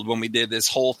thrilled when we did this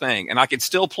whole thing. And I could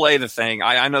still play the thing.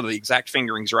 I know the exact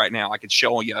fingerings right now. I could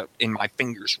show you in my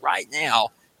fingers right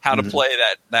now how to play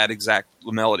that exact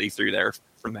melody through there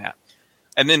from that.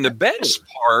 And then the best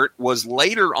part was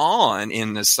later on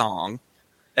in the song,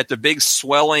 at the big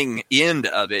swelling end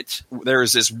of it, there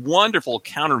is this wonderful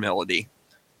counter melody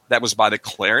that was by the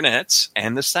clarinets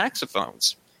and the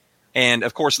saxophones. And,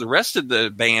 of course, the rest of the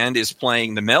band is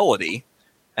playing the melody,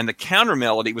 and the counter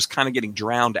melody was kind of getting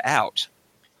drowned out.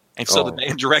 And so the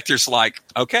band director's like,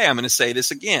 okay, I'm going to say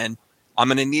this again. I'm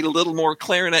going to need a little more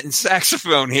clarinet and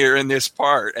saxophone here in this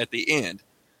part at the end.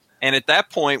 And at that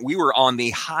point, we were on the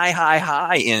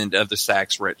high end of the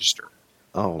sax register.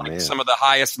 Oh, like man. Some of the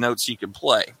highest notes you could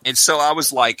play. And so I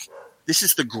was like, this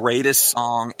is the greatest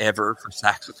song ever for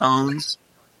saxophones,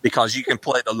 because you can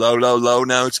play the low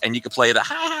notes, and you can play the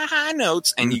high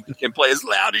notes, and you can play as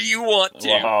loud as you want to.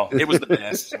 Wow. It was the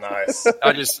best. Nice.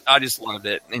 I just loved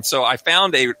it. And so I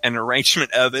found an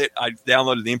arrangement of it. I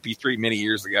downloaded the MP3 many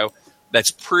years ago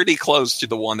that's pretty close to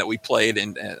the one that we played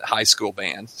in high school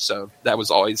band. So that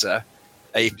was always a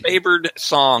favored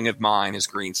song of mine is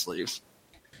Greensleeves.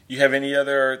 You have any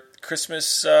other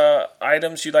Christmas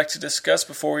items you'd like to discuss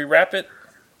before we wrap it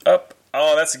up?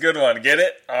 Oh, that's a good one. Get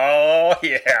it? Oh,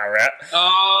 yeah, rap.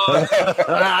 Oh,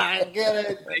 I get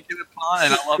it. making it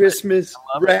fun. I love Christmas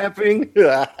wrapping.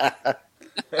 I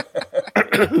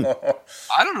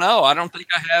don't know. I don't think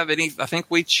I have any. I think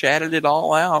we chatted it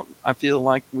all out. I feel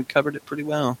like we covered it pretty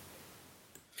well.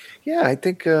 Yeah, I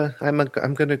think I'm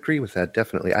going to agree with that.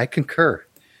 Definitely, I concur.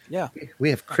 Yeah,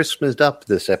 We have Christmased up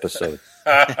this episode.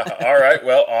 All right.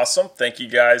 Well, awesome. Thank you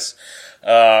guys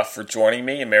for joining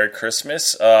me, and Merry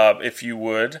Christmas. If you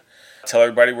would, tell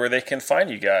everybody where they can find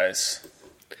you guys.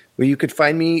 Well, you could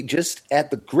find me just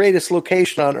at the greatest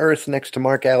location on earth next to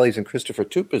Mark Alley's and Christopher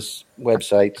Tupa's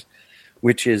website,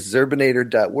 which is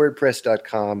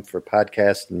zerbinator.wordpress.com for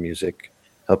podcasts and music.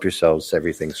 Help yourselves.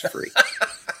 Everything's free.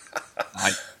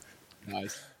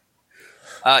 Nice.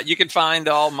 You can find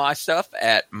all my stuff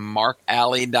at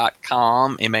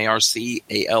markalley.com,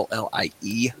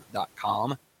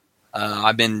 marcallie.com.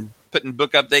 I've been putting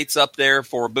book updates up there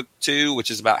for book 2, which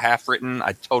is about half written.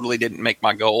 I totally didn't make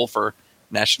my goal for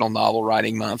National Novel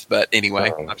Writing Month, but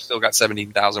anyway, I've still got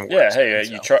 17,000 words. Yeah, hey,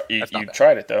 you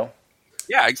tried it, though.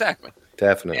 Yeah, exactly.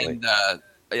 Definitely. And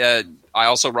I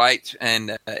also write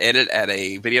and edit at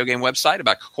a video game website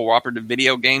about cooperative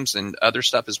video games and other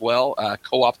stuff as well,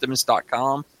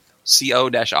 cooptimist.com,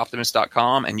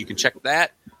 co-optimist.com, and you can check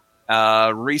that.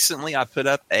 Recently, I put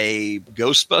up a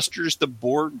Ghostbusters the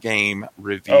board game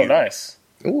review. Oh, nice.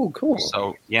 Oh, cool.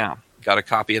 So, yeah, got a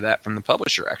copy of that from the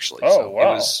publisher, actually. Oh, so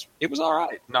wow. It was all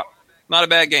right. Not a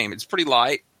bad game. It's pretty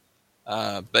light,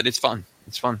 but it's fun.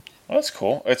 It's fun. Well, that's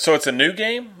cool. So it's a new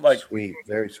game? Sweet.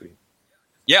 Very sweet.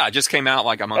 Yeah, it just came out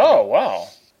like a month Oh, ago. wow.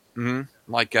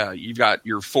 Mm-hmm. Like you've got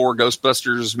your 4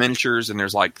 Ghostbusters miniatures, and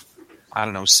there's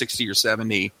 60 or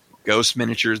 70 ghost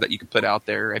miniatures that you can put out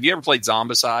there. Have you ever played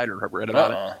Zombicide or read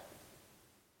about it?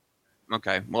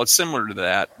 Okay, well, it's similar to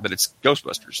that, but it's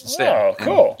Ghostbusters instead. Oh,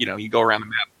 cool. And, you go around the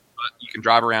map. You can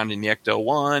drive around in the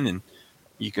Ecto-1, and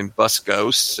you can bust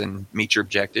ghosts and meet your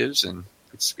objectives. And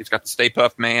it's got the Stay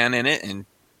Puft Man in it, and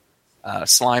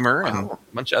Slimer, and a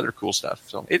bunch of other cool stuff.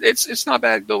 So it's not a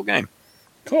bad little game.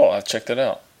 Cool. I'll check that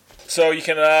out. So you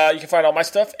can find all my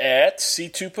stuff at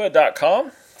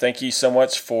ctupa.com. Thank you so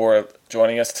much for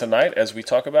joining us tonight as we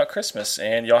talk about Christmas.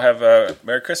 And y'all have a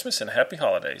Merry Christmas and Happy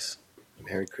Holidays.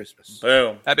 Merry Christmas.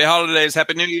 Boom. Happy holidays.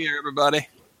 Happy New Year, everybody.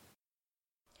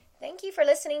 Thank you for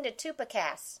listening to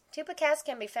TupaCast. TupaCast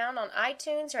can be found on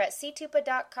iTunes or at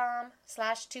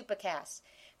ctupa.com/TupaCast.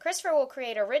 Christopher will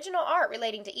create original art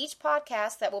relating to each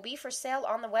podcast that will be for sale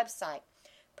on the website.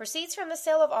 Proceeds from the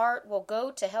sale of art will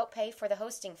go to help pay for the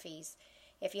hosting fees.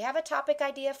 If you have a topic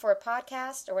idea for a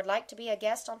podcast or would like to be a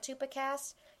guest on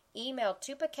TupaCast, email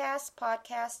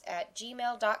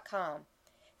tupacastpodcast@gmail.com.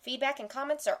 Feedback and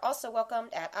comments are also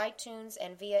welcomed at iTunes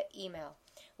and via email.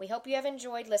 We hope you have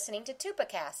enjoyed listening to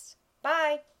TupaCast.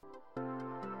 Bye!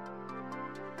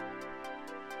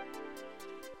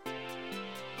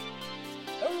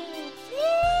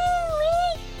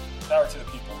 Power to the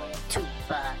people, man.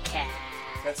 TupaCast.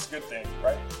 That's a good thing,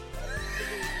 right?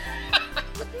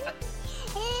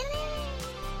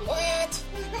 What?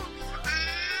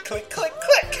 Click, click,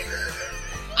 click.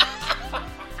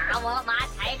 I want my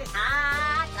tater tots.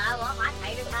 I want my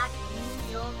tater tots.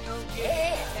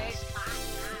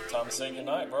 Time to say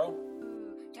goodnight, bro.